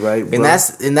it. You right, bro. And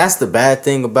that's the bad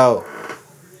thing about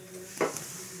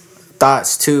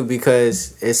thoughts too,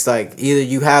 because it's like either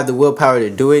you have the willpower to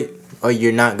do it or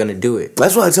you're not gonna do it.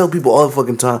 That's why I tell people all the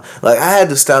fucking time. Like, I had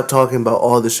to stop talking about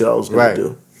all the shit I was gonna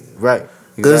do. Right.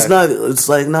 Because it's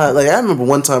like I remember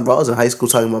one time, bro, I was in high school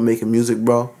talking about making music,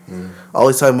 bro.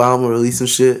 Always talking about how I'm releasing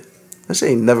shit. That shit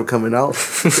ain't never coming out.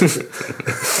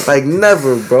 Like,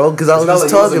 never, bro. Because I was just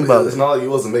talking about it. It's not like you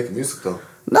wasn't making music though.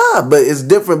 Nah, but it's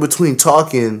different between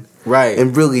talking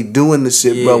and really doing the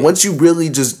shit, bro. Once you really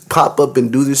just pop up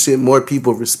and do this shit, more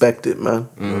people respect it, man.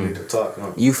 You don't need to talk,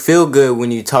 huh? You feel good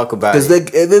when you talk about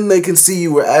it. And then they can see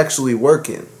you were actually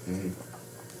working.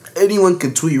 Anyone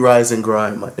can tweet, rise, and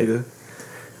grind, my nigga.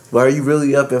 But are you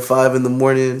really up at 5 in the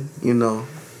morning, you know,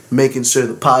 making sure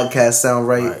the podcast sound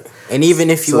right? And even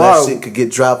if you so are, that shit could get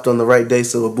dropped on the right day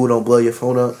so a boo don't blow your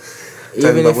phone up.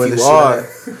 even if you are,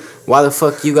 why the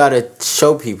fuck you gotta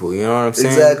show people? You know what I'm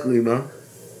saying? Exactly, man.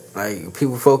 Like,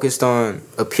 people focused on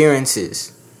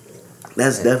appearances.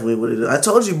 That's definitely what it is. I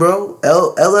told you, bro.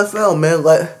 LFL, man.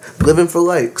 Like, living for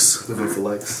likes. Living for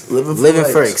likes. Living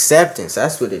For acceptance.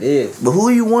 That's what it is. But who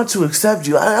do you want to accept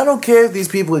you? I don't care if these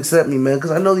people accept me, man,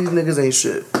 because I know these niggas ain't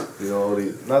shit. You know,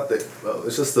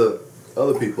 it's just the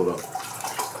other people though.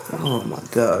 Oh my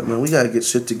god, man. We gotta get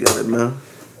shit together, man.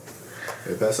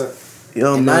 Hey, pass that.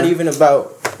 Yo, And man. not even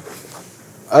about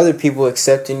other people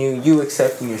accepting you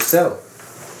accepting yourself.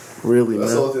 Really,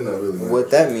 That's man. the only thing that really matters.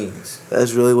 What that means.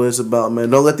 That's really what it's about,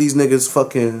 man. Don't let these niggas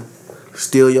fucking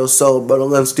steal your soul, bro. Don't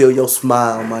let them steal your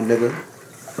smile, my nigga.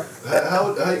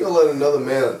 How you gonna let another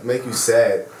man make you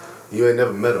sad? You ain't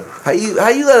never met him. How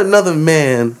you let another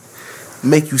man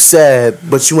make you sad,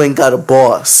 but you ain't got a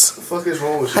boss? What the fuck is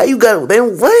wrong with you? How you got what?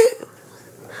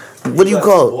 What do you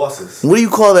call it? Bosses. What do you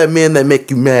call that man that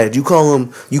make you mad? You call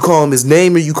him his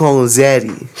name, or you call him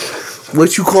Zaddy?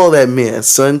 What you call that man,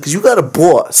 son? Cause you got a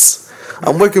boss.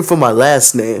 I'm working for my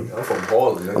last name. I'm from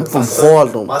Harlem. I'm from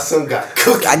Harlem. My son got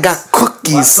cookies. I got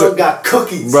cookies. My son got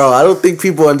cookies. Bro, I don't think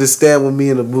people understand when me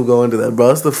and Abu go into that, bro.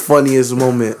 That's the funniest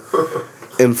moment.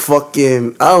 And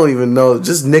fucking, I don't even know,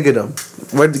 just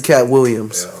niggerdom. Word to Cat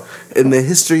Williams. Yeah. In the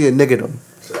history of niggerdom.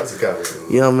 That's a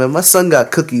cowboy. Yo, man, my son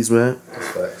got cookies, man. That's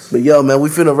facts. But yo, man, we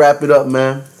finna wrap it up,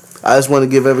 man. I just want to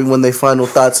give everyone their final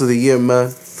thoughts of the year,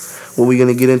 man. What we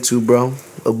gonna get into, bro?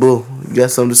 Abu, you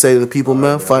got something to say to the people,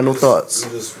 man? Final thoughts.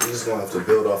 We just gonna have to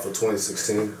build off of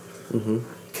 2016.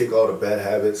 Kick all the bad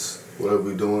habits, whatever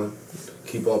we doing.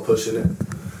 Keep on pushing it.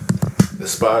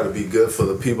 Aspire to be good for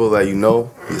the people that you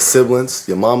know, your siblings,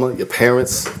 your mama, your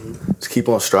parents. Just keep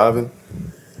on striving.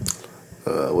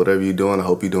 Whatever you're doing, I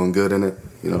hope you're doing good in it.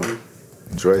 You know,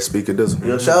 Dre, speaker dizzle.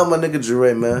 Yo, shout out my nigga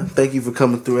Jure, man. Thank you for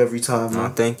coming through every time, No,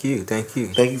 man. thank you. Thank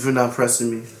you for not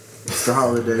pressing me. It's the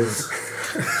holidays.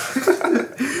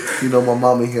 You know my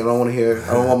mama here.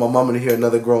 I don't want my mama to hear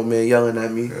another grown man yelling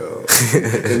at me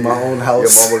in my own Your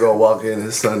house. mama gonna walk in,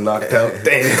 his son knocked out.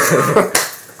 Damn.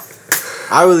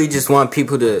 I really just want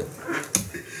people to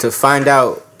find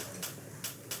out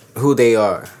who they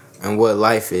are and what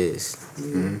life is.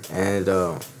 And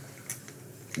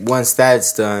once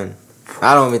that's done,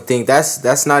 I don't even think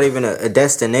that's not even a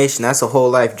destination. That's a whole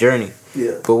life journey.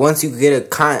 Yeah. But once you get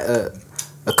a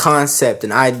concept,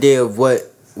 an idea of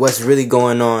what's really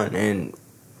going on and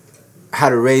how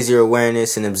to raise your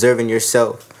awareness and observing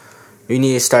yourself, you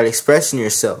need to start expressing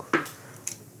yourself.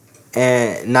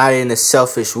 And not in a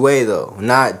selfish way though.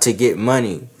 Not to get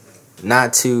money.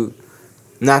 Not to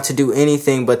do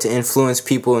anything but to influence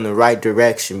people in the right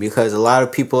direction, because a lot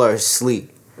of people are asleep.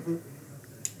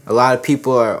 A lot of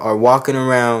people are walking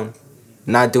around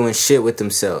not doing shit with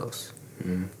themselves.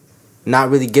 Not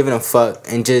really giving a fuck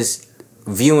and just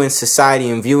viewing society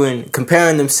and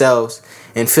comparing themselves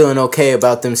and feeling okay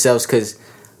about themselves because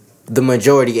the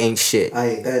majority ain't shit. I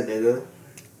ain't that nigga.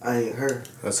 I ain't her.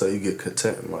 That's how you get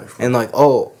content in life. And like,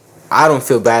 oh, I don't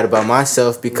feel bad about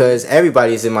myself because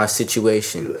everybody's in my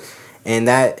situation. And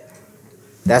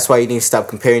that's why you need to stop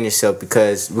comparing yourself,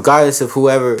 because regardless of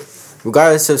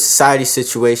society's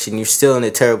situation, you're still in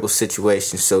a terrible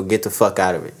situation. So get the fuck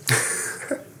out of it.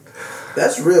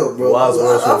 That's real, bro. Wise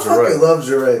words I from Jeray. fucking love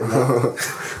Jeray, man.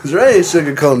 Jeray ain't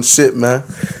sugarcoating shit, man.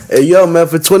 Hey, yo, man,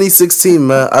 for 2016,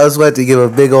 man, I just like to give a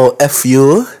big old F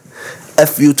you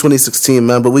 2016,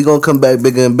 man. But we gonna come back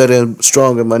bigger and better and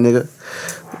stronger, my nigga.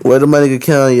 Where the my nigga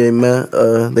Kanye, man?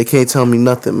 They can't tell me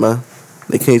nothing, man.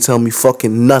 They can't tell me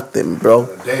fucking nothing, bro.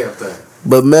 Damn thing.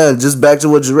 But, man, just back to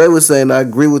what Jeray was saying, I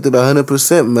agree with it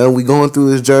 100%, man. We going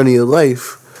through this journey of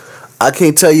life. I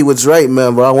can't tell you what's right,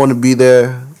 man, but I want to be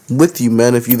there with you,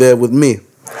 man, if you're there with me.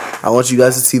 I want you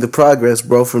guys to see the progress,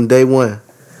 bro, from day one.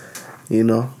 You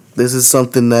know, this is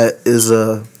something that is,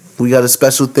 we got a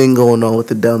special thing going on with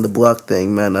the Down the Block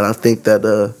thing, man. And I think that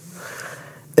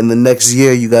in the next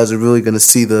year, you guys are really going to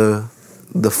see the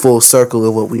full circle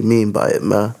of what we mean by it,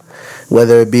 man.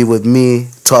 Whether it be with me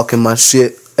talking my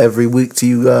shit every week to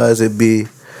you guys, it be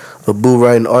a boo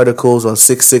writing articles on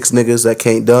 6'6" niggas that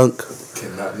can't dunk.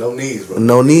 No knees, bro.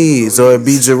 No knees. Or it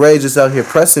be Jeray just out here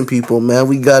pressing people, man.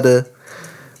 We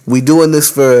doing this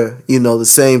for, you know, the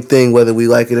same thing, whether we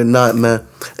like it or not, man.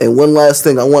 And one last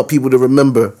thing I want people to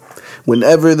remember.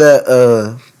 Whenever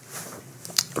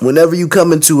you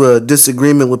come into a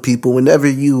disagreement with people, whenever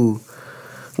you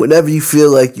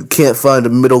feel like you can't find a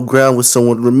middle ground with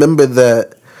someone, remember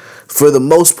that for the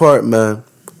most part, man,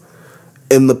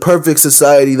 in the perfect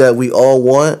society that we all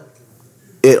want,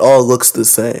 it all looks the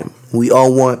same. We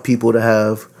all want people to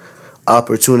have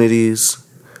opportunities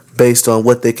based on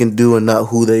what they can do and not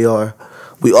who they are.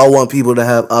 We all want people to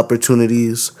have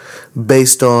opportunities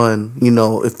based on, you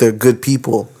know, if they're good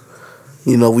people.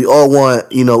 You know, we all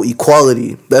want, you know,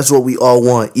 equality. That's what we all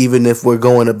want, even if we're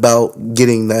going about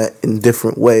getting that in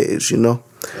different ways, you know.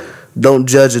 Don't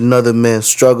judge another man's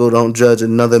struggle. Don't judge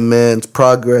another man's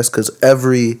progress, because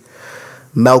every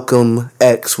Malcolm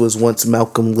X was once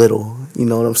Malcolm Little. You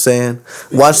know what I'm saying?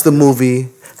 Watch the movie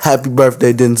Happy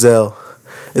Birthday, Denzel.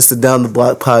 It's the Down the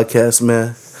Block podcast,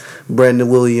 man. Brandon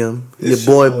William, your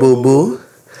boy Boo Boo.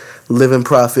 Living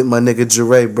Prophet, my nigga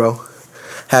Jeray, bro.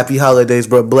 Happy holidays,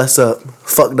 bro. Bless up.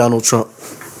 Fuck Donald Trump.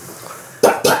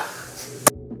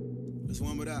 Let's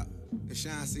warm it up. It's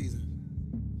shine season.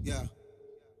 Yeah.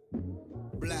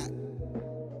 Black.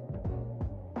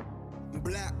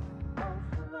 Black.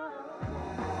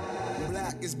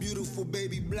 Black is beautiful,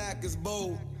 baby. Black is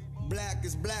bold. Black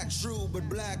is black, true, but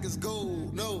black is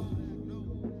gold. No.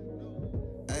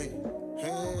 Hey,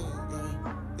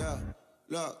 yeah.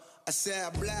 Look, I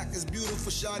said black is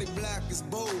beautiful, shawty. Black is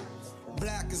bold.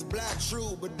 Black is black,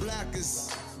 true, but black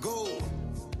is gold.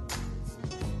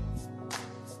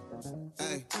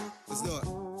 Hey, let's do it.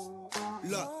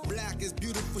 Look, black is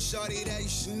beautiful, shawty, that you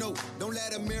should know. Don't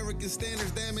let American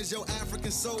standards damage your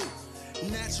African soul.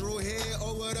 Natural hair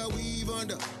over the weave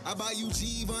under. I buy you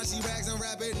Givenchy rags and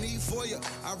wrap it neat for you.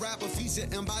 I wrap a feature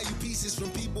and buy you pieces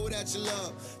from people that you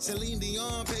love. Celine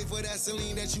Dion pay for that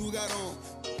Celine that you got on.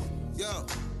 Yo,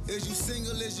 is you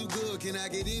single, is you good? Can I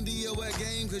get into your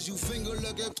game? Cause you finger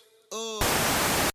looking,